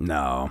Nicolau.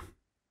 No.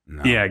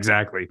 Yeah,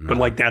 exactly. No. But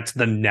like that's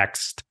the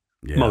next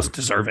most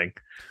deserving.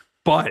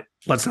 But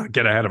let's not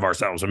get ahead of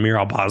ourselves. Amir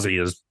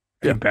Albazi is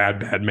a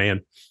bad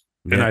man.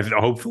 Yeah. And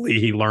hopefully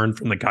he learned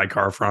from the Kai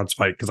France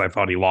fight because I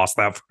thought he lost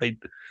that fight.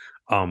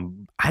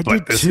 I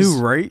did too,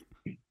 right?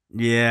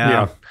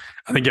 Yeah.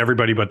 I think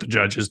everybody but the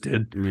judges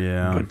did.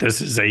 Yeah. But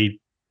this is an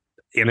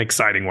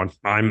exciting one.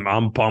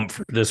 I'm pumped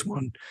for this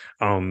one.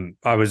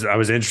 I was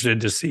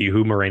interested to see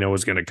who Moreno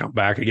was going to come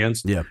back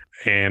against. Yeah.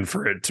 And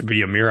for it to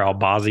be Amir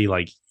Albazi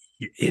like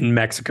in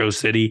Mexico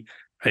City,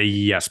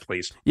 yes,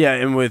 please. Yeah,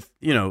 and with,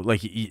 you know,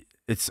 like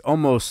it's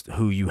almost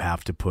who you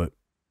have to put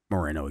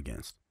Moreno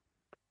against.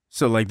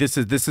 So like this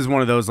is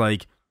one of those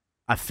like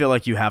I feel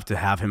like you have to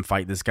have him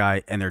fight this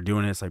guy, and they're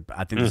doing this. Like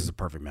I think this is a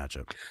perfect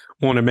matchup.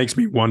 Well, and it makes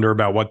me wonder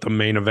about what the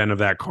main event of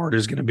that card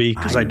is going to be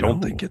because I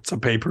don't think it's a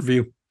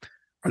pay-per-view.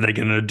 Are they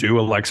going to do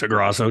Alexa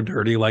Grasso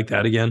dirty like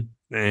that again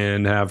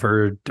and have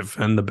her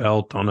defend the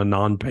belt on a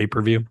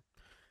non-pay-per-view?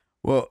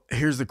 Well,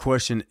 here's the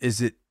question: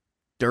 is it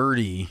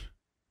dirty?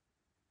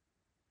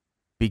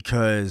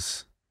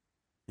 Because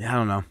I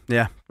don't know.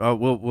 Yeah,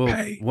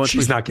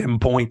 she's not getting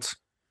points.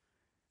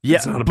 Yeah,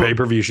 it's not a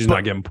pay-per-view. She's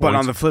not getting points. But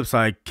on the flip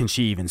side, can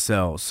she even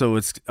sell? So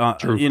it's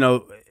you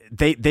know,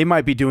 they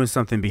might be doing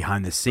something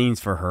behind the scenes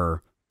for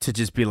her to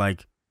just be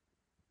like,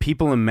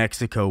 people in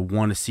Mexico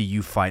want to see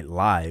you fight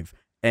live,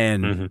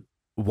 and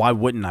why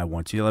wouldn't I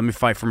want to? Let me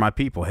fight for my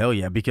people. Hell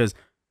yeah! Because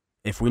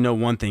if we know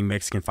one thing,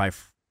 Mexican fight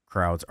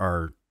crowds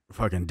are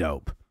fucking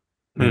dope.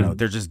 You know,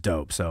 they're just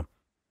dope. So,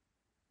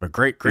 but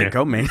great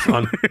co-main.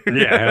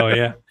 Yeah, hell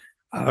yeah.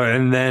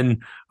 And then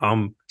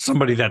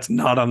somebody that's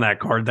not on that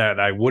card that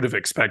I would have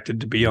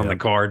expected to be on the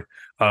card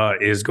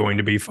is going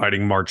to be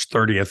fighting March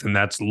 30th, and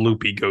that's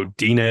Lupi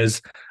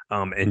Godinez.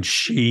 And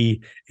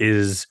she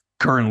is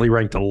currently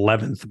ranked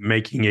 11th,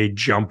 making a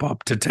jump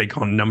up to take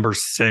on number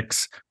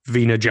 6,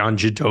 Vina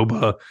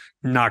Janjitoba.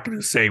 Not going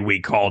to say we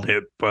called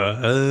it,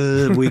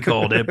 but we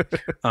called it.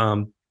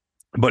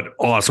 But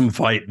awesome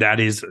fight.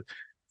 That is,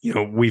 you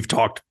know,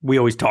 we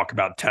always talk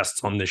about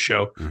tests on this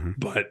show,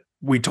 but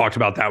we talked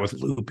about that with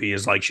Lupi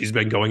is like she's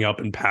been going up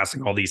and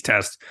passing all these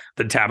tests.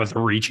 The Tabitha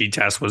Ricci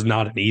test was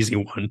not an easy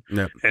one,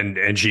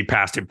 and she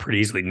passed it pretty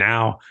easily.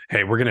 Now,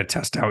 hey, we're going to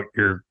test out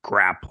your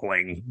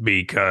grappling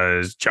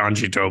because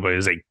Janjitoba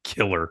is a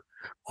killer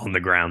on the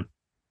ground.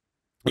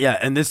 Yeah,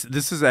 and this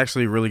is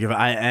actually really good.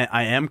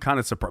 I am kind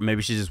of surprised.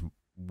 Maybe she just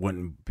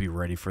wouldn't be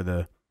ready for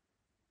the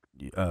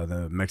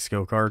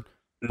Mexico card,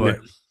 but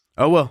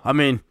oh well. I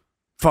mean,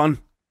 fun.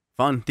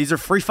 These are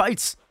free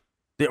fights.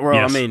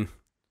 I mean,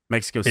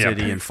 Mexico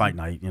City and Fight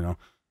Night, you know,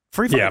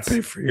 free fights. Yeah,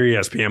 pay for your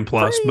ESPN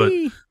Plus, but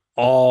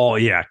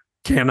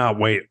cannot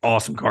wait.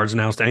 Awesome cards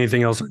announced.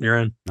 Anything else on your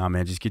end? Nah,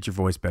 man, just get your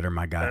voice better,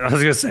 my guy. I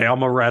was gonna say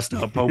I'm gonna rest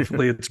up.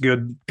 Hopefully, it's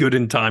good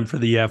in time for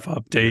the F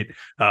update.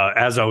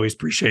 As always,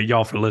 appreciate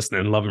y'all for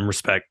listening. Love and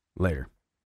respect. Later.